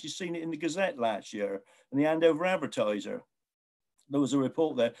may have actually seen it in the Gazette last year, in the Andover Advertiser. There was a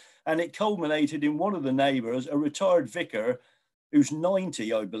report there, and it culminated in one of the neighbours, a retired vicar who's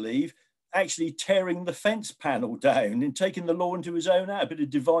 90, I believe, actually tearing the fence panel down and taking the law into his own hand. A bit of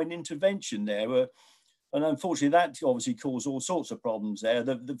divine intervention there. And unfortunately, that obviously caused all sorts of problems there.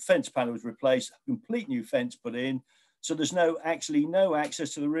 The fence panel was replaced, a complete new fence put in. So there's actually no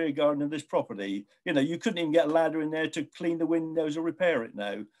access to the rear garden of this property. You know, you couldn't even get a ladder in there to clean the windows or repair it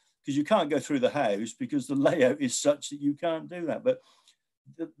now, because you can't go through the house because the layout is such that you can't do that. But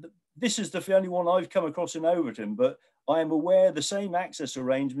this is the only one I've come across in Overton, but I am aware the same access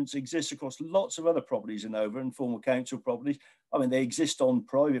arrangements exist across lots of other properties in Overton, former council properties. I mean, they exist on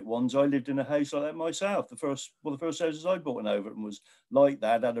private ones. I lived in a house like that myself. The first houses I bought in Overton was like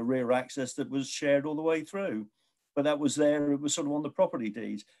that, had a rear access that was shared all the way through. But that was there, it was sort of on the property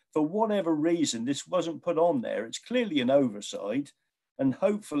deeds. For whatever reason, this wasn't put on there. It's clearly an oversight, and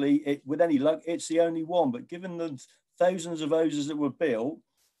hopefully, with any luck, it's the only one. But given the thousands of houses that were built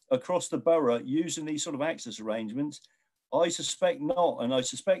across the borough using these sort of access arrangements, I suspect not. And I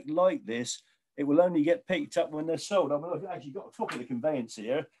suspect like this, it will only get picked up when they're sold. I mean, I've actually got a copy of the conveyance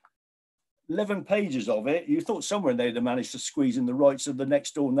here, 11 pages of it. You thought somewhere they'd have managed to squeeze in the rights of the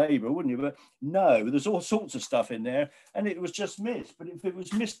next door neighbour, wouldn't you? But no, there's all sorts of stuff in there, and it was just missed. But if it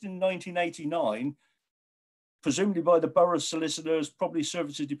was missed in 1989, presumably by the borough solicitors, property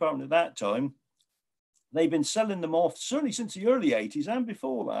services department at that time, they've been selling them off certainly since the early 80s and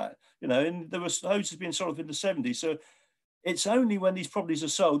before that, you know, and there was houses being sold off in the 70s. So it's only when these properties are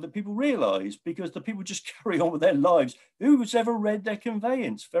sold that people realise, because the people just carry on with their lives. Who's ever read their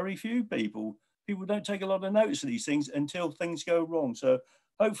conveyance? Very few people. People don't take a lot of notice of these things until things go wrong. So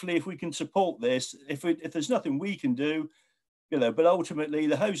hopefully if we can support this, if there's nothing we can do, you know, but ultimately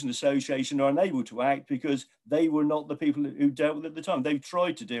the Housing Association are unable to act because they were not the people who dealt with it at the time. They've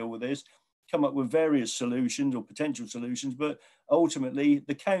tried to deal with this, come up with various solutions or potential solutions, but ultimately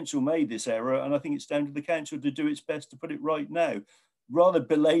the council made this error, and I think it's down to the council to do its best to put it right now, rather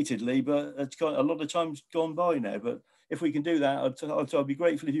belatedly, but it's got a lot of time's gone by now. But if we can do that, I'd be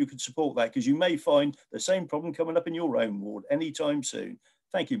grateful if you could support that, because you may find the same problem coming up in your own ward anytime soon.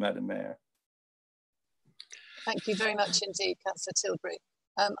 Thank you, Madam Mayor. Thank you very much indeed, Councillor Tilbury.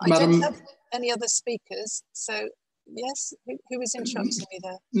 I don't have any other speakers, so yes, who was interrupting me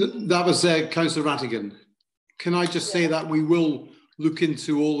there? That was Councillor Rattigan. Can I just say that we will look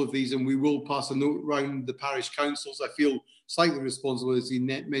into all of these and we will pass a note around the parish councils. I feel slightly responsible, as he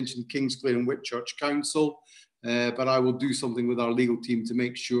mentioned, Kingsclere and Whitchurch Council, but I will do something with our legal team to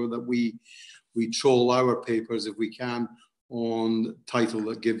make sure that we troll our papers, if we can, on title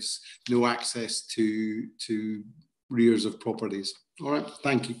that gives no access to rears of properties. All right,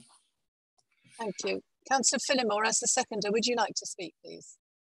 thank you. Thank you. Councillor Phillimore, as the seconder, would you like to speak, please?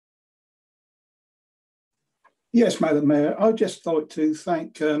 Yes, Madam Mayor. I'd just like to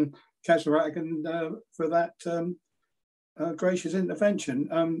thank Councillor Rattigan for that gracious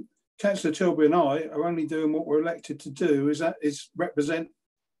intervention. Councillor Tilbury and I are only doing what we're elected to do, is represent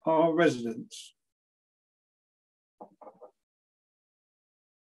our residents.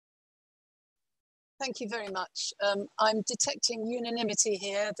 Thank you very much. I'm detecting unanimity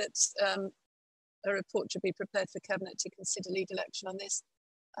here that a report should be prepared for Cabinet to consider legal action on this.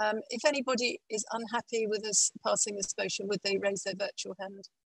 If anybody is unhappy with us passing this motion, would they raise their virtual hand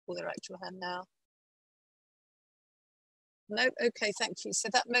or their actual hand now? No, okay, thank you. So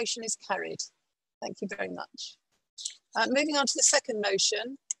that motion is carried. Thank you very much. Moving on to the second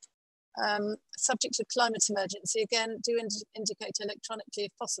motion, subject to climate emergency. Again, do indicate electronically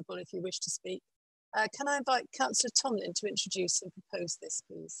if possible if you wish to speak. Can I invite Councillor Tomlin to introduce and propose this,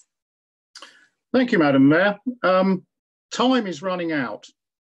 please? Thank you, Madam Mayor. Time is running out.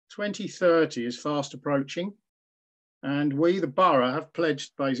 2030 is fast approaching, and we, the borough, have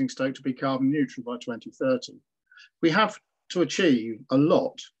pledged Basingstoke to be carbon neutral by 2030. We have to achieve a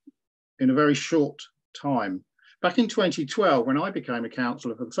lot in a very short time. Back in 2012, when I became a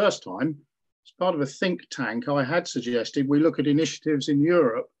councillor for the first time, as part of a think tank, I had suggested we look at initiatives in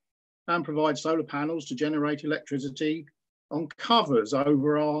Europe and provide solar panels to generate electricity on covers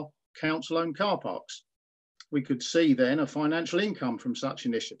over our council-owned car parks. We could see then a financial income from such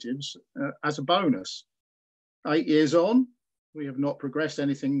initiatives as a bonus. 8 years on, we have not progressed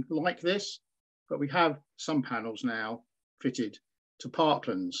anything like this, but we have some panels now fitted to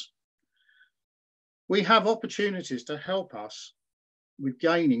parklands. We have opportunities to help us with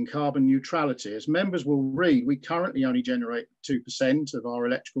gaining carbon neutrality. As members will read, we currently only generate 2% of our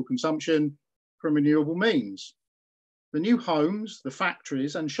electrical consumption from renewable means. The new homes, the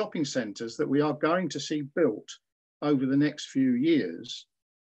factories and shopping centres that we are going to see built over the next few years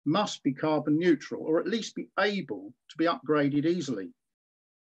must be carbon neutral, or at least be able to be upgraded easily.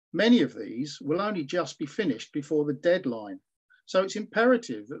 Many of these will only just be finished before the deadline, so it's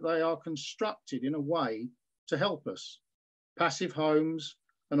imperative that they are constructed in a way to help us. Passive homes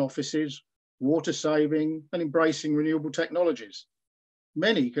and offices, water saving and embracing renewable technologies.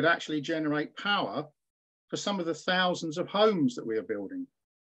 Many could actually generate power for some of the thousands of homes that we are building.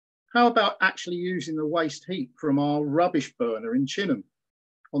 How about actually using the waste heat from our rubbish burner in Chinham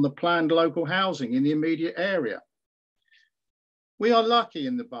on the planned local housing in the immediate area? We are lucky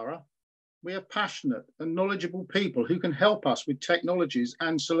in the borough. We are passionate and knowledgeable people who can help us with technologies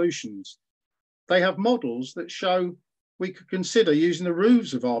and solutions. They have models that show we could consider using the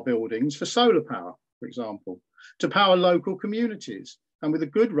roofs of our buildings for solar power, for example, to power local communities and with a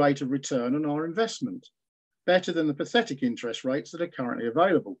good rate of return on our investment, better than the pathetic interest rates that are currently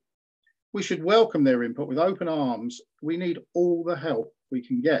available. We should welcome their input with open arms. We need all the help we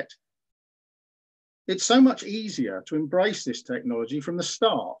can get. It's so much easier to embrace this technology from the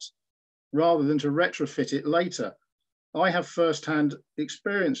start rather than to retrofit it later. I have first-hand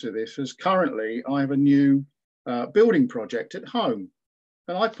experience of this, as currently I have a new building project at home,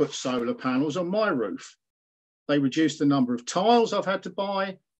 and I put solar panels on my roof. They reduce the number of tiles I've had to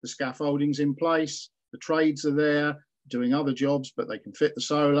buy, the scaffolding's in place, the trades are there doing other jobs, but they can fit the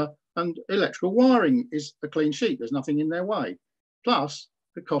solar, and electrical wiring is a clean sheet. There's nothing in their way. Plus,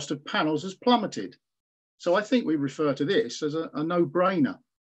 the cost of panels has plummeted. So I think we refer to this as a no-brainer.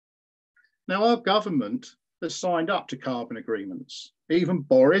 Now, our government has signed up to carbon agreements. Even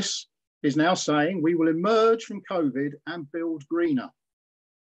Boris is now saying we will emerge from COVID and build greener.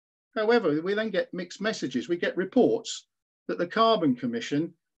 However, we then get mixed messages. We get reports that the Carbon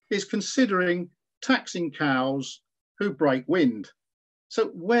Commission is considering taxing cows who break wind. So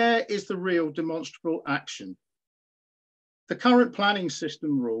where is the real demonstrable action? The current planning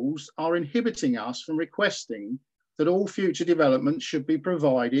system rules are inhibiting us from requesting that all future developments should be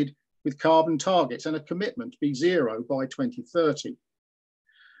provided with carbon targets and a commitment to be zero by 2030.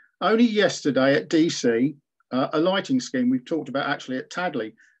 Only yesterday at DC, a lighting scheme we've talked about actually at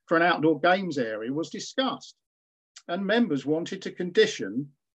Tadley for an outdoor games area was discussed, and members wanted to condition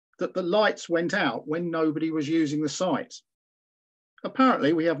that the lights went out when nobody was using the site.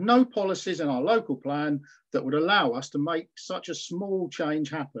 Apparently, we have no policies in our local plan that would allow us to make such a small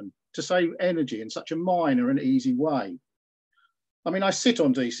change happen, to save energy in such a minor and easy way. I mean, I sit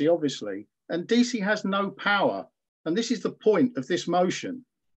on DC, obviously, and DC has no power, and this is the point of this motion.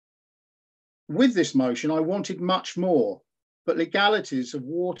 With this motion, I wanted much more, but legalities have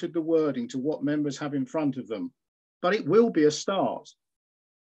watered the wording to what members have in front of them. But it will be a start.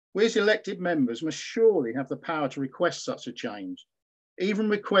 We as elected members must surely have the power to request such a change, even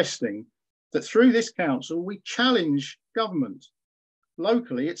requesting that through this council, we challenge government.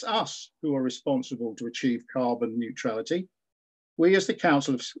 Locally, it's us who are responsible to achieve carbon neutrality. We as the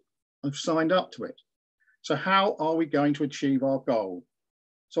council have signed up to it. So how are we going to achieve our goal?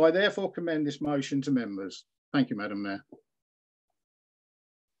 So I therefore commend this motion to members. Thank you, Madam Mayor.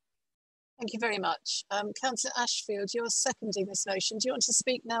 Thank you very much. Councillor Ashfield, you're seconding this motion. Do you want to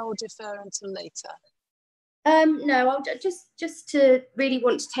speak now or defer until later? No, I'll just to really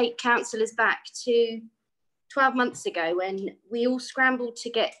want to take councillors back to 12 months ago when we all scrambled to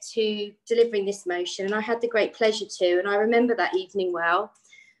get to delivering this motion, and I had the great pleasure to, and I remember that evening well.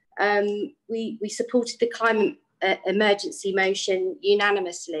 We supported the climate emergency motion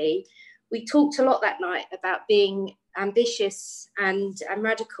unanimously. We talked a lot that night about being ambitious and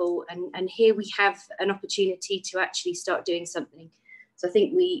radical, and here we have an opportunity to actually start doing something. So I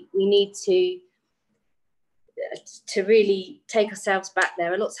think we need to to really take ourselves back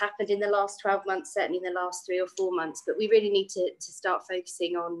there. A lot's happened in the last 12 months, certainly in the last 3 or 4 months, but we really need to start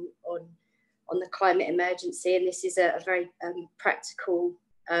focusing on the climate emergency. And this is a very practical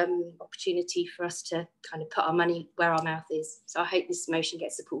opportunity for us to kind of put our money where our mouth is. So I hope this motion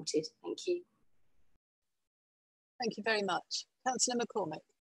gets supported. Thank you. Thank you very much. Councillor McCormick.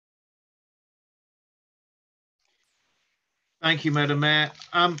 Thank you, Madam Mayor.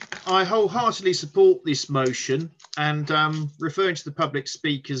 I wholeheartedly support this motion, and referring to the public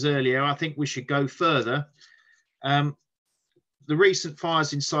speakers earlier, I think we should go further. The recent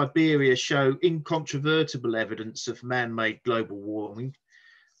fires in Siberia show incontrovertible evidence of man-made global warming,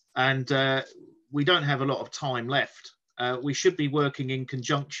 and we don't have a lot of time left. We should be working in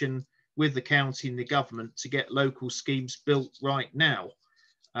conjunction with the county and the government to get local schemes built right now.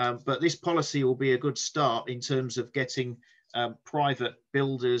 But this policy will be a good start in terms of getting private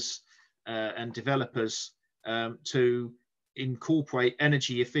builders and developers to incorporate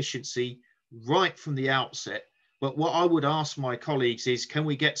energy efficiency right from the outset. But what I would ask my colleagues is, can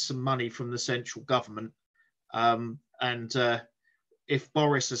we get some money from the central government? If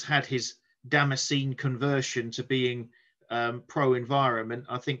Boris has had his Damascene conversion to being pro-environment,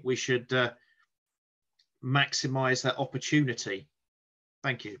 I think we should maximise that opportunity.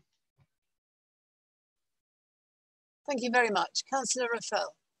 Thank you. Thank you very much. Councillor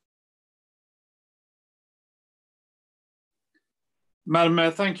Raffel. Madam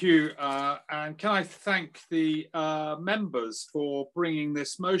Mayor, thank you. And can I thank the members for bringing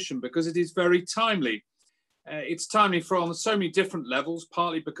this motion, because it is very timely. It's timely on so many different levels,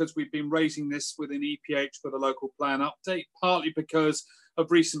 partly because we've been raising this within EPH with a local plan update, partly because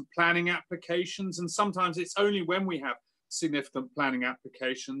of recent planning applications. And sometimes it's only when we have significant planning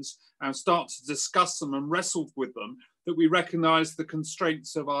applications and start to discuss them and wrestle with them that we recognise the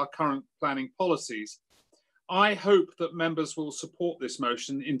constraints of our current planning policies. I hope that members will support this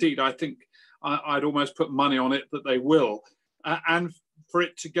motion. Indeed, I think I'd almost put money on it that they will, and for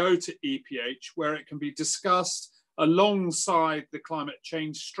it to go to EPH, where it can be discussed alongside the climate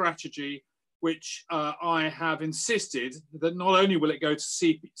change strategy, which I have insisted that not only will it go to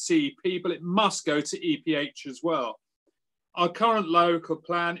CEP, but it must go to EPH as well. Our current local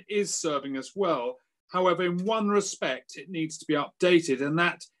plan is serving us well. However, in one respect, it needs to be updated, and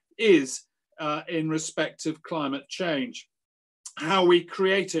that is in respect of climate change. How we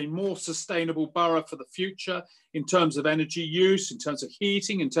create a more sustainable borough for the future in terms of energy use, in terms of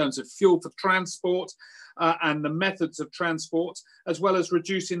heating, in terms of fuel for transport, and the methods of transport, as well as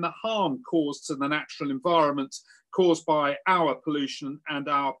reducing the harm caused to the natural environment caused by our pollution and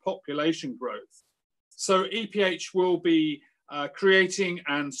our population growth. So EPH will be creating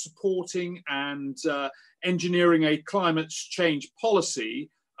and supporting and engineering a climate change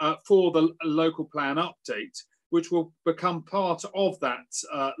policy for the local plan update, which will become part of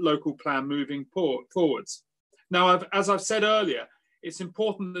that local plan moving forwards. Now, as I've said earlier, it's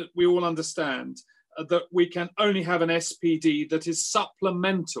important that we all understand that we can only have an SPD that is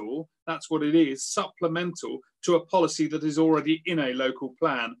supplemental, that's what it is, supplemental to a policy that is already in a local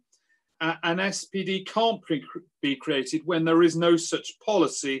plan. An SPD can't be created when there is no such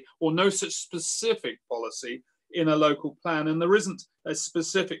policy or no such specific policy in a local plan, and there isn't a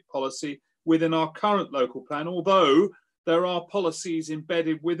specific policy within our current local plan, although there are policies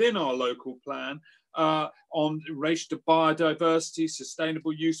embedded within our local plan on relation to biodiversity,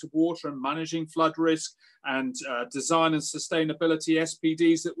 sustainable use of water and managing flood risk, and design and sustainability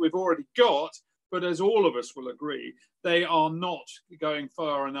SPDs that we've already got, but as all of us will agree, they are not going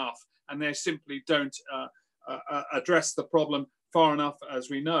far enough, and they simply don't address the problem far enough, as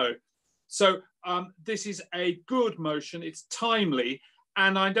we know. So this is a good motion, it's timely,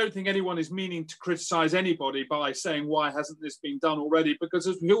 and I don't think anyone is meaning to criticise anybody by saying, why hasn't this been done already? Because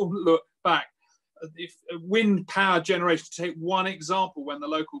as we all look back, if wind power generation, to take one example, when the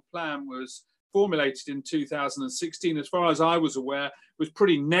local plan was formulated in 2016, as far as I was aware, was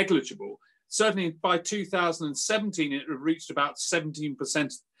pretty negligible. Certainly by 2017, it had reached about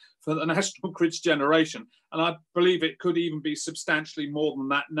 17% for the national grid's generation. And I believe it could even be substantially more than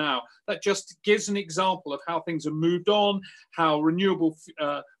that now. That just gives an example of how things have moved on, how renewable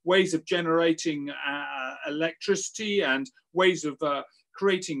ways of generating electricity and ways of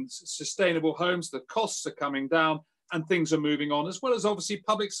creating sustainable homes, the costs are coming down and things are moving on, as well as obviously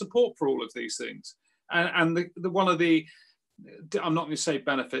public support for all of these things. And one of the, I'm not going to say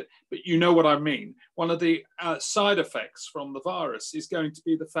benefit, but you know what I mean. One of the side effects from the virus is going to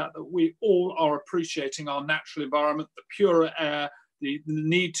be the fact that we all are appreciating our natural environment, the purer air, the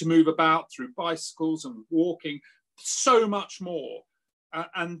need to move about through bicycles and walking so much more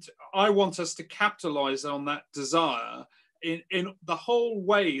and I want us to capitalise on that desire in the whole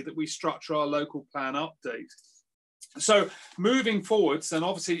way that we structure our local plan update. So moving forwards, and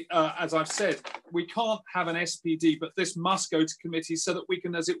obviously, as I've said, we can't have an SPD, but this must go to committee so that we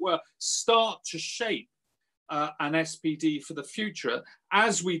can, as it were, start to shape an SPD for the future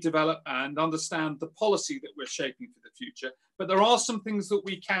as we develop and understand the policy that we're shaping for the future. But there are some things that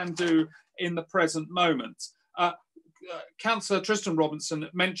we can do in the present moment. Councillor Tristan Robinson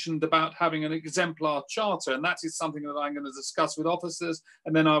mentioned about having an exemplar charter, and that is something that I'm going to discuss with officers,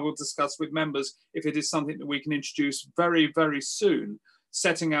 and then I will discuss with members if it is something that we can introduce very, very soon,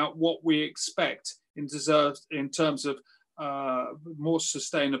 setting out what we expect in terms of more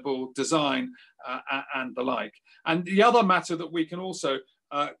sustainable design and the like. And the other matter that we can also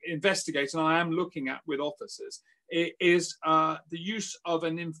investigate, and I am looking at with officers, is the use of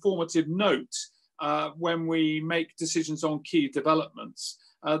an informative note when we make decisions on key developments.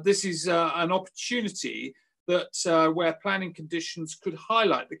 This is an opportunity that where planning conditions could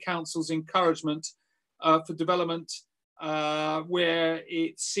highlight the council's encouragement for development where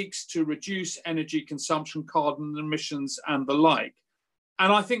it seeks to reduce energy consumption, carbon emissions and the like.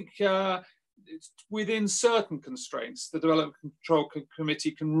 And I think within certain constraints, the Development Control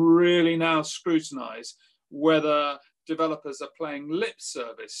Committee can really now scrutinise whether developers are paying lip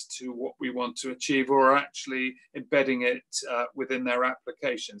service to what we want to achieve or are actually embedding it within their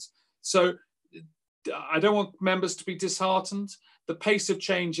applications. So I don't want members to be disheartened. The pace of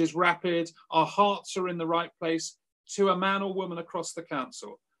change is rapid. Our hearts are in the right place. To a man or woman across the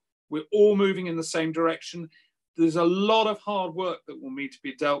council, we're all moving in the same direction. There's a lot of hard work that will need to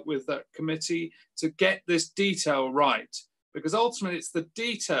be dealt with at committee to get this detail right, because ultimately it's the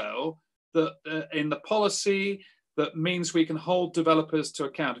detail that in the policy that means we can hold developers to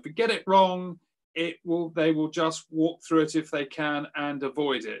account. If we get it wrong, they will just walk through it if they can and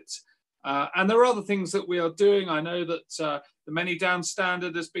avoid it. And there are other things that we are doing. I know that the Many Down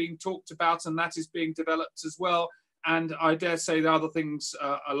standard is being talked about, and that is being developed as well. And I dare say the other things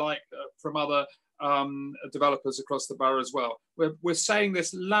are like from other developers across the borough as well. We're saying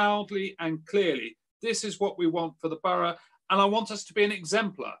this loudly and clearly. This is what we want for the borough, and I want us to be an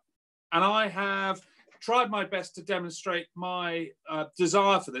exemplar. And I have tried my best to demonstrate my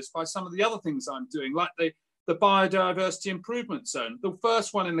desire for this by some of the other things I'm doing, like the biodiversity improvement zone, the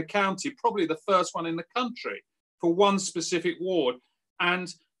first one in the county, probably the first one in the country for one specific ward.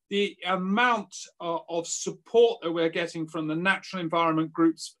 And the amount of support that we're getting from the natural environment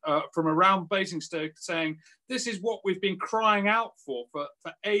groups from around Basingstoke saying, this is what we've been crying out for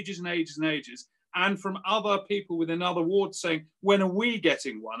ages and ages and ages, and from other people within other wards saying, when are we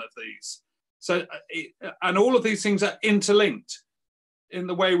getting one of these? So, and all of these things are interlinked in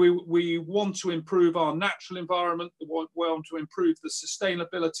the way we want to improve our natural environment, we want to improve the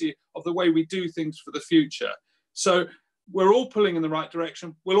sustainability of the way we do things for the future. So we're all pulling in the right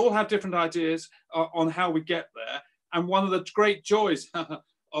direction. We'll all have different ideas on how we get there. And one of the great joys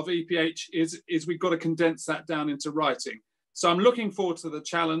of EPH is we've got to condense that down into writing. So I'm looking forward to the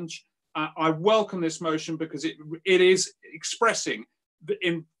challenge. I welcome this motion because it is expressing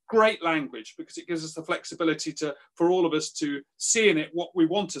in great language, because it gives us the flexibility for all of us to see in it what we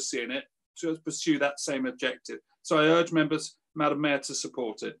want to see in it, to pursue that same objective. So I urge members, Madam Mayor, to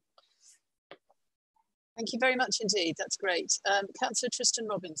support it. Thank you very much indeed. That's great. Councillor Tristan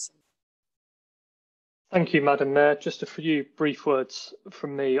Robinson. Thank you, Madam Mayor. Just a few brief words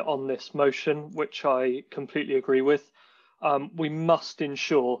from me on this motion, which I completely agree with. We must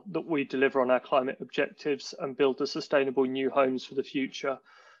ensure that we deliver on our climate objectives and build the sustainable new homes for the future.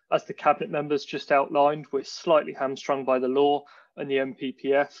 As the Cabinet members just outlined, we're slightly hamstrung by the law and the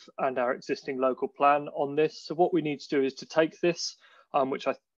MPPF and our existing local plan on this. So what we need to do is to take this, which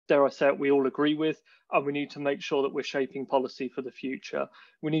dare I say it, we all agree with, and we need to make sure that we're shaping policy for the future.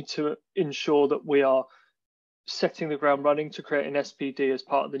 We need to ensure that we are setting the ground running to create an SPD as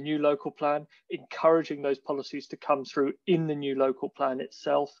part of the new local plan, encouraging those policies to come through in the new local plan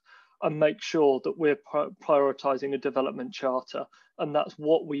itself, and make sure that we're prioritising a development charter. And that's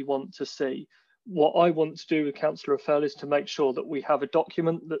what we want to see. What I want to do with Councillor O'Fell is to make sure that we have a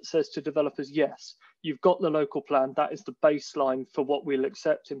document that says to developers, yes, you've got the local plan, that is the baseline for what we'll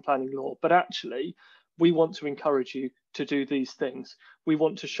accept in planning law. But actually, we want to encourage you to do these things. We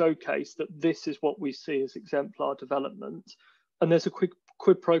want to showcase that this is what we see as exemplar development. And there's a quick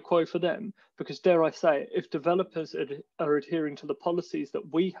quid pro quo for them, because dare I say, if developers are adhering to the policies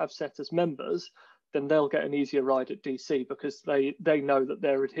that we have set as members, then they'll get an easier ride at DC, because they know that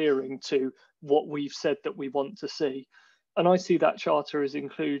they're adhering to what we've said that we want to see. And I see that charter as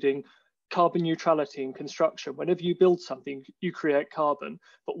including carbon neutrality in construction. Whenever you build something, you create carbon,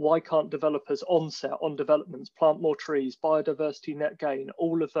 but why can't developers onset on developments plant more trees, biodiversity net gain,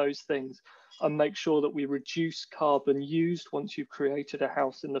 all of those things, and make sure that we reduce carbon used once you've created a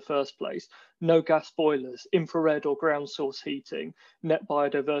house in the first place? No gas boilers, infrared or ground source heating, net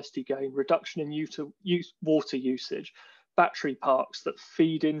biodiversity gain, reduction in water usage, battery parks that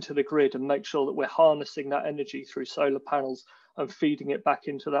feed into the grid and make sure that we're harnessing that energy through solar panels and feeding it back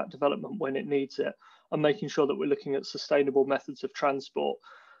into that development when it needs it, and making sure that we're looking at sustainable methods of transport,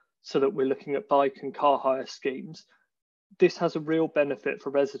 so that we're looking at bike and car hire schemes. This has a real benefit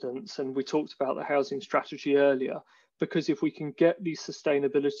for residents, and we talked about the housing strategy earlier, because if we can get these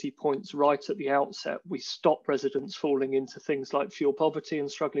sustainability points right at the outset, we stop residents falling into things like fuel poverty and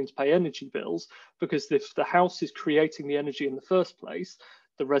struggling to pay energy bills, because if the house is creating the energy in the first place,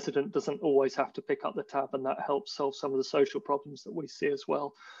 the resident doesn't always have to pick up the tab, and that helps solve some of the social problems that we see as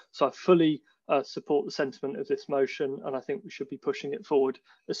well. So I fully support the sentiment of this motion, and I think we should be pushing it forward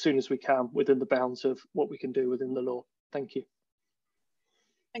as soon as we can within the bounds of what we can do within the law. Thank you.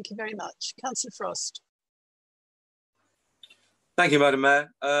 Thank you very much. Councillor Frost. Thank you, Madam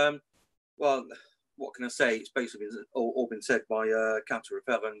Mayor. Well, what can I say? It's basically all been said by Councillor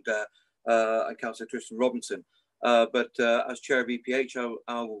Raffel and Councillor Tristan Robinson. But as Chair of EPH,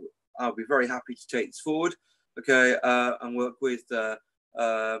 I'll be very happy to take this forward, okay, and work with the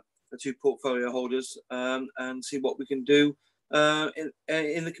two portfolio holders and see what we can do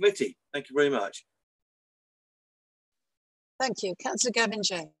in the committee. Thank you very much. Thank you. Councillor Gavin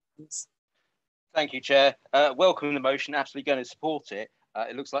James. Thank you, Chair. Welcome the motion, absolutely going to support it.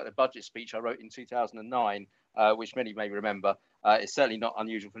 It looks like the budget speech I wrote in 2009, which many may remember. It's certainly not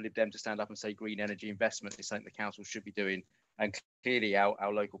unusual for Lib Dem to stand up and say green energy investment is something the council should be doing. And clearly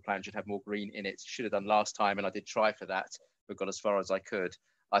our local plan should have more green in it. Should have done last time, and I did try for that, but got as far as I could.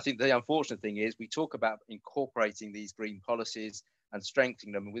 I think the unfortunate thing is we talk about incorporating these green policies and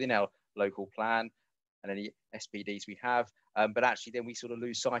strengthening them within our local plan and any SPDs we have, but actually then we sort of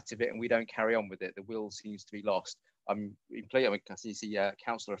lose sight of it and we don't carry on with it. The will seems to be lost. I'm I mean, I see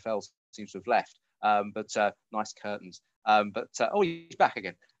Councillor Raffel seems to have left, but nice curtains. Oh, he's back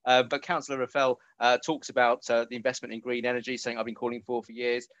again. But Councillor Raffel talks about the investment in green energy, saying I've been calling for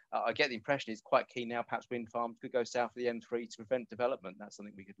years. I get the impression he's quite keen now. Perhaps wind farms could go south of the M3 to prevent development. That's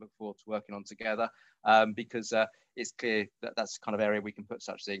something we could look forward to working on together, because it's clear that that's the kind of area we can put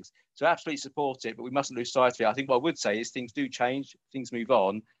such things. So absolutely support it, but we mustn't lose sight of it. I think what I would say is things do change, things move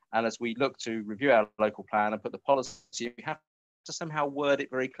on, and as we look to review our local plan and put the policy, we have to somehow word it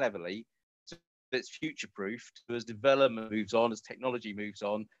very cleverly so that it's future-proofed. As development moves on, as technology moves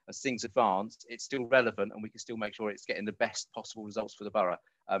on, as things advance, it's still relevant and we can still make sure it's getting the best possible results for the borough.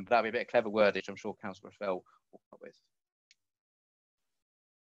 But that'd be a bit of clever wordage, I'm sure Councillor Raffel will come up with.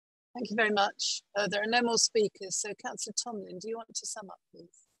 Thank you very much. There are no more speakers, so Councillor Tomlin, do you want to sum up,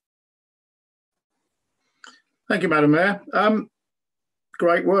 please? Thank you, Madam Mayor.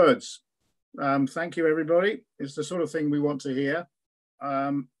 Great words. Thank you, everybody. It's the sort of thing we want to hear.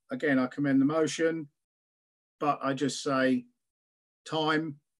 Again, I commend the motion, but I just say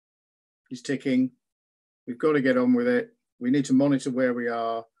time is ticking. We've got to get on with it. We need to monitor where we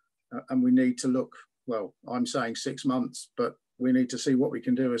are, and we need to look, well, I'm saying 6 months, but we need to see what we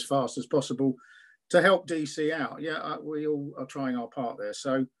can do as fast as possible to help DC out. Yeah, we all are trying our part there.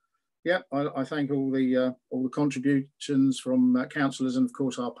 So, yeah, I thank all the contributions from councillors and, of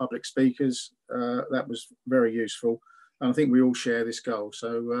course, our public speakers. That was very useful. And I think we all share this goal.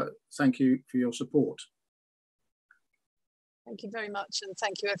 So thank you for your support. Thank you very much. And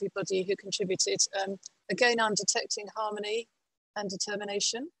thank you, everybody who contributed. Again, I'm detecting harmony and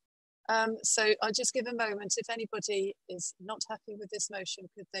determination. So I'll just give a moment. If anybody is not happy with this motion,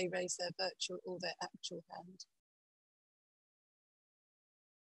 could they raise their virtual or their actual hand?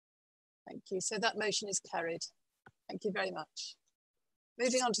 Thank you. So that motion is carried. Thank you very much.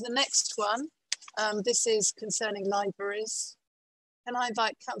 Moving on to the next one. This is concerning libraries. Can I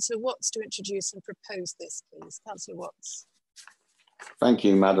invite Councillor Watts to introduce and propose this, please? Councillor Watts. Thank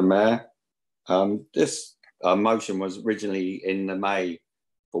you, Madam Mayor. This motion was originally in the May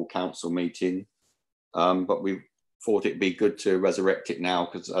full council meeting, but we thought it'd be good to resurrect it now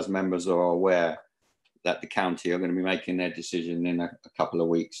because, as members are aware, that the county are going to be making their decision in a couple of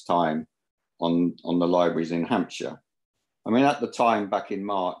weeks' time on the libraries in Hampshire. I mean, at the time, back in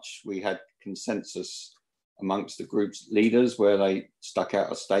March, we had consensus amongst the group's leaders where they stuck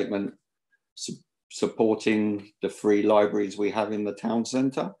out a statement supporting the free libraries we have in the town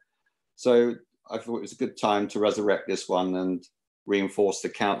centre. So I thought it was a good time to resurrect this one and reinforce the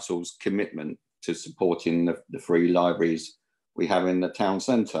council's commitment to supporting the free libraries we have in the town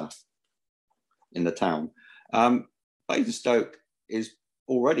centre. in the town. Basingstoke is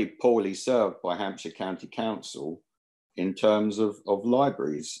already poorly served by Hampshire County Council in terms of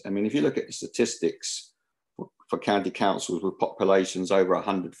libraries. I mean, if you look at the statistics for county councils with populations over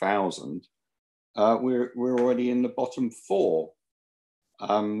 100,000, we're already in the bottom 4.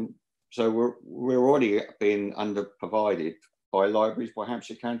 So we're already being underprovided by libraries by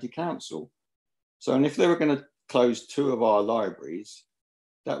Hampshire County Council. So, and if they were going to close 2 of our libraries,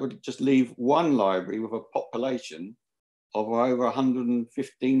 that would just leave 1 library with a population of over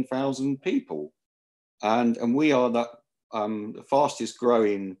 115,000 people. And we are the fastest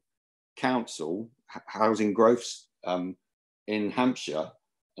growing council, housing growth in Hampshire,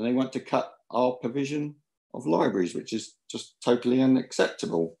 and they want to cut our provision of libraries, which is just totally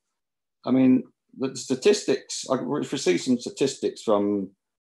unacceptable. I mean, the statistics, I received some statistics from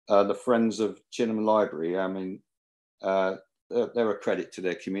the Friends of Chinham Library. I mean, they're a credit to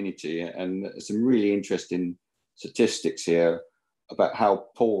their community, and there's some really interesting statistics here about how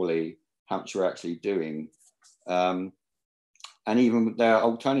poorly Hampshire are actually doing. And even their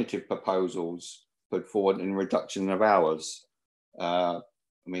alternative proposals put forward in reduction of hours. I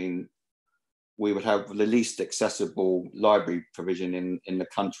mean, we would have the least accessible library provision in the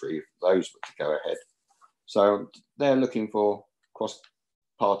country if those were to go ahead. So they're looking for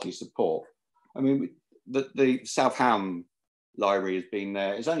cross-party support. I mean, the South Ham library has been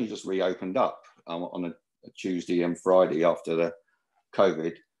there, it's only just reopened up on a Tuesday and Friday after the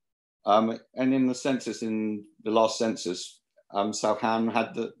COVID. And in the census, in the last census, South Ham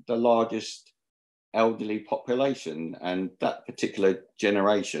had the largest elderly population, and that particular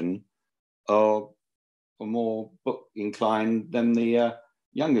generation are more book inclined than the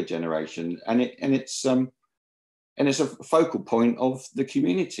younger generation, and it's a focal point of the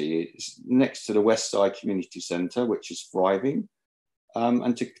community. It's next to the West Side Community Centre, which is thriving,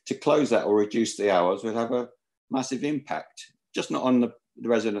 and to close that or reduce the hours would have a massive impact, just not on the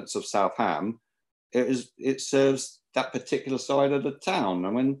residents of South Ham. It serves that particular side of the town.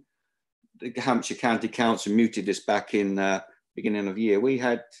 And when the Hampshire County Council muted this back in beginning of the year, we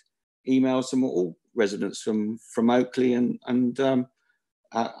had emails from all residents from Oakley and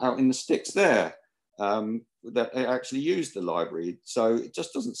out in the sticks there that they actually use the library. So it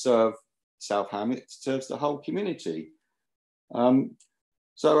just doesn't serve South Ham, it serves the whole community.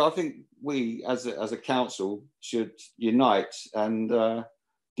 So I think we as a council should unite and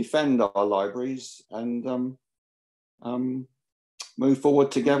defend our libraries and move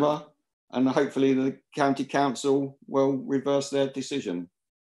forward together, and hopefully the county council will reverse their decision.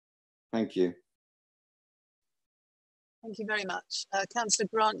 Thank you. Thank you very much. Councillor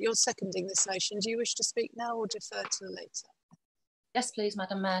Grant, you're seconding this motion. Do you wish to speak now or defer to later? Yes, please,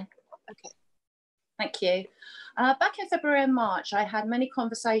 Madam Mayor. Okay. Thank you. Back in February and March, I had many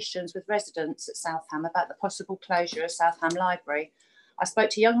conversations with residents at South Ham about the possible closure of South Ham Library. I spoke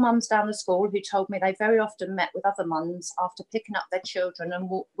to young mums down the school who told me they very often met with other mums after picking up their children and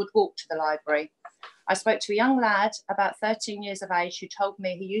would walk to the library. I spoke to a young lad about 13 years of age who told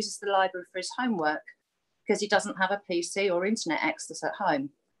me he uses the library for his homework because he doesn't have a PC or internet access at home.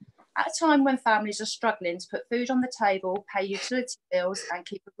 At a time when families are struggling to put food on the table, pay utility bills and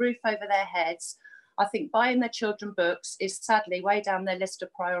keep a roof over their heads, I think buying their children books is sadly way down their list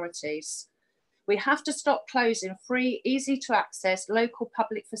of priorities. We have to stop closing free, easy to access local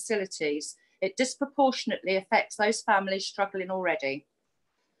public facilities. It disproportionately affects those families struggling already.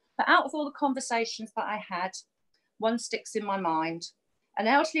 But out of all the conversations that I had, one sticks in my mind. An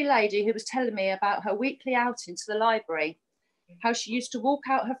elderly lady who was telling me about her weekly outing to the library, how she used to walk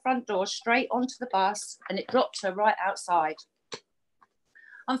out her front door straight onto the bus and it dropped her right outside.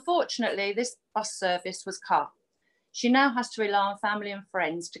 Unfortunately, this bus service was cut. She now has to rely on family and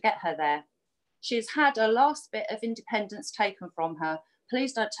friends to get her there. She has had her last bit of independence taken from her.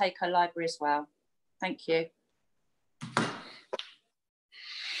 Please don't take her library as well. Thank you.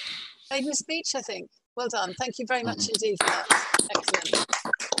 Maiden speech, I think. Well done. Thank you very much indeed for that. Excellent.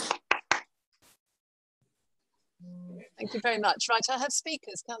 Thank you very much. Right, I have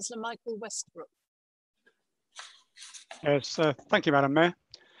speakers. Councillor Michael Westbrook. Yes, thank you, Madam Mayor.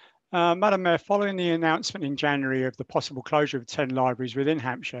 Madam Mayor, following the announcement in January of the possible closure of 10 libraries within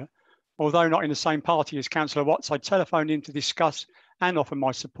Hampshire, although not in the same party as Councillor Watts, I telephoned in to discuss and offer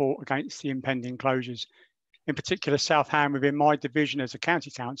my support against the impending closures, in particular South Ham within my division as a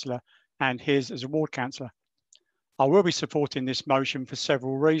county councillor and his as a ward councillor. I will be supporting this motion for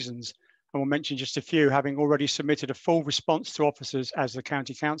several reasons, and will mention just a few, having already submitted a full response to officers as the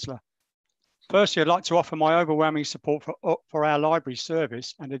county councillor. Firstly, I'd like to offer my overwhelming support for our library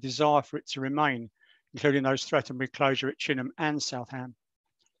service and a desire for it to remain, including those threatened with closure at Chinham and South Ham.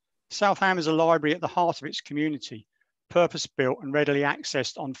 South Ham is a library at the heart of its community, purpose-built and readily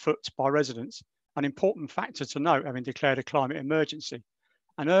accessed on foot by residents, an important factor to note having declared a climate emergency.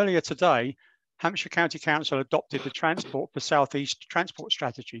 And earlier today, Hampshire County Council adopted the Transport for South East transport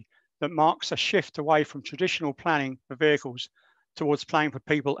strategy that marks a shift away from traditional planning for vehicles towards planning for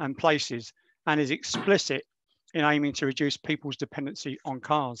people and places, and is explicit in aiming to reduce people's dependency on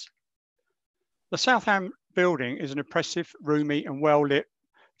cars. The South Ham building is an impressive, roomy and well lit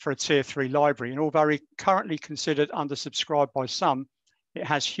for a Tier 3 library, and although currently considered undersubscribed by some, it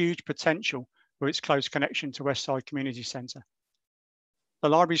has huge potential with its close connection to Westside Community Centre. The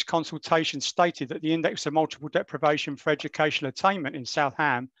library's consultation stated that the index of multiple deprivation for educational attainment in South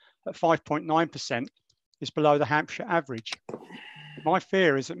Ham at 5.9% is below the Hampshire average. My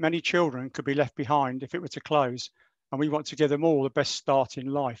fear is that many children could be left behind if it were to close, and we want to give them all the best start in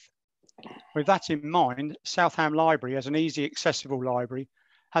life. With that in mind, South Ham Library, as an easy accessible library,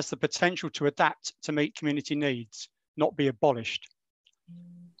 has the potential to adapt to meet community needs, not be abolished.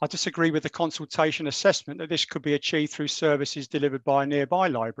 I disagree with the consultation assessment that this could be achieved through services delivered by a nearby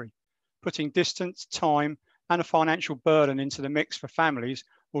library. Putting distance, time, and a financial burden into the mix for families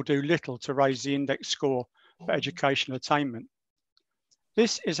will do little to raise the index score for educational attainment.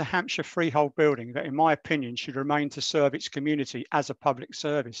 This is a Hampshire freehold building that, in my opinion, should remain to serve its community as a public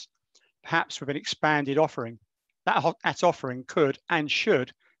service, perhaps with an expanded offering. That offering could and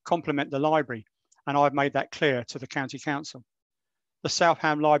should complement the library, and I've made that clear to the County Council. The South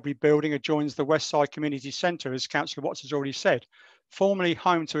Ham Library building adjoins the Westside Community Centre, as Councillor Watts has already said, formerly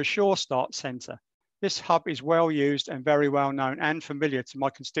home to a Sure Start Centre. This hub is well used and very well known and familiar to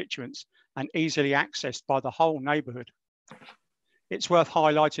my constituents and easily accessed by the whole neighbourhood. It's worth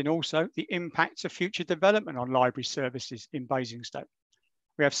highlighting also the impact of future development on library services in Basingstoke.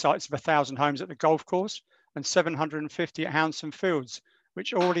 We have sites of 1,000 homes at the golf course and 750 at Hounston Fields,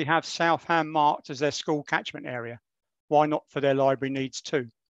 which already have South Ham marked as their school catchment area. Why not for their library needs too?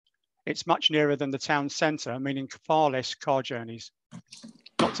 It's much nearer than the town centre, meaning far less car journeys.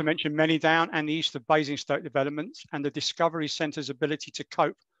 Not to mention many down and the east of Basingstoke developments and the Discovery Centre's ability to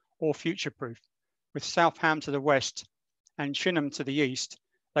cope or future-proof. With South Ham to the west and Chinham to the east,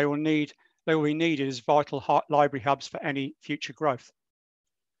 they will be needed as vital library hubs for any future growth.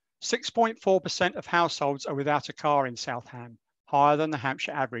 6.4% of households are without a car in South Ham, higher than the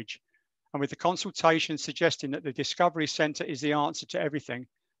Hampshire average. And with the consultation suggesting that the Discovery Centre is the answer to everything,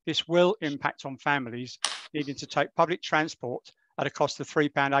 this will impact on families needing to take public transport at a cost of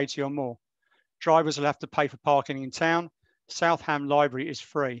 £3.80 or more. Drivers will have to pay for parking in town. South Ham Library is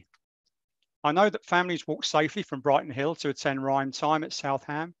free. I know that families walk safely from Brighton Hill to attend rhyme time at South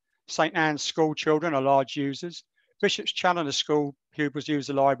Ham. St Anne's school children are large users. Bishop's Challoner School pupils use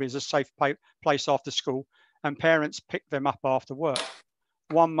the library as a safe place after school, and parents pick them up after work.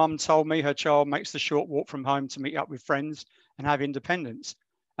 One mum told me her child makes the short walk from home to meet up with friends and have independence.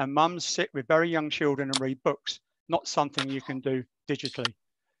 And mums sit with very young children and read books, not something you can do digitally.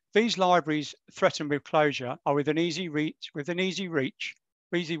 These libraries threatened with closure are within easy walking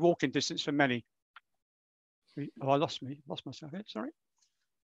distance for many. Oh, I lost myself here, sorry.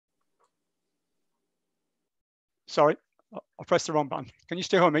 Sorry, I pressed the wrong button. Can you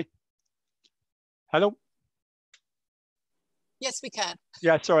still hear me? Hello? Yes, we can.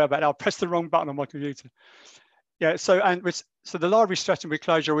 Yeah, sorry about that. I pressed the wrong button on my computer. Yeah, so the library threatened with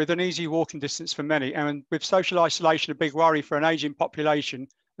closure within easy walking distance for many, and with social isolation a big worry for an ageing population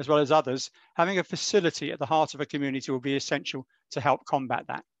as well as others, having a facility at the heart of a community will be essential to help combat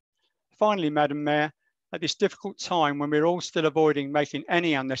that. Finally, Madam Mayor, at this difficult time when we're all still avoiding making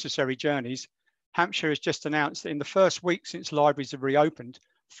any unnecessary journeys, Hampshire has just announced that in the first week since libraries have reopened,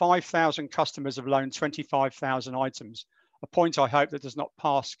 5,000 customers have loaned 25,000 items, a point I hope that does not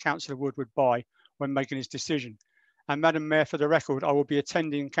pass Councillor Woodward by when making his decision. And Madam Mayor, for the record, I will be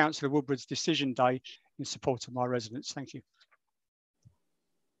attending Councillor Woodward's decision day in support of my residents. Thank you.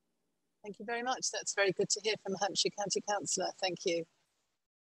 Thank you very much. That's very good to hear from a Hampshire County Councillor. Thank you.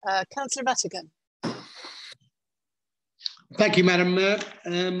 Councillor Madigan. Thank you, Madam Mayor.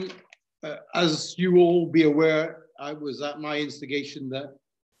 As you all be aware, I was at my instigation that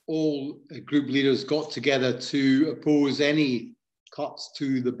all group leaders got together to oppose any cuts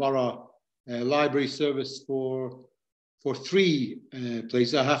to the borough library service for three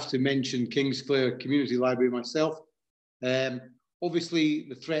places. I have to mention Kingsclere Community Library myself. Obviously,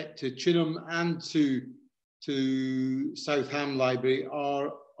 the threat to Chinham and to South Ham Library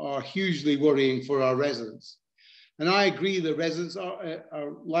are hugely worrying for our residents. And I agree that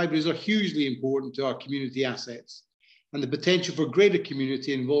our libraries are hugely important to our community assets, and the potential for greater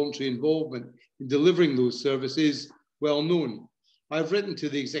community and voluntary involvement in delivering those services is well known. I've written to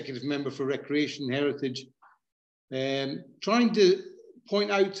the executive member for Recreation and Heritage, trying to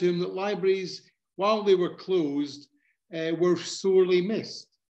point out to him that libraries, while they were closed, were sorely missed.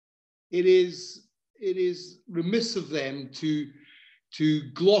 It is remiss of them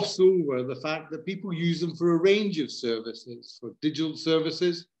to gloss over the fact that people use them for a range of services, for digital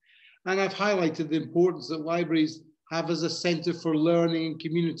services. And I've highlighted the importance that libraries have as a centre for learning and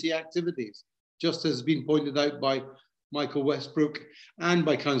community activities, just as has been pointed out by Michael Westbrook and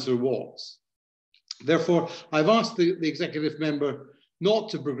by Councillor Watts. Therefore, I've asked the executive member not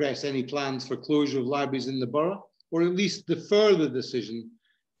to progress any plans for closure of libraries in the borough, or at least defer the decision,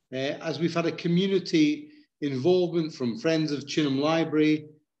 as we've had a community involvement from Friends of Chinham Library,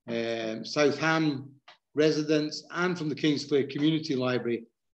 South Ham residents, and from the Kingsclear Community Library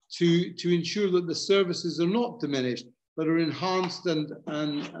to ensure that the services are not diminished, but are enhanced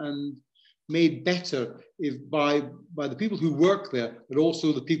and made better by the people who work there, but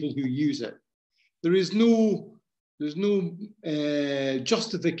also the people who use it. There's no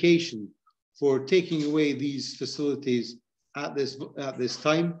justification for taking away these facilities at this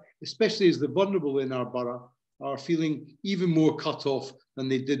time, especially as the vulnerable in our borough are feeling even more cut off than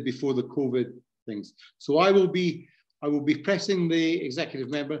they did before the COVID things. So I will be pressing the executive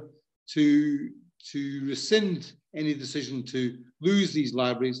member to rescind any decision to lose these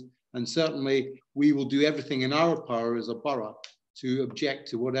libraries, and certainly we will do everything in our power as a borough to object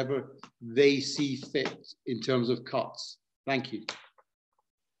to whatever they see fit in terms of cuts. Thank you.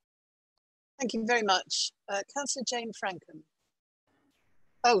 Thank you very much. Councillor Jane Frankham.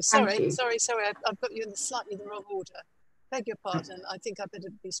 Oh, sorry. I've got you in slightly the wrong order. Beg your pardon. I think I better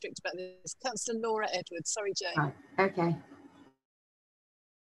be strict about this. Councillor Laura Edwards. Sorry, Jane. Right. Okay.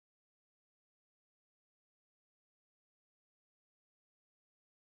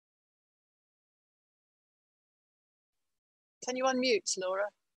 Can you unmute, Laura?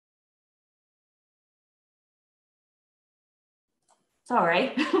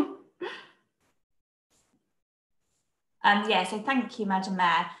 Sorry. Yeah, so thank you, Madam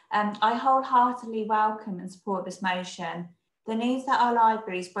Mayor. I wholeheartedly welcome and support this motion. The news that our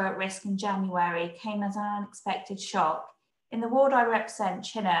libraries were at risk in January came as an unexpected shock. In the ward I represent,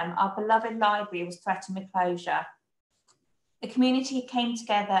 Chinham, our beloved library was threatened with closure. The community came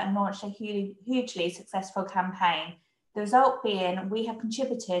together and launched a hugely successful campaign. The result being we have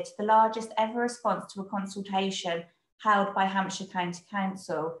contributed to the largest ever response to a consultation held by Hampshire County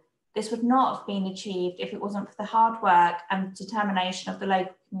Council. This would not have been achieved if it wasn't for the hard work and determination of the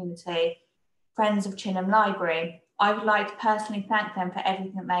local community, Friends of Chinham Library. I would like to personally thank them for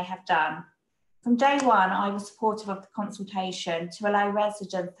everything they have done. From day one, I was supportive of the consultation to allow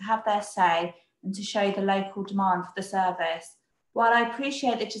residents to have their say and to show the local demand for the service. While I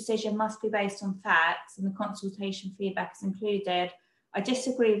appreciate the decision must be based on facts and the consultation feedback is included, I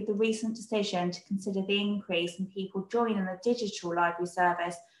disagree with the recent decision to consider the increase in people joining the digital library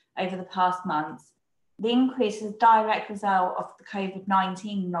service over the past months. The increase is a direct result of the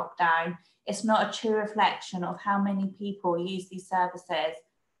COVID-19 lockdown. It's not a true reflection of how many people use these services,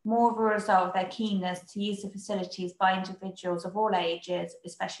 more of a result of their keenness to use the facilities by individuals of all ages,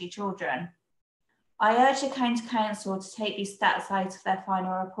 especially children. I urge the County Council to take these stats out of their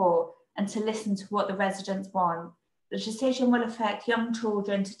final report and to listen to what the residents want. The decision will affect young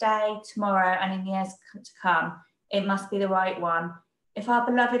children today, tomorrow, and in years to come. It must be the right one. If our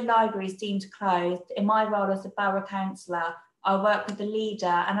beloved library is deemed closed, in my role as a borough councillor, I'll work with the leader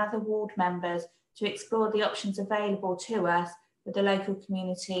and other ward members to explore the options available to us with the local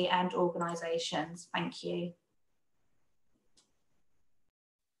community and organisations. Thank you.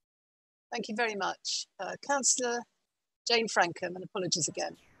 Thank you very much. Councillor Jane Frankham, and apologies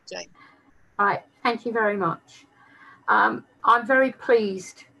again, Jane. Right, thank you very much. I'm very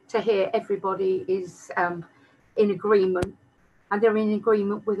pleased to hear everybody is in agreement, and they're in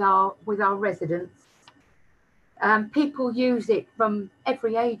agreement with our residents. People use it from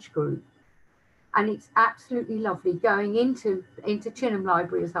every age group, and it's absolutely lovely going into Chinham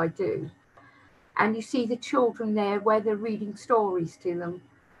Library as I do, and you see the children there where they're reading stories to them,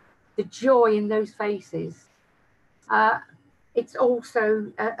 the joy in those faces. It's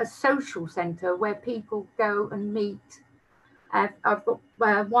also a social centre where people go and meet. I've got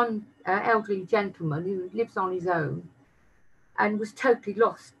one elderly gentleman who lives on his own and was totally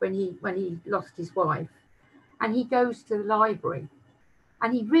lost when he lost his wife, and he goes to the library,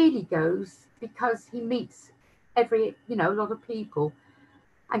 and he really goes because he meets a lot of people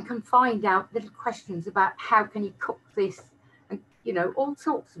and can find out little questions about how can he cook this, and all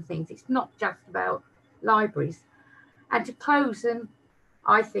sorts of things. It's not just about libraries. And to close them,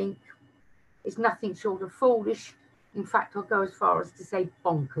 I think, is nothing short of foolish In fact, I'll go as far as to say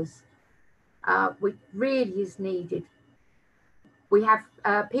bonkers, which really is needed. We have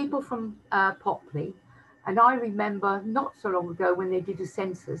people from Popley, and I remember not so long ago when they did a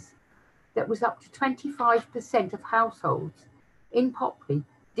census that was up to 25% of households in Popley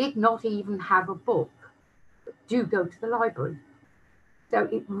did not even have a book, but do go to the library. So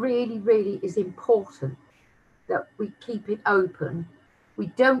it really, really is important that we keep it open. We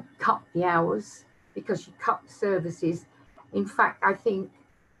don't cut the hours because you cut the services. In fact, I think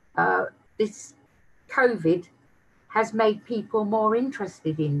this COVID has made people more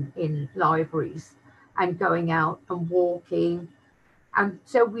interested in libraries and going out and walking. And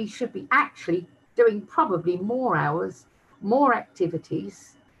so we should be actually doing probably more hours, more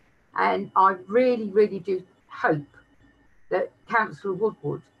activities. And I really, really do hope that Councillor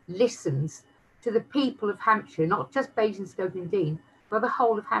Woodward listens to the people of Hampshire, not just Basingstoke and Deane, but the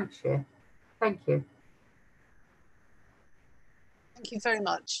whole of Hampshire. Thank you. Thank you very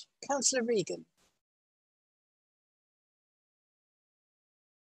much. Councillor Regan.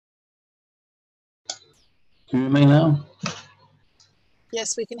 Can you hear me now?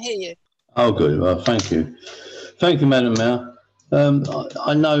 Yes, we can hear you. Oh, good. Well, thank you. Thank you, Madam Mayor.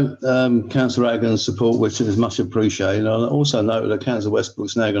 I know Councillor Raggan's support, which is much appreciated. I also know that Councillor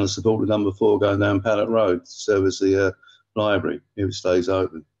Westbrook's now going to support the number 4 going down Pallet Road to service the library if it stays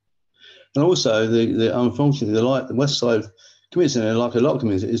open. And also, unfortunately, the West Side community, like a lot of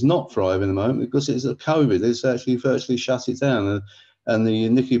communities, is not thriving at the moment because it's a COVID. It's actually virtually shut it down. And the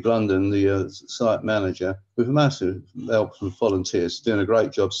Nikki Blunden, the site manager, with massive help from volunteers, doing a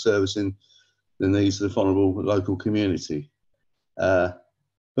great job servicing the needs of the vulnerable local community. But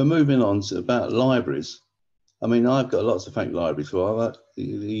moving on to about libraries, I mean, I've got lots to thank libraries for.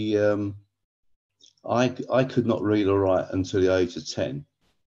 I could not read or write until the age of 10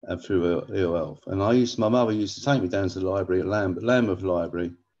 through ill health. And my mother used to take me down to the library at Lambeth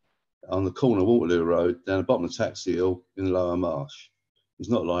Library on the corner of Waterloo Road, down the bottom of Taxi Hill in Lower Marsh. It's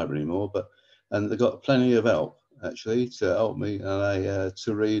not a library anymore, and they got plenty of help actually to help me to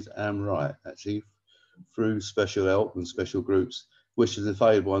read and write actually through special help and special groups, which is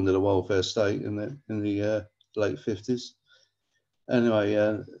available under the welfare state in the late 50s. Anyway,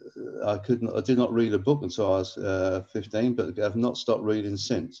 I did not read a book until I was 15, but I've not stopped reading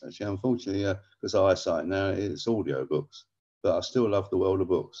since. Actually, unfortunately, because eyesight now it's audio books, but I still love the world of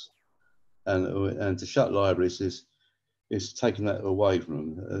books. And to shut libraries is taking that away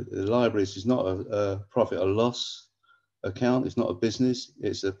from them. The libraries is not a profit or loss account. It's not a business.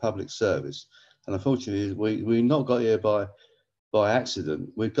 It's a public service. And unfortunately, we not got here by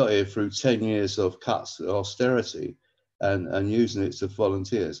accident. We got here through 10 years of cuts, austerity, and using it to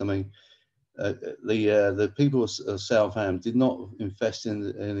volunteers. I mean, the people of Southam did not invest in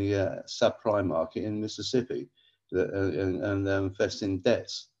the subprime market in Mississippi and invest in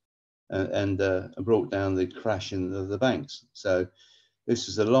debts. And brought down the crashing of the banks. So this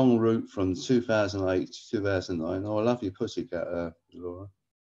is a long route from 2008 to 2009. Oh, I love your pussycat, Laura.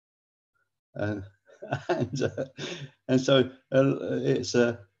 And so it's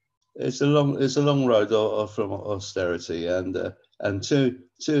a long road from austerity and to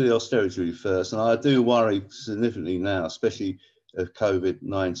the austerity first. And I do worry significantly now, especially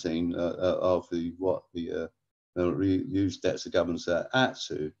COVID-19 of what the reused debts of governments are at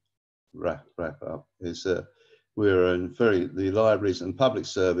to wrap up is we're in the libraries and public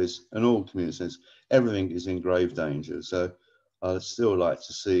service and all communities, everything is in grave danger. So I'd still like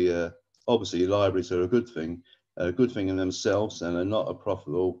to see, obviously libraries are a good thing in themselves, and they're not a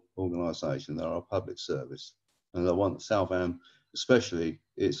profitable organisation, they're a public service. And I want Southam, especially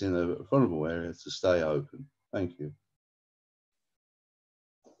it's in a vulnerable area, to stay open. Thank you.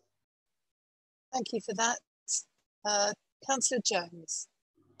 Thank you for that. Councillor Jones.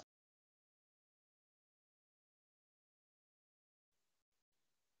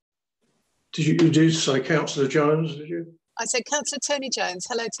 Did you say Councillor Jones, did you? I said Councillor Tony Jones.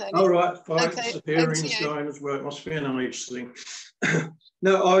 Hello, Tony. All right, fine. Okay, Disappearing's going as well. It must be an age thing.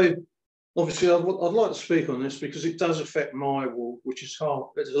 No, I'd like to speak on this because it does affect my ward, which is hard.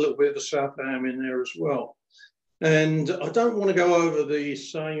 There's a little bit of the Southam in there as well. And I don't want to go over the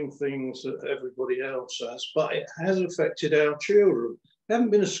same things that everybody else has, but it has affected our children. They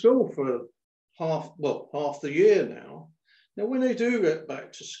haven't been to school for half the year now. Now, when they do get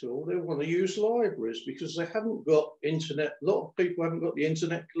back to school, they want to use libraries because they haven't got internet. A lot of people haven't got the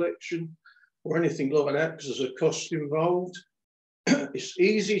internet connection or anything like that because there's a cost involved. It's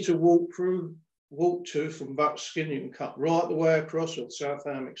easy to walk to from Buckskin. You can cut right the way across or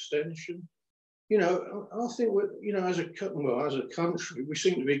Southam Extension. You know, I think as a country, we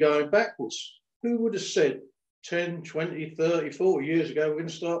seem to be going backwards. Who would have said 10, 20, 30, 40 years ago, we're going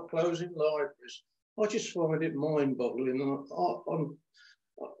to start closing libraries. I just find it mind-boggling.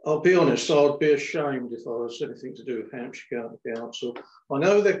 I'll be honest, I'd be ashamed if I was anything to do with Hampshire County Council. I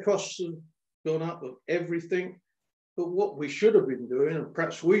know their costs have gone up of everything, but what we should have been doing, and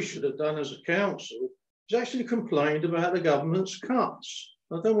perhaps we should have done as a council, is actually complained about the government's cuts.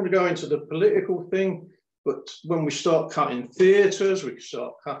 I don't want to go into the political thing, but when we start cutting theatres, we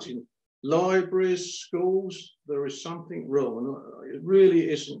start cutting libraries, schools, there is something wrong. And it really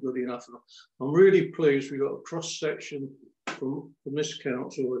isn't good enough. I'm really pleased we got a cross-section from this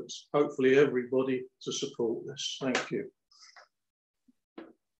council. It's hopefully everybody to support this. Thank you.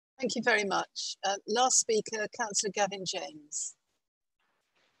 Thank you very much. Last speaker, Councillor Gavin James.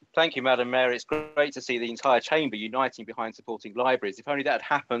 Thank you, Madam Mayor. It's great to see the entire chamber uniting behind supporting libraries. If only that had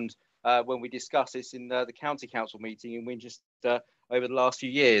happened when we discussed this in the County Council meeting in Winchester over the last few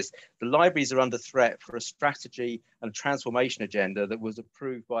years. The libraries are under threat for a strategy and transformation agenda that was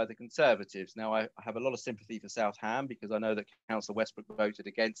approved by the Conservatives. Now, I have a lot of sympathy for South Ham because I know that Councillor Westbrook voted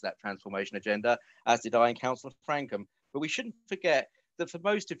against that transformation agenda, as did I and Councillor Frankham. But we shouldn't forget that for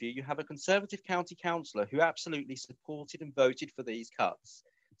most of you, you have a Conservative county councillor who absolutely supported and voted for these cuts.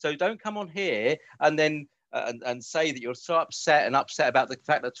 So don't come on here and then and say that you're so upset about the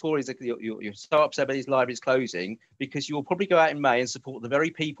fact that Tories are you're so upset about these libraries closing, because you will probably go out in May and support the very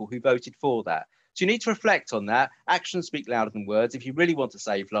people who voted for that. So you need to reflect on that. Actions speak louder than words. If you really want to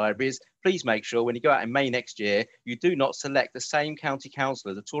save libraries, please make sure when you go out in May next year, you do not select the same county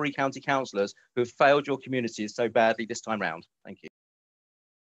councillors, the Tory county councillors who have failed your communities so badly this time round. Thank you.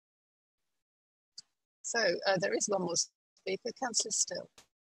 So there is one more speaker, Councillor Still.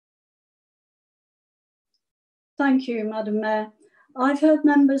 Thank you, Madam Mayor. I've heard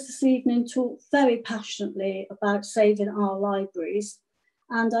members this evening talk very passionately about saving our libraries,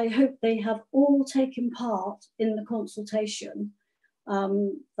 and I hope they have all taken part in the consultation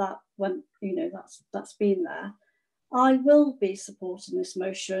that went, that's been there. I will be supporting this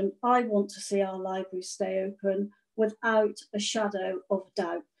motion. I want to see our libraries stay open without a shadow of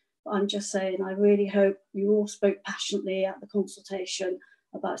doubt. But I'm just saying, I really hope you all spoke passionately at the consultation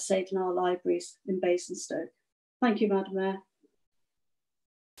about saving our libraries in Basingstoke. Thank you, Madam Mayor.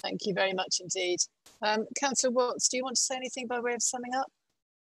 Thank you very much indeed. Councillor Watts, do you want to say anything by way of summing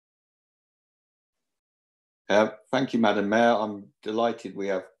up? Thank you, Madam Mayor. I'm delighted we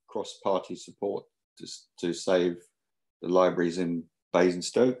have cross-party support to save the libraries in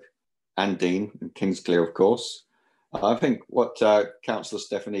Basingstoke and Dean and Kingsclear, of course. I think what Councillor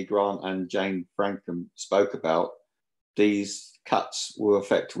Stephanie Grant and Jane Frankham spoke about, these cuts will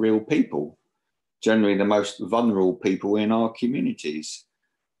affect real people, generally the most vulnerable people in our communities.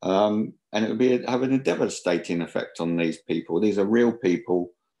 And it will be having a devastating effect on these people. These are real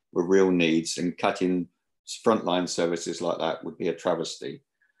people with real needs, and cutting frontline services like that would be a travesty.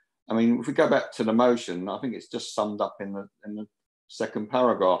 I mean, if we go back to the motion, I think it's just summed up in the second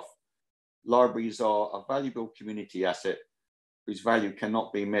paragraph. Libraries are a valuable community asset whose value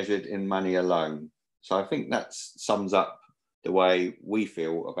cannot be measured in money alone. So I think that sums up the way we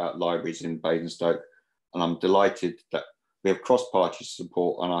feel about libraries in Basingstoke, and I'm delighted that we have cross-party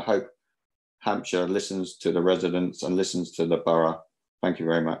support, and I hope Hampshire listens to the residents and listens to the borough. Thank you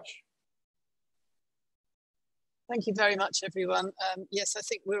very much. Thank you very much, everyone. Yes, I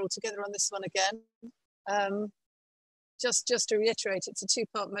think we're all together on this one again. Just to reiterate, it's a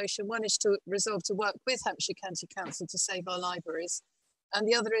two-part motion. One is to resolve to work with Hampshire County Council to save our libraries, and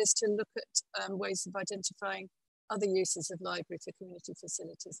the other is to look at ways of identifying other uses of library for community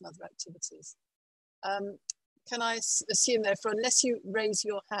facilities and other activities. Can I assume, therefore, unless you raise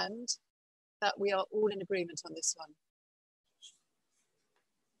your hand, that we are all in agreement on this one?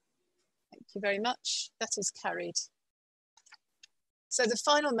 Thank you very much. That is carried. So the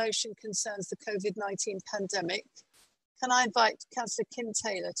final motion concerns the COVID-19 pandemic. Can I invite Councillor Kim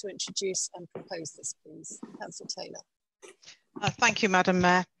Taylor to introduce and propose this, please? Councillor Taylor. Thank you, Madam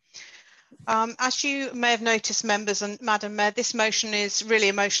Mayor. As you may have noticed, members and Madam Mayor, this motion is really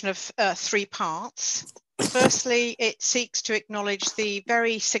a motion of three parts. Firstly, it seeks to acknowledge the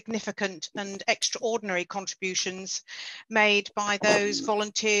very significant and extraordinary contributions made by those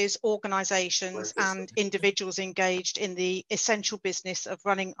volunteers, organisations and individuals engaged in the essential business of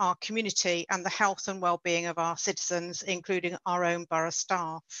running our community and the health and well-being of our citizens, including our own borough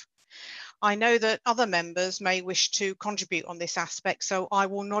staff. I know that other members may wish to contribute on this aspect, so I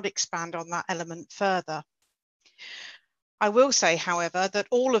will not expand on that element further. I will say, however, that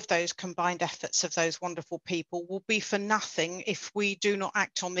all of those combined efforts of those wonderful people will be for nothing if we do not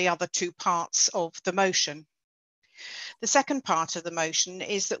act on the other two parts of the motion. The second part of the motion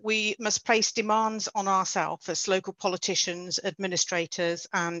is that we must place demands on ourselves as local politicians, administrators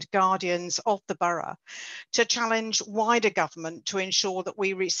and guardians of the borough to challenge wider government to ensure that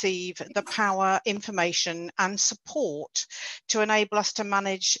we receive the power, information and support to enable us to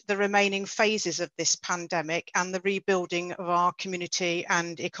manage the remaining phases of this pandemic and the rebuilding of our community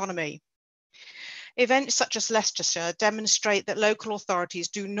and economy. Events such as Leicestershire demonstrate that local authorities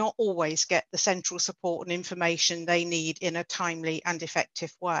do not always get the central support and information they need in a timely and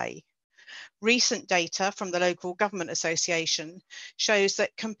effective way. Recent data from the Local Government Association shows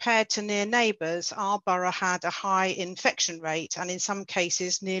that compared to near neighbours, our borough had a high infection rate and in some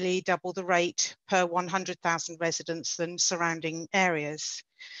cases nearly double the rate per 100,000 residents than surrounding areas.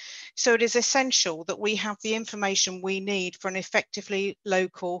 So it is essential that we have the information we need for an effectively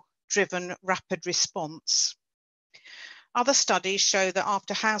local driven rapid response. Other studies show that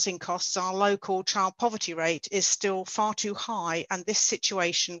after housing costs, our local child poverty rate is still far too high, and this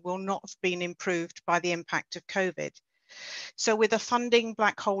situation will not have been improved by the impact of COVID. So with a funding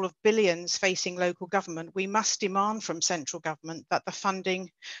black hole of billions facing local government, we must demand from central government that the funding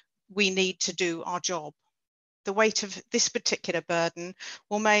we need to do our job. The weight of this particular burden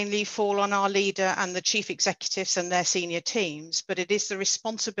will mainly fall on our leader and the chief executives and their senior teams, but it is the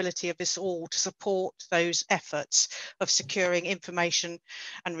responsibility of us all to support those efforts of securing information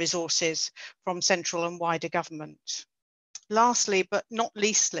and resources from central and wider government. Lastly, but not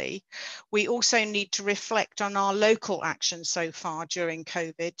leastly, we also need to reflect on our local actions so far during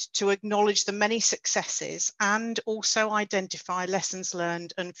COVID to acknowledge the many successes and also identify lessons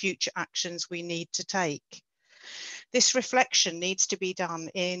learned and future actions we need to take. This reflection needs to be done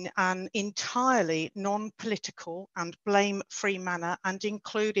in an entirely non-political and blame-free manner and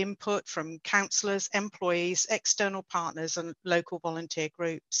include input from councillors, employees, external partners and local volunteer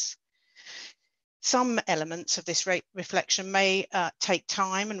groups. Some elements of this reflection may take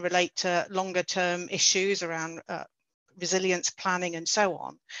time and relate to longer-term issues around resilience planning and so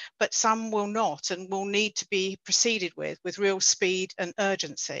on, but some will not and will need to be proceeded with real speed and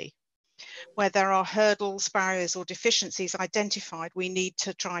urgency. Where there are hurdles, barriers or deficiencies identified, we need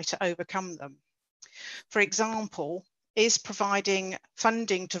to try to overcome them. For example, is providing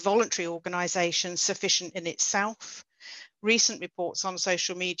funding to voluntary organisations sufficient in itself? Recent reports on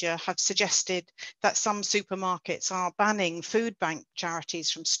social media have suggested that some supermarkets are banning food bank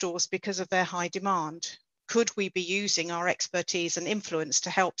charities from stores because of their high demand. Could we be using our expertise and influence to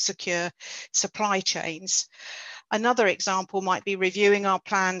help secure supply chains? Another example might be reviewing our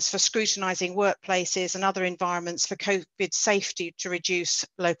plans for scrutinising workplaces and other environments for COVID safety to reduce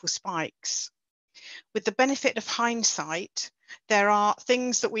local spikes. With the benefit of hindsight, there are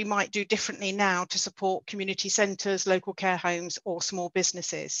things that we might do differently now to support community centres, local care homes or small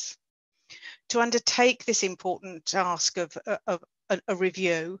businesses. To undertake this important task of a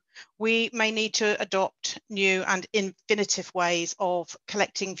review, we may need to adopt new and innovative ways of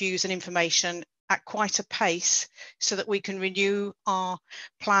collecting views and information at quite a pace so that we can renew our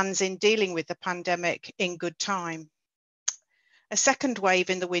plans in dealing with the pandemic in good time. A second wave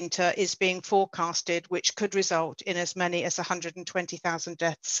in the winter is being forecasted, which could result in as many as 120,000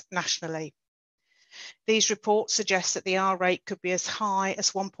 deaths nationally. These reports suggest that the R rate could be as high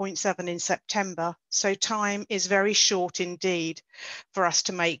as 1.7 in September, so time is very short indeed for us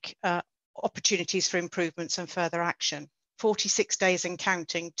to make opportunities for improvements and further action. 46 days and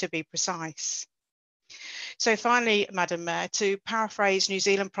counting to be precise. So finally, Madam Mayor, to paraphrase New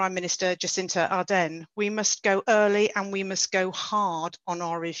Zealand Prime Minister Jacinda Ardern, we must go early and we must go hard on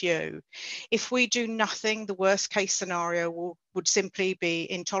our review. If we do nothing, the worst case scenario would simply be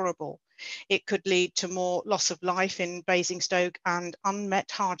intolerable. It could lead to more loss of life in Basingstoke and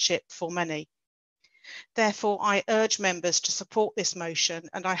unmet hardship for many. Therefore, I urge members to support this motion,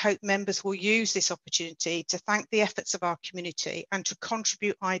 and I hope members will use this opportunity to thank the efforts of our community and to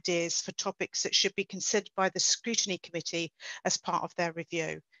contribute ideas for topics that should be considered by the Scrutiny Committee as part of their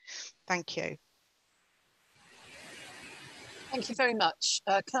review. Thank you. Thank you very much.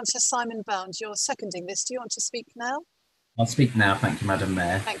 Councillor Simon Bound, you're seconding this. Do you want to speak now? I'll speak now. Thank you, Madam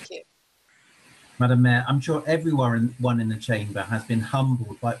Mayor. Thank you. Madam Mayor, I'm sure everyone in the chamber has been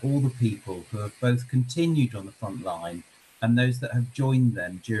humbled by all the people who have both continued on the front line and those that have joined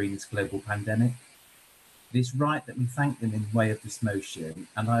them during this global pandemic. It is right that we thank them in way of this motion,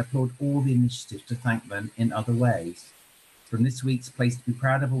 and I applaud all the initiatives to thank them in other ways. From this week's Place to be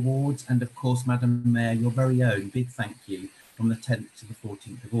Proud of awards, and of course, Madam Mayor, your very own big thank you from the 10th to the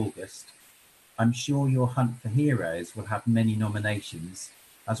 14th of August. I'm sure your hunt for heroes will have many nominations,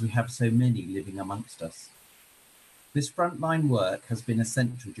 as we have so many living amongst us. This frontline work has been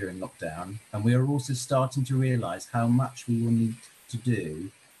essential during lockdown, and we are also starting to realise how much we will need to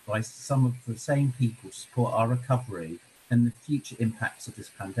do by some of the same people to support our recovery and the future impacts of this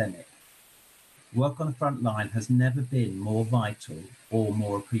pandemic. Work on the front line has never been more vital or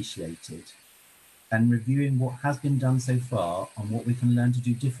more appreciated, and reviewing what has been done so far and what we can learn to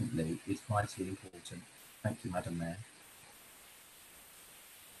do differently is vitally important. Thank you, Madam Mayor.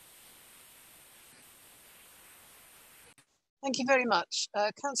 Thank you very much.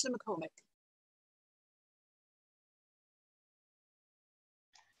 Councillor McCormick.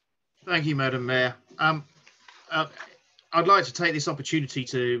 Thank you, Madam Mayor. I'd like to take this opportunity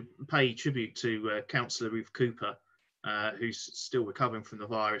to pay tribute to Councillor Ruth Cooper, who's still recovering from the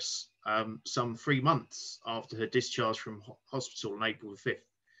virus, some 3 months after her discharge from hospital on April the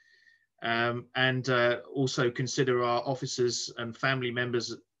 5th. And also consider our officers and family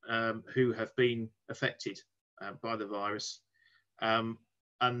members who have been affected by the virus.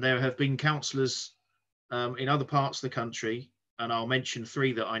 And there have been councillors in other parts of the country, and I'll mention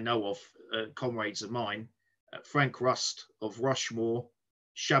 3 that I know of, comrades of mine, Frank Rust of Rushmore,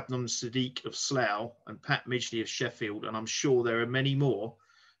 Shabnam Sadiq of Slough, and Pat Midgley of Sheffield, and I'm sure there are many more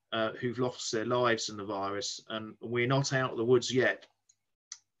who've lost their lives in the virus, and we're not out of the woods yet.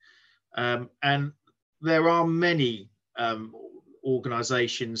 And there are many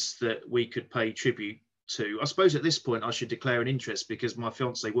organisations that we could pay tribute to. I suppose at this point I should declare an interest because my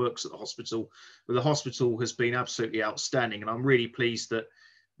fiance works at the hospital, but the hospital has been absolutely outstanding, and I'm really pleased that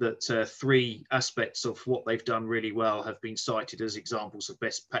 3 aspects of what they've done really well have been cited as examples of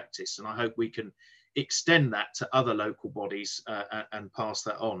best practice, and I hope we can extend that to other local bodies and pass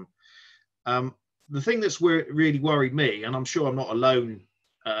that on. The thing that's really worried me, and I'm sure I'm not alone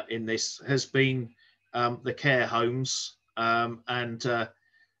in this, has been the care homes and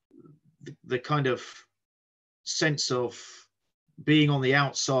the kind of sense of being on the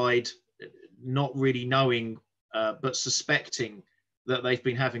outside, not really knowing but suspecting that they've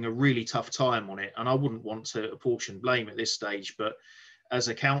been having a really tough time on it. And I wouldn't want to apportion blame at this stage, but as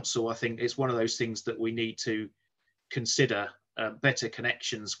a council, I think it's one of those things that we need to consider better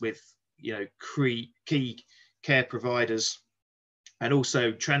connections with, you know, key care providers and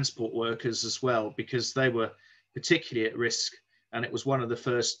also transport workers as well, because they were particularly at risk. And it was one of the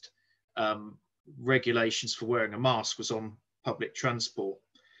first regulations for wearing a mask was on public transport.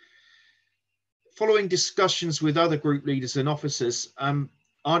 Following discussions with other group leaders and officers,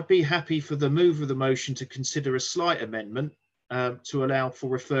 I'd be happy for the mover of the motion to consider a slight amendment to allow for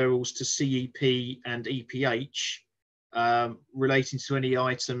referrals to CEP and EPH relating to any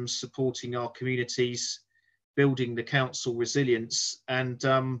items supporting our communities, building the council resilience, and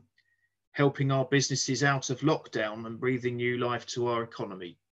helping our businesses out of lockdown and breathing new life to our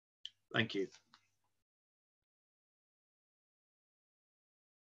economy. Thank you.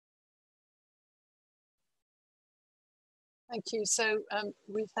 Thank you. So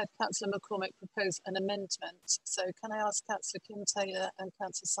we've had Councillor McCormick propose an amendment. So can I ask Councillor Kim Taylor and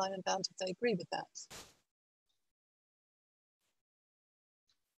Councillor Simon Bount if they agree with that?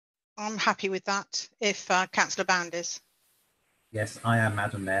 I'm happy with that if Councillor Band is. Yes, I am,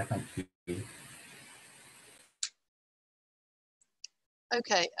 Madam Mayor. Thank you.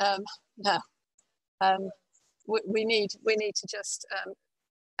 Okay. Now we need to just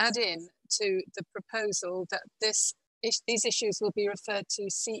add in to the proposal that these issues will be referred to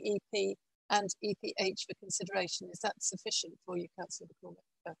CEP and EPH for consideration. Is that sufficient for you, Councillor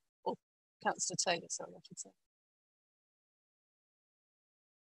McCormick? Or Councillor Taylor, sorry, I should say.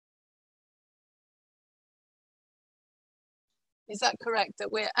 Is that correct,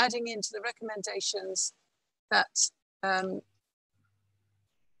 that we're adding into the recommendations that, Councillor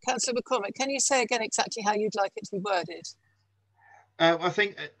McCormick, can you say again exactly how you'd like it to be worded? I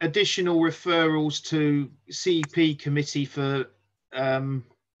think additional referrals to CEP committee for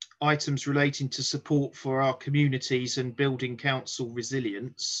items relating to support for our communities and building council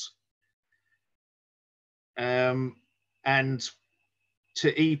resilience, and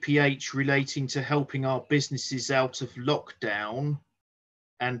to EPH relating to helping our businesses out of lockdown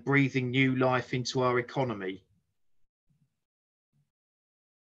and breathing new life into our economy.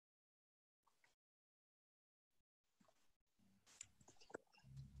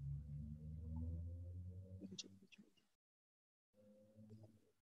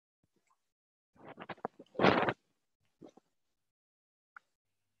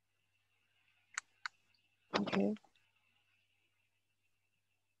 Okay.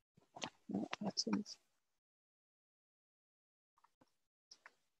 Items.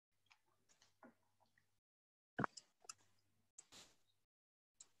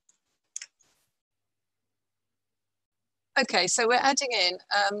 Okay, so we're adding in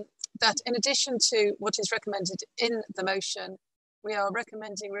that in addition to what is recommended in the motion, we are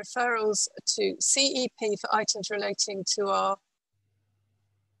recommending referrals to CEP for items relating to our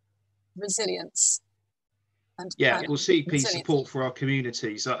resilience. And yeah, well, CP support for our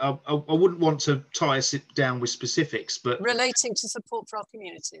communities. I wouldn't want to tie us down with specifics, but relating to support for our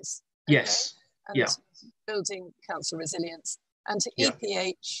communities. Yes. Okay? And building council resilience, and to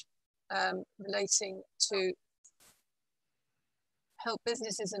EPH relating to help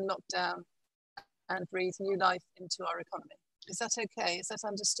businesses in lockdown and breathe new life into our economy. Is that okay? Is that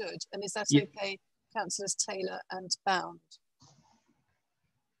understood? And is that okay, Councillors Taylor and Bound?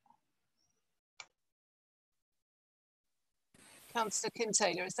 Councillor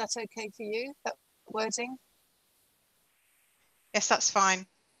Kintaylor, is that okay for you, that wording? Yes, that's fine.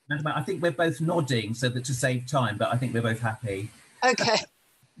 Madam Mayor, I think we're both nodding so that to save time, but I think we're both happy. Okay.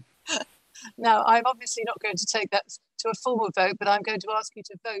 Now, I'm obviously not going to take that to a formal vote, but I'm going to ask you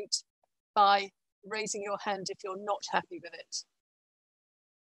to vote by raising your hand if you're not happy with it.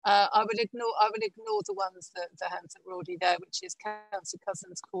 I will ignore the ones the hands that were already there, which is Councillor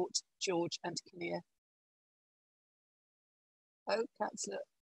Cousins, Court, George, and Kinnear. Oh, Councillor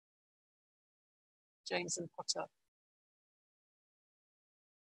James and Potter.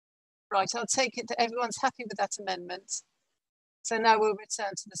 Right, I'll take it that everyone's happy with that amendment. So now we'll return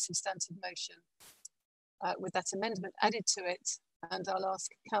to the substantive motion with that amendment added to it. And I'll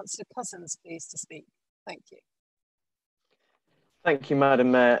ask Councillor Cousins, please, to speak. Thank you. Thank you,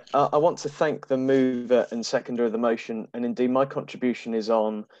 Madam Mayor. I want to thank the mover and seconder of the motion, and indeed my contribution is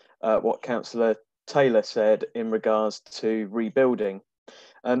on what Councillor Taylor said in regards to rebuilding.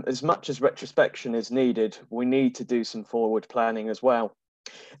 As much as retrospection is needed, we need to do some forward planning as well.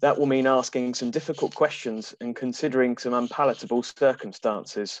 That will mean asking some difficult questions and considering some unpalatable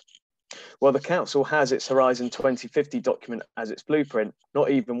circumstances. While the Council has its Horizon 2050 document as its blueprint, not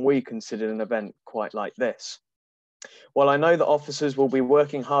even we considered an event quite like this. While I know that officers will be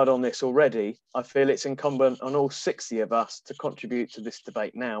working hard on this already, I feel it's incumbent on all 60 of us to contribute to this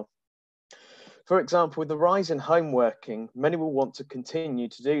debate now. For example, with the rise in home working, many will want to continue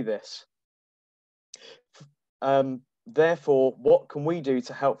to do this. Therefore, what can we do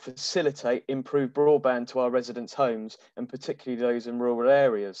to help facilitate improved broadband to our residents' homes, and particularly those in rural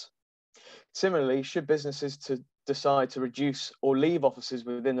areas? Similarly, should businesses decide to reduce or leave offices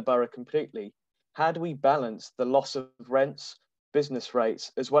within the borough completely, how do we balance the loss of rents, business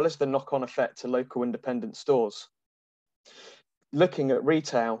rates, as well as the knock-on effect to local independent stores? Looking at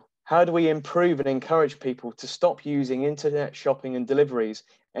retail, how do we improve and encourage people to stop using internet shopping and deliveries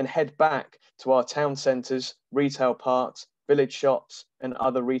and head back to our town centres, retail parks, village shops, and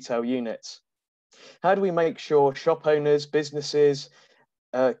other retail units? How do we make sure shop owners, businesses,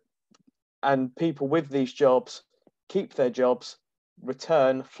 and people with these jobs keep their jobs,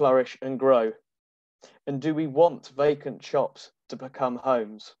 return, flourish, and grow? And do we want vacant shops to become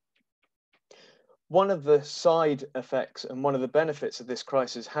homes? One of the side effects and one of the benefits of this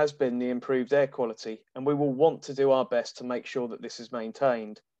crisis has been the improved air quality, and we will want to do our best to make sure that this is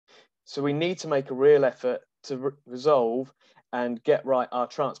maintained. So we need to make a real effort to resolve and get right our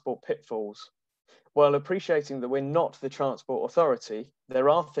transport pitfalls. While appreciating that we're not the Transport Authority, there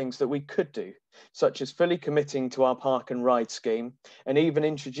are things that we could do, such as fully committing to our park and ride scheme, and even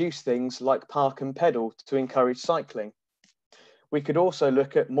introduce things like park and pedal to encourage cycling. We could also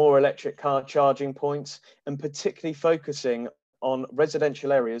look at more electric car charging points, and particularly focusing on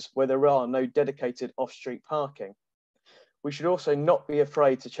residential areas where there are no dedicated off-street parking. We should also not be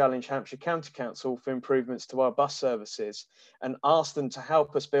afraid to challenge Hampshire County Council for improvements to our bus services and ask them to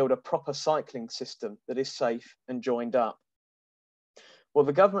help us build a proper cycling system that is safe and joined up. Well,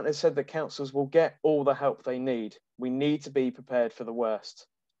 the government has said that councils will get all the help they need. We need to be prepared for the worst.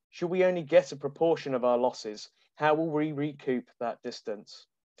 Should we only get a proportion of our losses, how will we recoup that distance?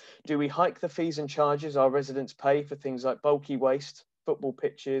 Do we hike the fees and charges our residents pay for things like bulky waste, football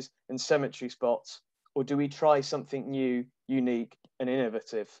pitches, and cemetery spots? Or do we try something new, unique, and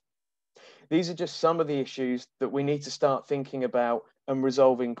innovative? These are just some of the issues that we need to start thinking about and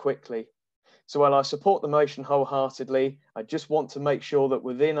resolving quickly. So while I support the motion wholeheartedly, I just want to make sure that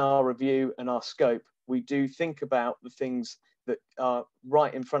within our review and our scope, we do think about the things that are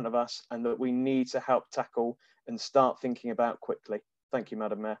right in front of us and that we need to help tackle and start thinking about quickly. Thank you,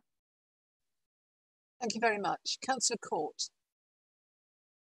 Madam Mayor. Thank you very much. Councillor Court.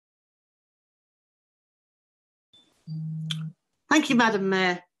 Thank you, Madam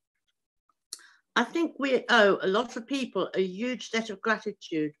Mayor. I think we owe a lot of people a huge debt of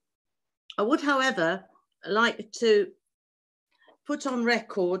gratitude. I would, however, like to put on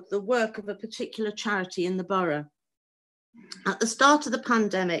record the work of a particular charity in the borough. At the start of the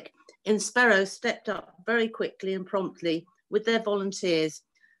pandemic, Inspero stepped up very quickly and promptly with their volunteers,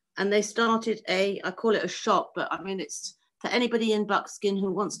 and they started I call it a shop, but I mean it's for anybody in Buckskin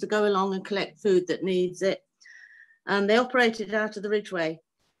who wants to go along and collect food that needs it. And they operated out of the Ridgeway.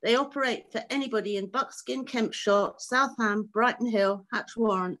 They operate for anybody in Buckskin, Kempshire, Southam, Brighton Hill, Hatch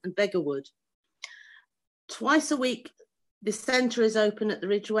Warren and Beggarwood. Twice a week, the centre is open at the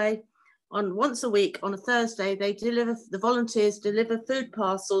Ridgeway. Once a week, on a Thursday, the volunteers deliver food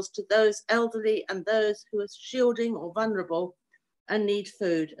parcels to those elderly and those who are shielding or vulnerable and need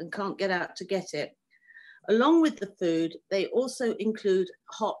food and can't get out to get it. Along with the food, they also include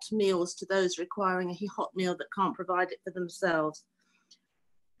hot meals to those requiring a hot meal that can't provide it for themselves.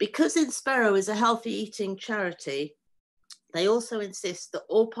 Because Inspero is a healthy eating charity, they also insist that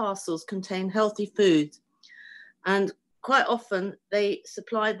all parcels contain healthy food, and quite often they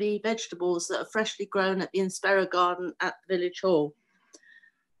supply the vegetables that are freshly grown at the Inspero garden at the village hall,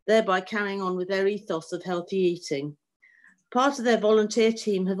 thereby carrying on with their ethos of healthy eating. Part of their volunteer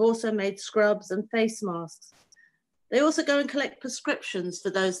team have also made scrubs and face masks. They also go and collect prescriptions for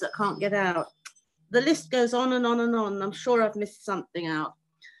those that can't get out. The list goes on and on and on, and I'm sure I've missed something out,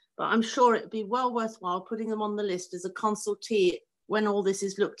 but I'm sure it'd be well worthwhile putting them on the list as a consultee when all this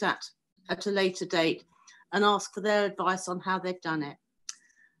is looked at a later date, and ask for their advice on how they've done it.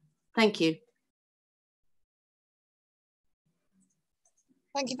 Thank you.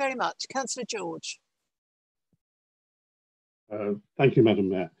 Thank you very much. Councillor George. Thank you, Madam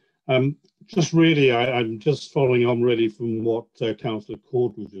Mayor. Just really, I'm just following on really from what Councillor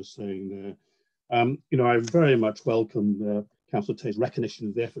Cord was just saying there. You know, I very much welcome Councillor Tay's recognition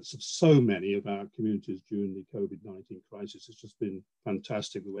of the efforts of so many of our communities during the COVID-19 crisis. It's just been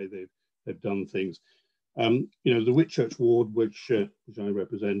fantastic the way they've done things. You know, the Whitchurch ward, which I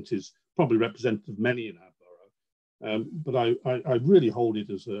represent, is probably representative of many in our borough. But I really hold it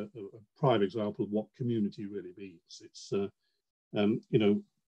as a prime example of what community really means. It's you know,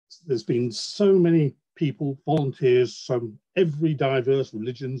 there's been so many people, volunteers from every diverse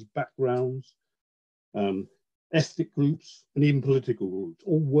religions, backgrounds, ethnic groups, and even political groups,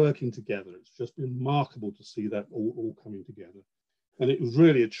 all working together. It's just been remarkable to see that all coming together. And it was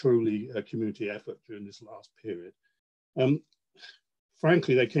really a truly community effort during this last period.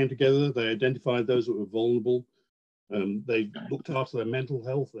 Frankly, they came together, they identified those that were vulnerable, they looked after their mental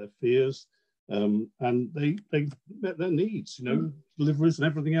health, their fears, and they met their needs, you know, deliveries and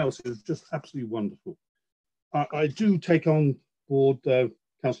everything else. It was just absolutely wonderful. I do take on board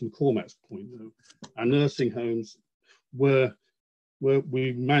Councillor McCormack's point, though. Our nursing homes were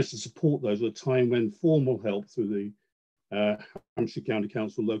we managed to support those at a time when formal help through the Hampshire County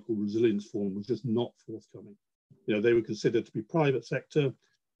Council Local Resilience Forum was just not forthcoming. You know, they were considered to be private sector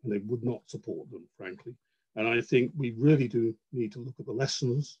and they would not support them, frankly. And I think we really do need to look at the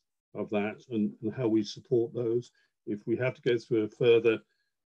lessons of that and how we support those. If we have to go through a further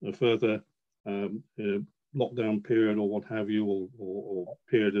lockdown period or what have you, or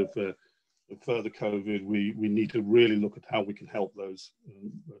period of further COVID, we need to really look at how we can help those.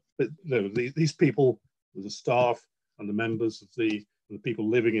 But you know, these people, the staff and the members of the people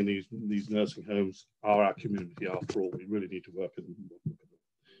living in these nursing homes are our community after all. We really need to work at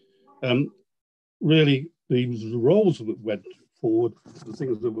them. Really, the roles that went forward, the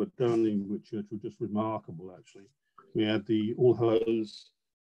things that were done in Whitchurch were just remarkable, actually. We had the All Hallows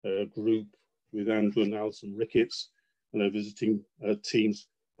group with Andrew and Alison Ricketts, and their visiting teams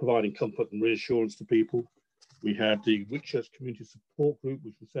providing comfort and reassurance to people. We had the Whitchurch Community Support Group,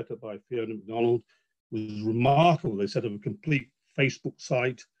 which was set up by Fiona McDonald. It was remarkable. They set up a complete Facebook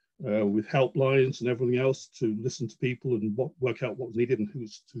site with helplines and everything else to listen to people and work out what was needed and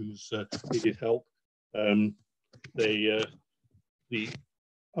who's needed help. The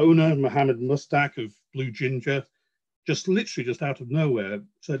owner, Mohammed Mustak of Blue Ginger, just literally just out of nowhere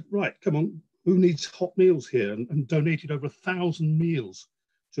said, right, come on, who needs hot meals here? And donated over 1,000 meals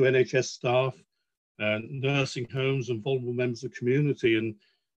to NHS staff, nursing homes and vulnerable members of the community. And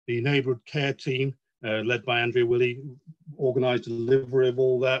the neighbourhood care team, led by Andrea Willie, organised delivery of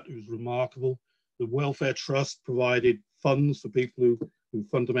all that. It was remarkable. The Welfare Trust provided funds for people who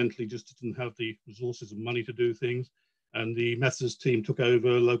fundamentally just didn't have the resources and money to do things. And the Methodist team took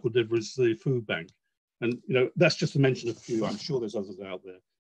over local deliveries to the food bank. And, you know, that's just to mention a few. I'm sure there's others out there.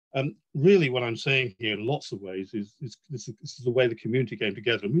 Really, what I'm saying here in lots of ways is this is the way the community came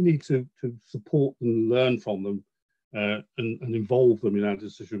together. And we need to support and learn from them and involve them in our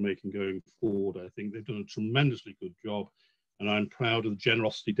decision making going forward. I think they've done a tremendously good job. And I'm proud of the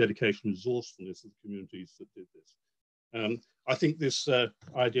generosity, dedication, and resourcefulness of the communities that did this. I think this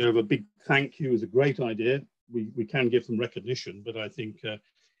idea of a big thank you is a great idea. we can give them recognition, but I think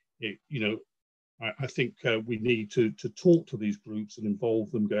I think we need to talk to these groups and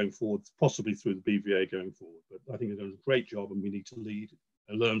involve them going forward, possibly through the BVA going forward. But I think they're doing a great job, and we need to lead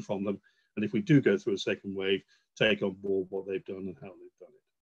and learn from them. And if we do go through a second wave, take on board what they've done and how they've done it.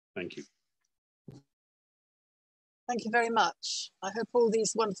 Thank you. Thank you very much. I hope all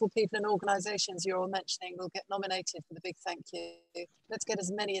these wonderful people and organisations you're all mentioning will get nominated for the big thank you. Let's get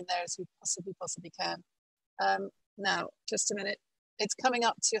as many in there as we possibly can. Now, just a minute. It's coming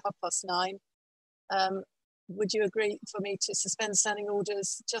up to 9:30. Would you agree for me to suspend standing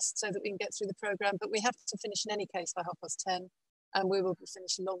orders just so that we can get through the programme? But we have to finish in any case by 10:30, and we will be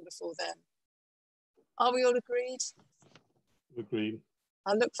finished long before then. Are we all agreed? Agreed.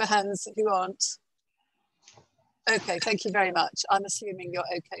 I'll look for hands who aren't. Okay, thank you very much. I'm assuming you're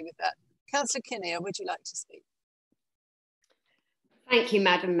okay with that. Councillor Kinnear, would you like to speak? Thank you,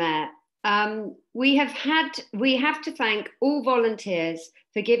 Madam Mayor. We have to thank all volunteers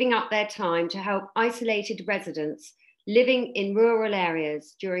for giving up their time to help isolated residents living in rural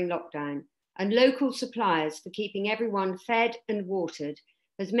areas during lockdown, and local suppliers for keeping everyone fed and watered,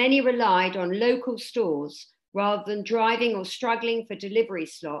 as many relied on local stores rather than driving or struggling for delivery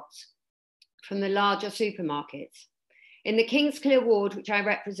slots from the larger supermarkets. In the Kingsclere ward, which I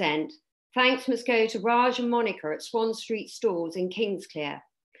represent, thanks must go to Raj and Monica at Swan Street stores in Kingsclere,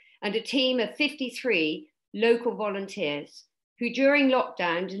 and a team of 53 local volunteers who during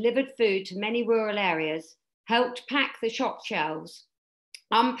lockdown delivered food to many rural areas, helped pack the shop shelves,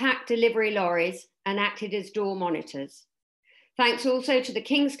 unpacked delivery lorries, and acted as door monitors. Thanks also to the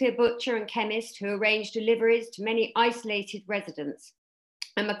Kingsclere butcher and chemist who arranged deliveries to many isolated residents,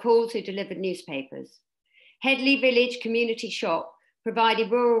 and McCall's who delivered newspapers. Headley Village Community Shop provided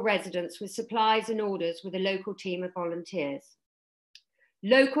rural residents with supplies and orders with a local team of volunteers.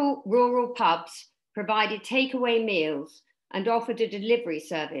 Local rural pubs provided takeaway meals and offered a delivery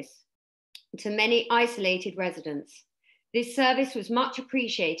service to many isolated residents. This service was much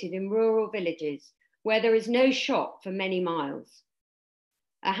appreciated in rural villages where there is no shop for many miles.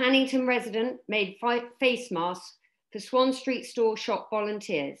 A Hannington resident made face masks for Swan Street store shop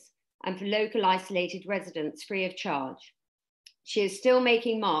volunteers and for local isolated residents free of charge. She is still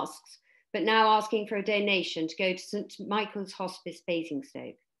making masks, but now asking for a donation to go to St Michael's Hospice,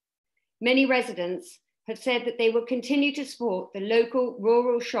 Basingstoke. Many residents have said that they will continue to support the local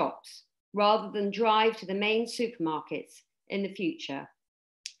rural shops rather than drive to the main supermarkets in the future.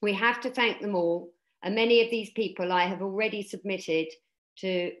 We have to thank them all, and many of these people I have already submitted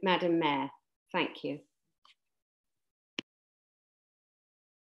to Madam Mayor. Thank you.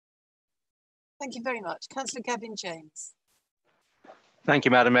 Thank you very much. Councillor Gavin James. Thank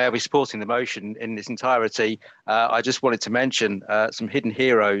you, Madam Mayor. We're supporting the motion in its entirety. I just wanted to mention some hidden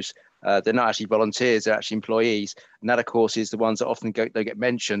heroes. They're not actually volunteers, they're actually employees. And that, of course, is the ones that often don't get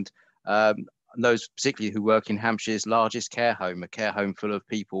mentioned. Those particularly who work in Hampshire's largest care home, a care home full of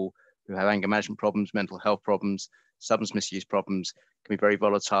people who have anger management problems, mental health problems, substance misuse problems, can be very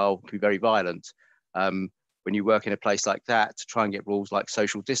volatile, can be very violent. When you work in a place like that, to try and get rules like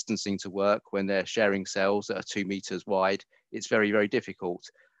social distancing to work when they're sharing cells that are 2 meters wide, it's very, very difficult.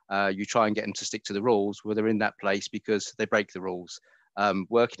 You try and get them to stick to the rules where they're in that place because they break the rules.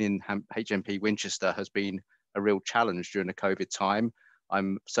 Working in HMP Winchester has been a real challenge during the COVID time.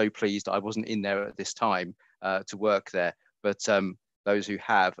 I'm so pleased I wasn't in there at this time to work there, but those who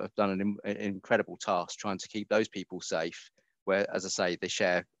have done an incredible task trying to keep those people safe, where, as I say, they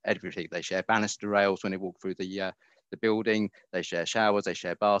share everything. They share banister rails when they walk through the building, they share showers, they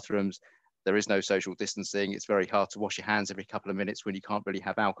share bathrooms. There is no social distancing. It's very hard to wash your hands every couple of minutes when you can't really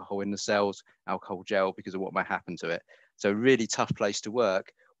have alcohol in the cells, alcohol gel, because of what might happen to it. So really tough place to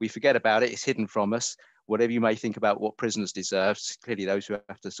work. We forget about it, it's hidden from us. Whatever you may think about what prisoners deserve, clearly those who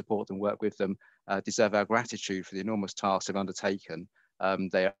have to support them, work with them, deserve our gratitude for the enormous tasks they've undertaken.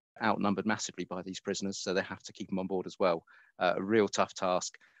 They are outnumbered massively by these prisoners, so they have to keep them on board as well. A real tough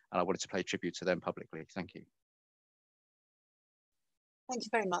task, and I wanted to pay tribute to them publicly. Thank you. Thank you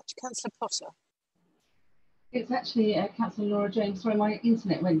very much. Councillor Potter. It's actually Councillor Laura James. Sorry, my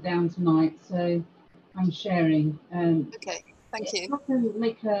internet went down tonight, so I'm sharing. Okay, thank you. I'd like to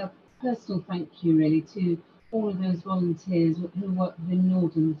make a personal thank you really to all of those volunteers who worked within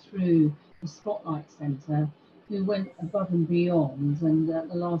Norden through the Spotlight Centre, who went above and beyond and at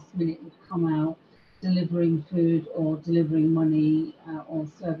the last minute would come out delivering food or delivering money or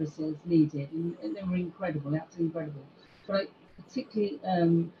services needed. And they were incredible, absolutely incredible. But I particularly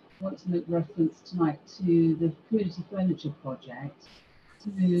want to make reference tonight to the Community Furniture Project,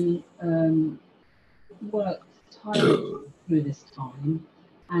 who worked tirelessly through this time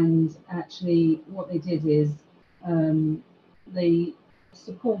And actually what they did is they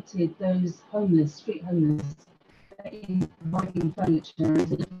supported those homeless, street homeless, in providing furniture and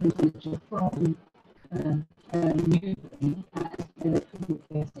delivering furniture from Newbury as they couldn't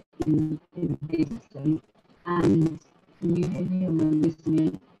get it in Basingstoke. And can you hear me? Am I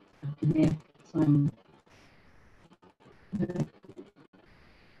listening? I can hear some.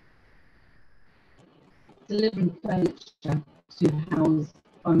 Delivering furniture to house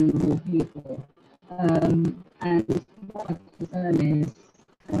vulnerable people. And what my concern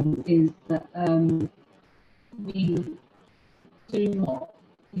is that we do not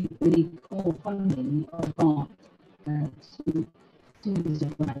give the core funding of grant to these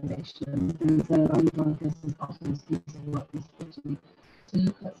organisations. And so I would like us as officers to work especially to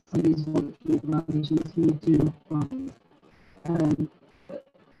look at some of these voluntary organisations who do not fund. But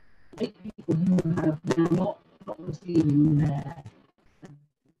people who have now not receiving their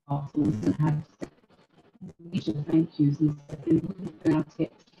parcels and have major thank yous and said they wouldn't be able to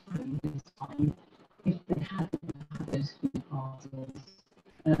get through this time if they hadn't had those food parcels.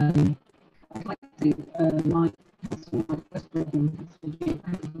 I'd like to my first program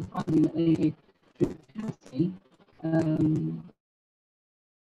for funding that they gave through the county.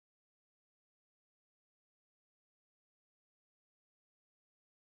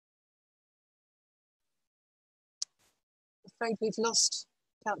 Afraid we've lost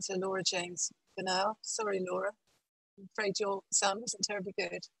Councillor Laura James for now. Sorry, Laura. I'm afraid your sound wasn't terribly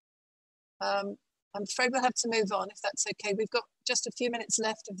good. I'm afraid we'll have to move on if that's okay. We've got just a few minutes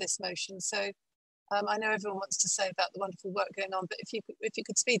left of this motion, so I know everyone wants to say about the wonderful work going on, but if you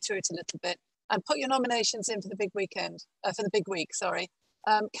could speed through it a little bit and put your nominations in for the big weekend, for the big week. Sorry,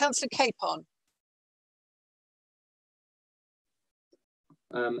 Councillor Capon.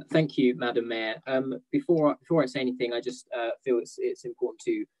 Thank you, Madam Mayor. Before I say anything, I just feel it's important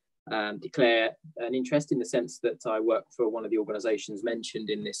to declare an interest in the sense that I work for one of the organisations mentioned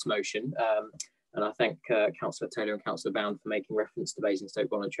in this motion. And I thank Councillor Taylor and Councillor Bound for making reference to Basingstoke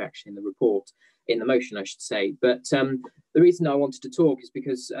voluntary action in the report, in the motion, I should say. But the reason I wanted to talk is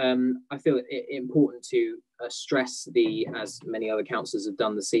because I feel it important to stress as many other councillors have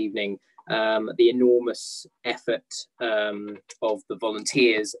done this evening, the enormous effort of the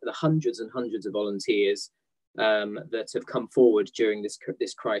volunteers, the hundreds and hundreds of volunteers that have come forward during this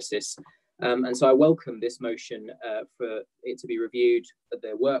crisis. And so I welcome this motion for it to be reviewed,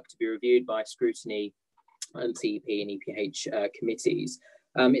 their work to be reviewed by scrutiny and CEP and EPH committees.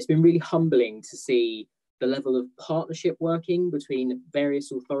 It's been really humbling to see the level of partnership working between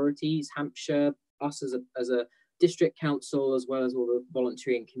various authorities, Hampshire, us as a district council, as well as all the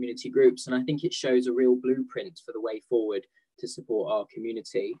voluntary and community groups. And I think it shows a real blueprint for the way forward to support our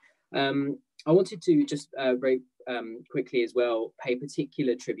community. I wanted to just very quickly as well pay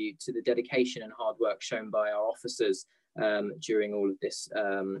particular tribute to the dedication and hard work shown by our officers during all of this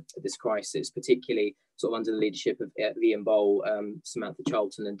this crisis, particularly sort of under the leadership of Ian Bowl, Samantha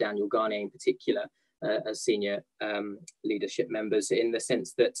Charlton and Daniel Garnier in particular, as senior leadership members, in the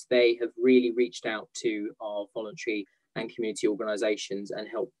sense that they have really reached out to our voluntary and community organisations and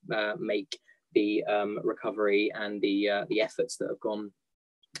helped make the recovery and the efforts that have gone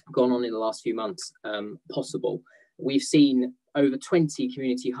on in the last few months possible. We've seen over 20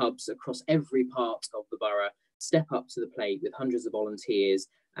 community hubs across every part of the borough step up to the plate with hundreds of volunteers,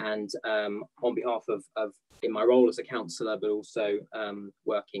 and on behalf of in my role as a councillor, but also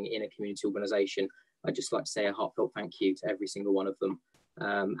working in a community organisation, I'd just like to say a heartfelt thank you to every single one of them.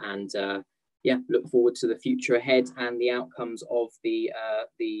 Yeah, look forward to the future ahead and the outcomes of the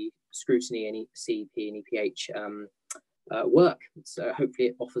scrutiny and CEP and EPH work. So hopefully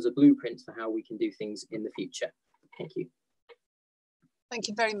it offers a blueprint for how we can do things in the future. Thank you. Thank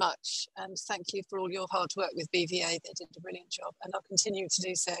you very much, and thank you for all your hard work with BVA. They did a brilliant job, and I'll continue to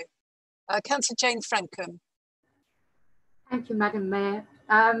do so. Councillor Jane Frankham. Thank you, Madam Mayor.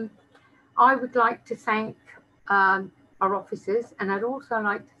 I would like to thank our officers, and I'd also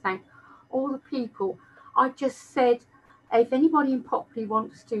like to thank all the people. I just said, if anybody in Popley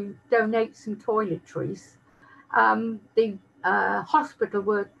wants to donate some toiletries, the hospital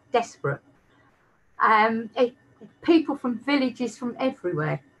were desperate. People from villages from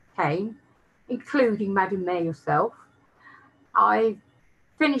everywhere came, including Madam Mayor yourself. I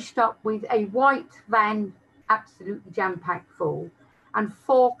finished up with a white van, absolutely jam-packed full, and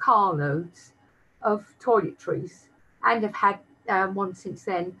 4 carloads of toiletries, and have had one since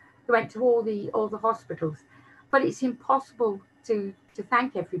then. We went to all the hospitals, but it's impossible to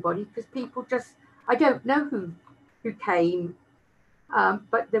thank everybody because people just, I don't know who came,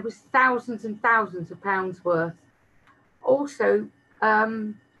 but there was thousands and thousands of pounds worth. Also,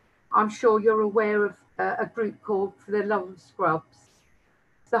 I'm sure you're aware of a group called For the Love of Scrubs.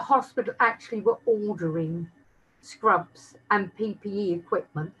 The hospital actually were ordering scrubs and PPE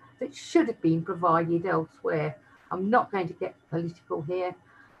equipment that should have been provided elsewhere. I'm not going to get political here,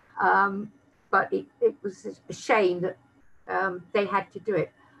 but it was a shame that they had to do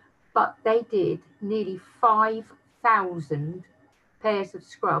it. But they did nearly 5,000 pairs of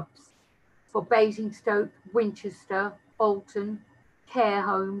scrubs for Basingstoke, Winchester, Bolton, care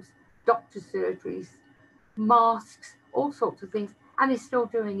homes, doctor surgeries, masks, all sorts of things, and they're still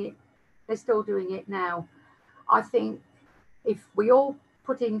doing it. They're still doing it now. I think if we all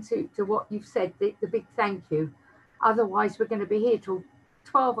put into what you've said, the big thank you, otherwise we're going to be here till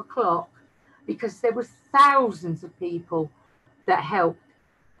 12 o'clock because there was thousands of people that helped.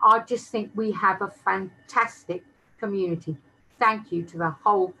 I just think we have a fantastic community. Thank you to the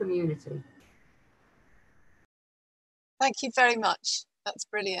whole community. Thank you very much. That's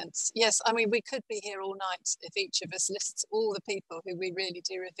brilliant. Yes, I mean, we could be here all night if each of us lists all the people who we really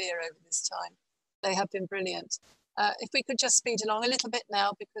do revere over this time. They have been brilliant. If we could just speed along a little bit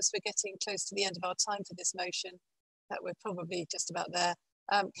now, because we're getting close to the end of our time for this motion, that we're probably just about there.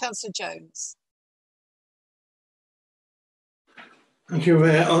 Councillor Jones. Thank you,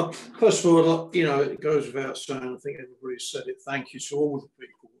 Mayor. First of all, you know, it goes without saying, I think everybody's said it, thank you to all the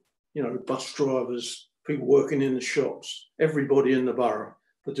people, you know, bus drivers, people working in the shops, everybody in the borough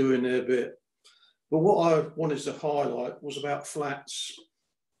for doing their bit. But what I wanted to highlight was about flats.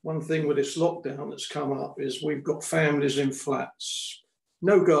 One thing with this lockdown that's come up is we've got families in flats,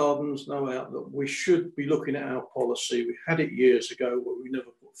 no gardens, no outlet. We should be looking at our policy. We had it years ago where we never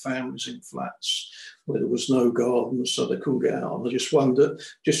put families in flats where there was no gardens, so they couldn't get out. And I just wonder,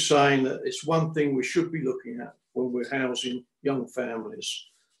 just saying that it's one thing we should be looking at when we're housing young families,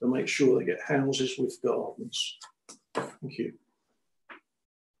 to make sure they get houses with gardens. Thank you.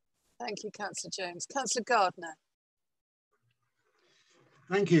 Thank you, Councillor Jones. Councillor Gardner.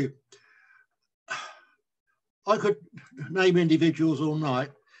 Thank you. I could name individuals all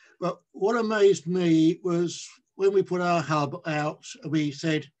night, but what amazed me was when we put our hub out, we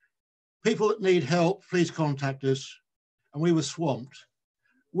said, people that need help, please contact us. And we were swamped.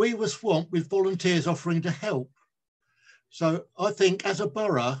 We were swamped with volunteers offering to help. So I think as a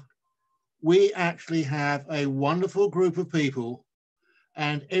borough, we actually have a wonderful group of people,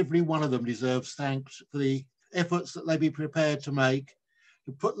 and every one of them deserves thanks for the efforts that they be prepared to make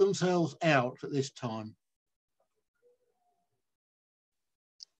to put themselves out at this time.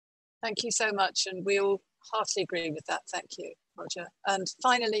 Thank you so much, and we all heartily agree with that. Thank you, Roger. And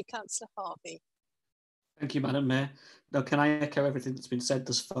finally, Councillor Harvey. Thank you, Madam Mayor. Now, can I echo everything that's been said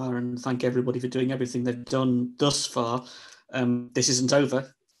thus far and thank everybody for doing everything they've done thus far. This isn't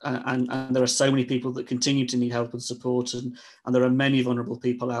over, and there are so many people that continue to need help and support, and there are many vulnerable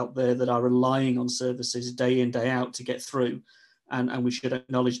people out there that are relying on services day in, day out to get through. And we should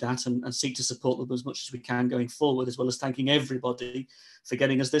acknowledge that and seek to support them as much as we can going forward, as well as thanking everybody for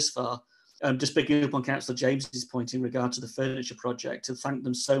getting us this far. Just picking up on Councillor James's point in regard to the furniture project, to thank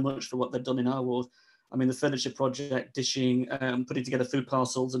them so much for what they've done in our ward. I mean, the furniture project, dishing, putting together food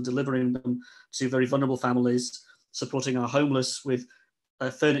parcels and delivering them to very vulnerable families, supporting our homeless with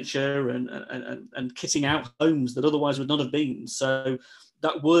furniture and kitting out homes that otherwise would not have been. So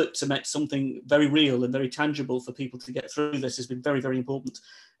that work to make something very real and very tangible for people to get through this has been very, very important.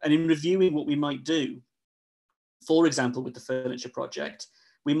 And in reviewing what we might do, for example, with the furniture project,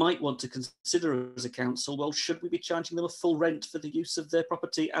 we might want to consider as a council, well, should we be charging them a full rent for the use of their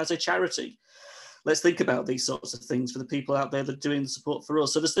property as a charity? Let's think about these sorts of things for the people out there that are doing the support for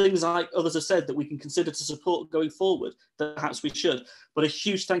us. So there's things like others have said that we can consider to support going forward, that perhaps we should. But a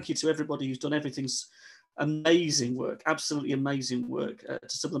huge thank you to everybody who's done everything's amazing work, absolutely amazing work to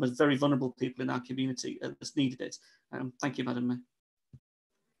some of the most very vulnerable people in our community that's needed it. Thank you, Madam Mayor.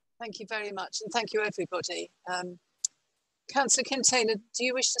 Thank you very much, and thank you, everybody. Councillor Kintaylor, do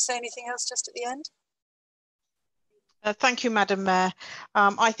you wish to say anything else just at the end? Thank you, Madam Mayor.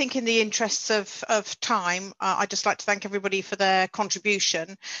 I think in the interests of time, I'd just like to thank everybody for their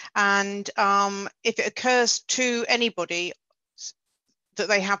contribution. And if it occurs to anybody that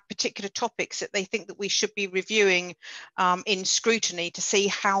they have particular topics that they think that we should be reviewing in scrutiny to see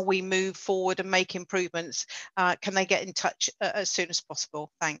how we move forward and make improvements, can they get in touch as soon as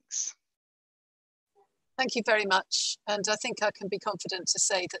possible? Thanks. Thank you very much. And I think I can be confident to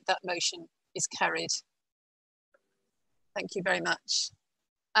say that that motion is carried. Thank you very much.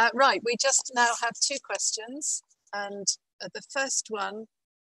 Right, we just now have two questions. And the first one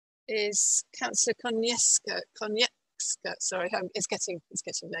is Councillor let's go. Sorry, it's getting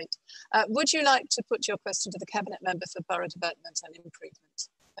late. Would you like to put your question to the Cabinet Member for Borough Development and Improvement?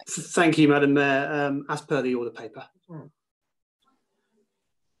 Thank you, Madam Mayor. As per the order paper.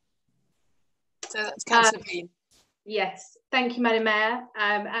 So that's Councillor Bean. Yes, thank you, Madam Mayor.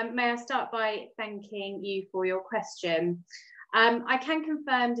 May I start by thanking you for your question. I can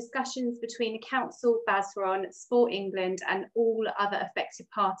confirm discussions between the Council, BASRON, Sport England and all other affected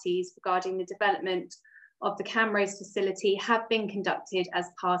parties regarding the development of the Camrose facility have been conducted as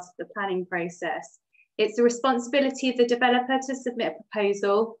part of the planning process. It's the responsibility of the developer to submit a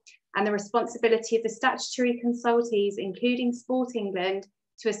proposal and the responsibility of the statutory consultees, including Sport England,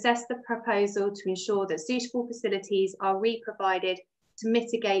 to assess the proposal to ensure that suitable facilities are re-provided to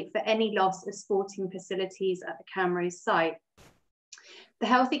mitigate for any loss of sporting facilities at the Camrose site. The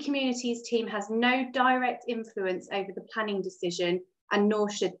Healthy Communities team has no direct influence over the planning decision, and nor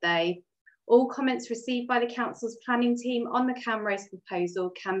should they. All comments received by the Council's planning team on the Camrose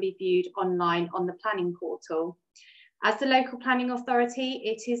proposal can be viewed online on the planning portal. As the local planning authority,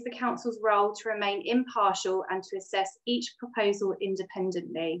 it is the Council's role to remain impartial and to assess each proposal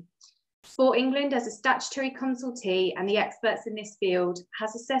independently. Sport England, as a statutory consultee and the experts in this field,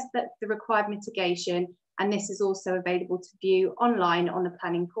 has assessed that the required mitigation, and this is also available to view online on the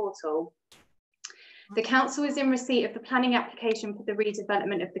planning portal. The Council is in receipt of the planning application for the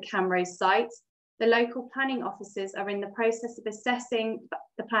redevelopment of the Camrose site. The local planning officers are in the process of assessing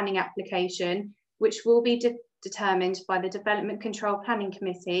the planning application, which will be determined by the Development Control Planning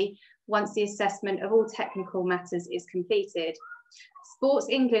Committee once the assessment of all technical matters is completed. Sports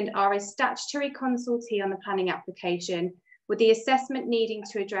England are a statutory consultee on the planning application, with the assessment needing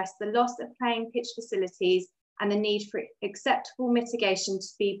to address the loss of playing pitch facilities and the need for acceptable mitigation to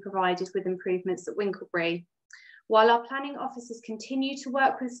be provided with improvements at Winklebury. While our planning officers continue to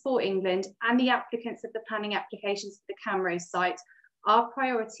work with Sport England and the applicants of the planning applications for the Camrose site, our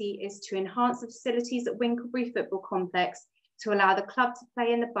priority is to enhance the facilities at Winklebury Football Complex to allow the club to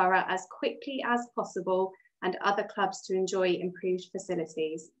play in the borough as quickly as possible and other clubs to enjoy improved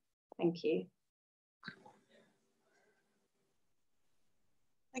facilities. Thank you.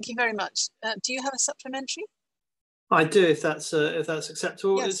 Thank you very much. Do you have a supplementary? I do, if that's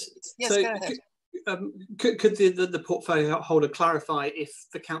acceptable. Yes, yes, so go ahead. Could the portfolio holder clarify if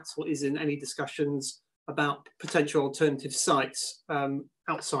the council is in any discussions about potential alternative sites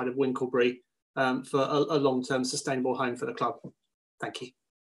outside of Winklebury for a long-term sustainable home for the club? Thank you.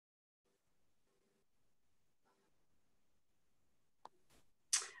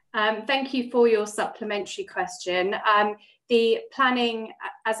 Thank you for your supplementary question. The planning,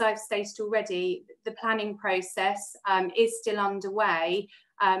 as I've stated already, the planning process is still underway.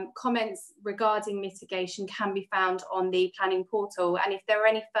 Comments regarding mitigation can be found on the planning portal, and if there are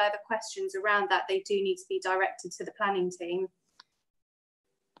any further questions around that, they do need to be directed to the planning team.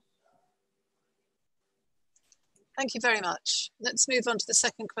 Thank you very much. Let's move on to the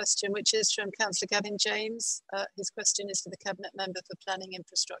second question, which is from Councillor Gavin James. His question is for the Cabinet Member for Planning,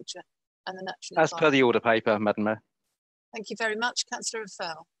 Infrastructure and the Natural As per the order paper, Madam Mayor. Thank you very much. Councillor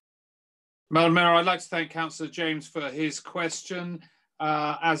O'Fell. Madam Mayor, I'd like to thank Councillor James for his question.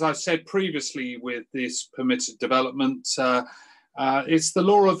 As I've said previously with this permitted development, it's the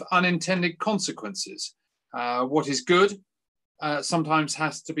law of unintended consequences. What is good sometimes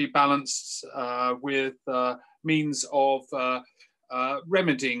has to be balanced with means of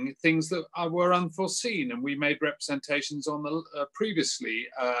remedying things that were unforeseen. And we made representations on the previously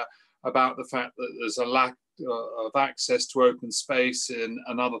about the fact that there's a lack of access to open space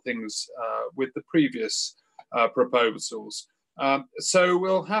and other things with the previous proposals. So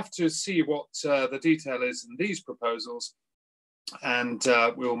we'll have to see what the detail is in these proposals, and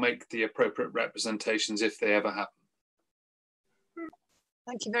we'll make the appropriate representations if they ever happen.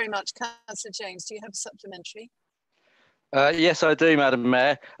 Thank you very much. Councillor James, do you have a supplementary? Yes, I do, Madam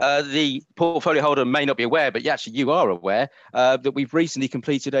Mayor. The portfolio holder may not be aware, but actually you are aware that we've recently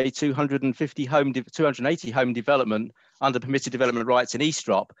completed a 280 home development under permitted development rights in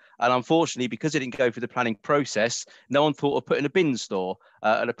Eastrop. And unfortunately, because it didn't go through the planning process, no one thought of putting a bin store,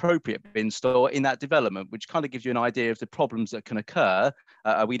 an appropriate bin store in that development, which kind of gives you an idea of the problems that can occur.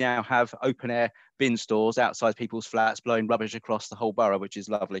 We now have open air bin stores outside people's flats blowing rubbish across the whole borough, which is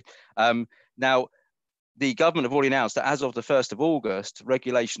lovely. Now, the government have already announced that as of the 1st of August,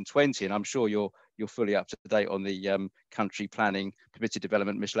 Regulation 20, and I'm sure you're fully up to date on the Country Planning Permitted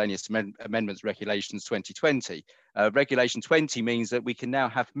Development Miscellaneous Amendments Regulations 2020. Regulation 20 means that we can now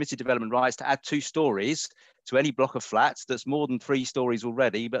have permitted development rights to add 2 stories to any block of flats that's more than 3 stories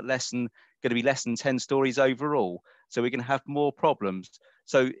already, but going to be less than 10 stories overall. So we're going to have more problems.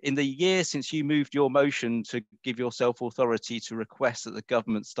 So in the year since you moved your motion to give yourself authority to request that the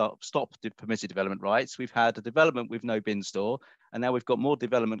government stop the permitted development rights, we've had a development with no bin store, and now we've got more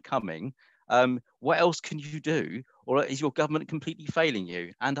development coming. What else can you do? Or is your government completely failing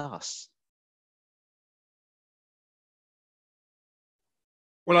you and us?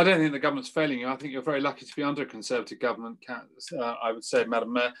 Well, I don't think the government's failing you. I think you're very lucky to be under a Conservative government, I would say,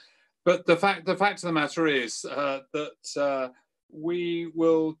 Madam Mayor. But the fact of the matter is that we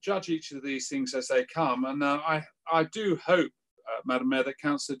will judge each of these things as they come. And I do hope, Madam Mayor, that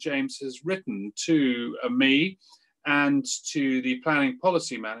Councillor James has written to me and to the Planning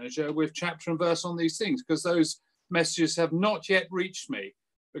Policy Manager with chapter and verse on these things, because those messages have not yet reached me,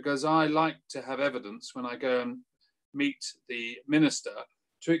 because I like to have evidence when I go and meet the Minister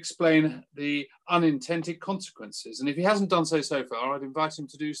to explain the unintended consequences. And if he hasn't done so far, I'd invite him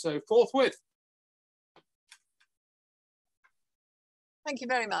to do so forthwith. Thank you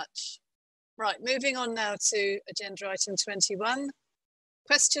very much. Right, moving on now to agenda item 21.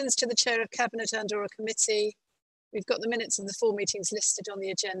 Questions to the Chair of Cabinet and/or a committee. We've got the minutes of the 4 meetings listed on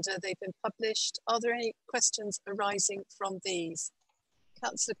the agenda. They've been published. Are there any questions arising from these?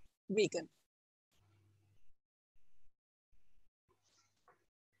 Councillor Regan.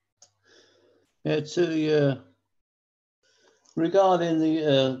 Yeah, regarding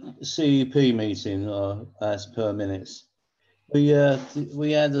the CEP meeting, as per minutes, we had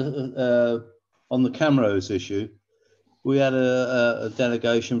on the Camrose issue, we had a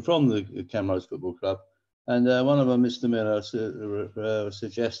delegation from the Camrose Football Club, and one of them, Mr. Miller,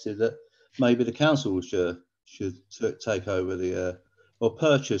 suggested that maybe the council should take over or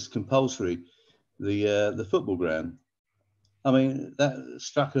purchase compulsory the football ground. I mean, that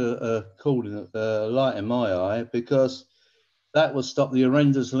struck a light in my eye, because that would stop the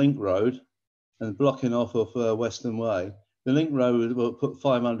horrendous Link Road and blocking off of Western Way. The Link Road will put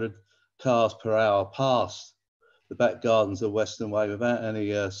 500 cars per hour past the back gardens of Western Way without any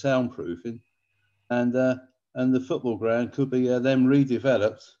soundproofing, and the football ground could be then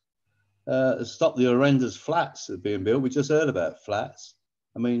redeveloped, stop the horrendous flats that are being built. We just heard about flats.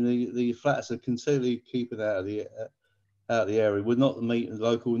 I mean, the flats are completely keeping out of the area, would not meet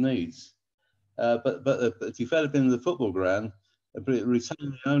local needs. But developing the football ground,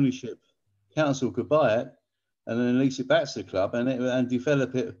 retaining the ownership, council could buy it and then lease it back to the club and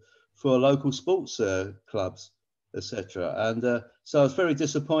develop it for local sports clubs, etc. And so I was very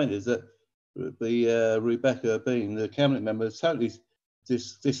disappointed that Rebecca Bean, the cabinet member, totally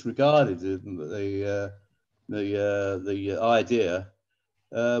disregarded the idea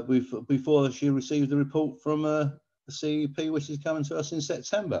before she received the report from the CEP, which is coming to us in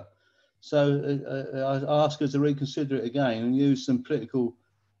September. So I ask her to reconsider it again and use some political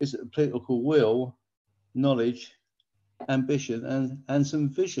will, knowledge, ambition, and some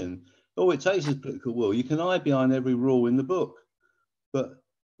vision. All it takes is political will. You can hide behind every rule in the book, but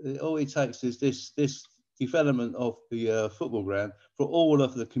all it takes is this development of the football ground for all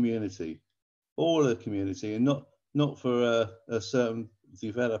of the community, and not for a certain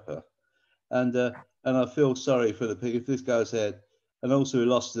developer. And I feel sorry for the people if this goes ahead. And also, we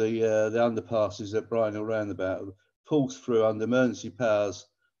lost the underpasses at Bryan Hill Roundabout, pulled through under emergency powers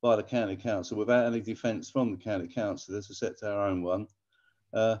by the county council without any defence from the county councillors, except our own one,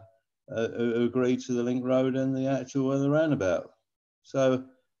 who agreed to the Link Road and the actual the roundabout. So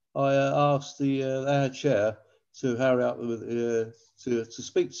I asked our chair to hurry up with to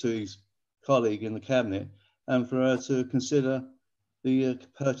speak to his colleague in the cabinet and for her to consider the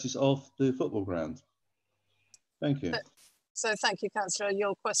purchase of the football ground. Thank you. So thank you, Councillor.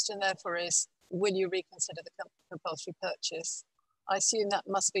 Your question therefore is, will you reconsider the compulsory purchase? I assume that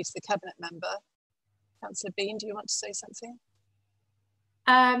must be to the cabinet member. Councillor Bean, do you want to say something?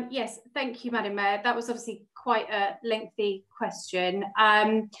 Yes, thank you, Madam Mayor. That was obviously quite a lengthy question.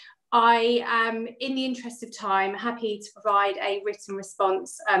 I am, in the interest of time, happy to provide a written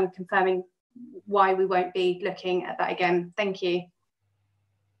response confirming why we won't be looking at that again. Thank you.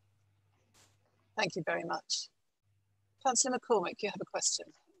 Thank you very much. Councillor McCormick, you have a question.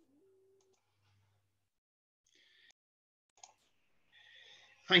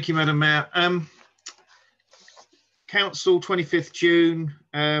 Thank you, Madam Mayor. Council, 25th June,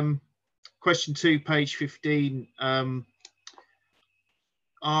 question 2, page 15.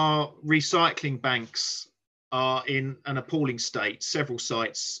 Our recycling banks are in an appalling state. Several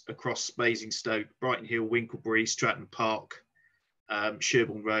sites across Basingstoke, Brighton Hill, Winklebury, Stratton Park,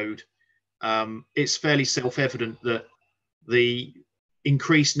 Sherborne Road. It's fairly self-evident that the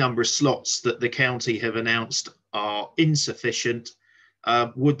increased number of slots that the county have announced are insufficient.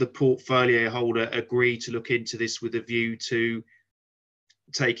 Would the portfolio holder agree to look into this with a view to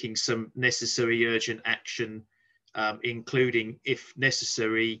taking some necessary urgent action, including, if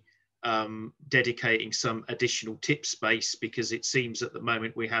necessary, dedicating some additional tip space, because it seems at the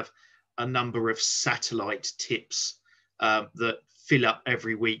moment we have a number of satellite tips that fill up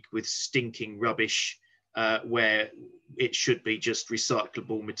every week with stinking rubbish, where it should be just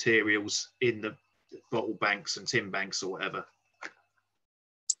recyclable materials in the bottle banks and tin banks or whatever.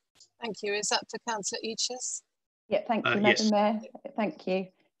 Thank you. Is that for Councillor Eaches? Yeah, thank you, Madam Yes. Mayor. Thank you.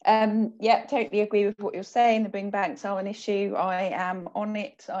 Yeah, totally agree with what you're saying. The bin banks are an issue. I am on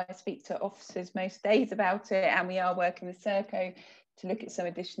it. I speak to officers most days about it, and we are working with Serco to look at some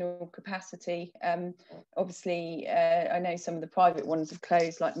additional capacity. Obviously, I know some of the private ones have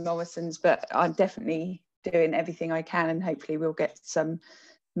closed, like Morrison's, but I'm definitely doing everything I can, and hopefully we'll get some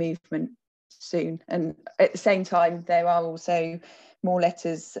movement soon. And at the same time, there are also more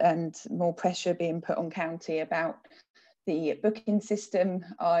letters and more pressure being put on county about the booking system.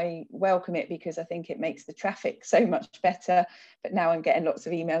 I welcome it because I think it makes the traffic so much better, but now I'm getting lots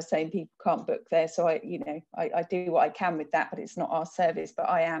of emails saying people can't book there. So I do what I can with that, but it's not our service, but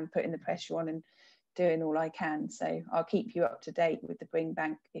I am putting the pressure on and doing all I can. So I'll keep you up to date with the bring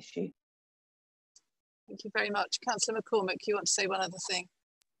bank issue. Thank you very much. Councillor McCormick, you want to say one other thing?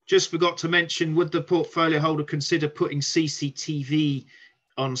 Just forgot to mention, would the portfolio holder consider putting CCTV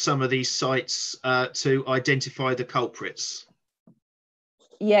on some of these sites to identify the culprits?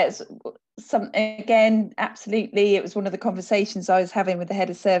 Yes, again, absolutely. It was one of the conversations I was having with the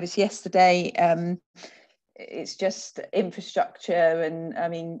head of service yesterday. It's just infrastructure, and I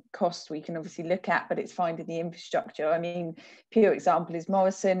mean, cost we can obviously look at, but it's finding the infrastructure. I mean, pure example is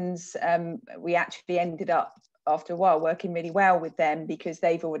Morrison's. We actually ended up after a while working really well with them because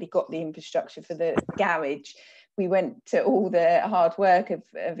they've already got the infrastructure for the garage. We went to all the hard work of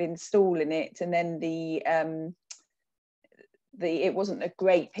installing it, and then it wasn't a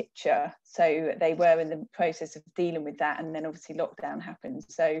great picture, so they were in the process of dealing with that, and then obviously lockdown happened.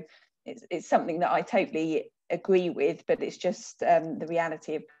 So it's something that I totally agree with, but it's just the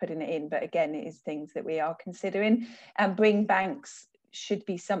reality of putting it in. But again, it is things that we are considering, and bring banks should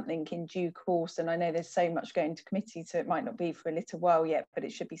be something in due course. And I know there's so much going to committee, so it might not be for a little while yet, but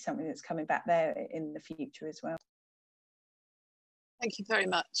it should be something that's coming back there in the future as well. Thank you very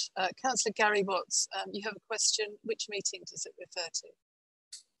much. Councillor Gary Watts, you have a question. Which meeting does it refer to?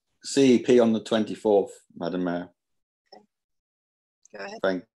 CEP on the 24th, Madam Mayor. Okay. Go ahead.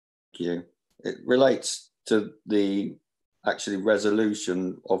 Thank you. It relates to the actually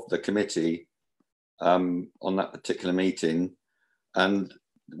resolution of the committee on that particular meeting, and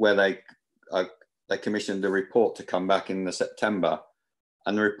where they commissioned a report to come back in the September,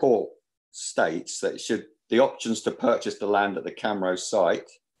 and the report states that the options to purchase the land at the Camrose site,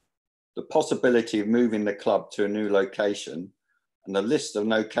 the possibility of moving the club to a new location, and a list of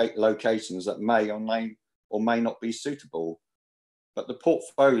locations that may or may not be suitable. But the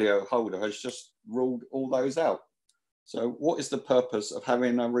portfolio holder has just ruled all those out. So what is the purpose of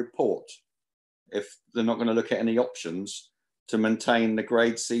having a report if they're not going to look at any options to maintain the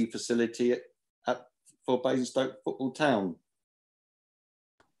Grade C facility for Basingstoke Football Town?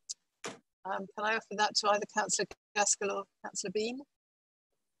 Can I offer that to either Councillor Gaskell or Councillor Bean?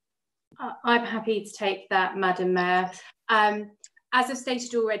 I'm happy to take that, Madam Mayor. As I've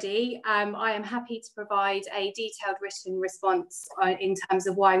stated already, I am happy to provide a detailed written response in terms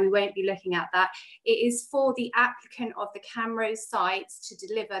of why we won't be looking at that. It is for the applicant of the Camrose sites to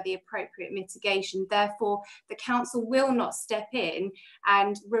deliver the appropriate mitigation. Therefore, the council will not step in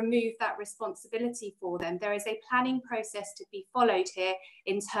and remove that responsibility for them. There is a planning process to be followed here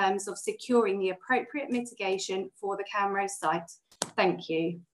in terms of securing the appropriate mitigation for the Camrose site. Thank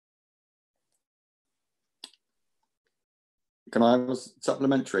you. Can I have a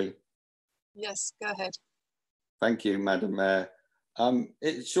supplementary? Yes, go ahead. Thank you, Madam Mayor.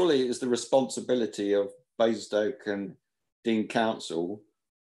 It surely is the responsibility of Basingstoke and Dean Council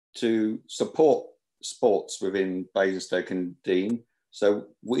to support sports within Basingstoke and Dean. So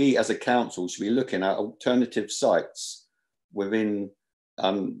we as a council should be looking at alternative sites within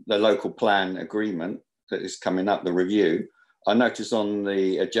the local plan agreement that is coming up, the review. I noticed on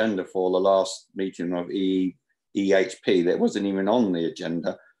the agenda for the last meeting of EHP that wasn't even on the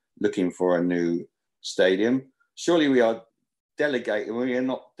agenda, looking for a new stadium. Surely we are delegating, we are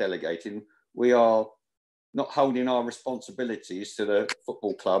not delegating, we are not holding our responsibilities to the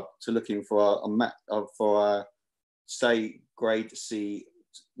football club to looking for a say Grade C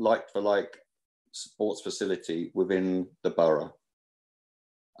like for like sports facility within the borough.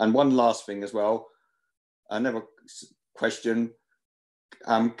 And one last thing as well, another question,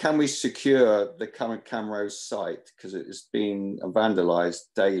 can we secure the current Camrose site, because it is being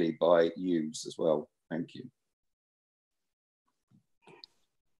vandalised daily by youths as well? Thank you.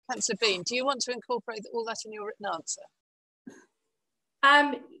 Councillor Bean, do you want to incorporate all that in your written answer?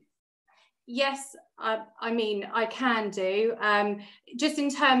 Yes, I mean, I can do. Just in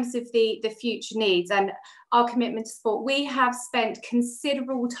terms of the future needs and our commitment to sport, we have spent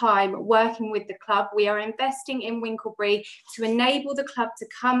considerable time working with the club. We are investing in Winklebury to enable the club to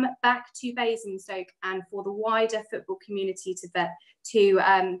come back to Basingstoke and for the wider football community to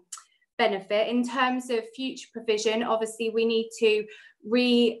benefit. In terms of future provision, obviously we need to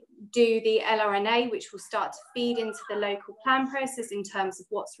redo the LRNA, which will start to feed into the local plan process in terms of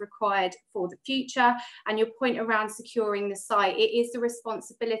what's required for the future. And your point around securing the site, it is the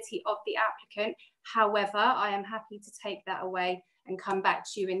responsibility of the applicant. However, I am happy to take that away and come back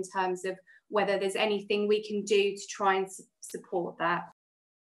to you in terms of whether there's anything we can do to try and support that.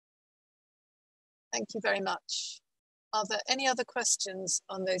 Thank you very much. Are there any other questions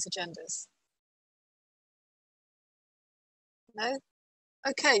on those agendas? No?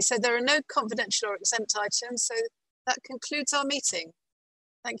 Okay, so there are no confidential or exempt items, so that concludes our meeting.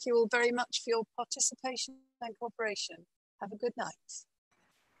 Thank you all very much for your participation and cooperation. Have a good night.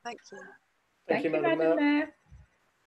 Thank you. Thank you, Madam Mayor.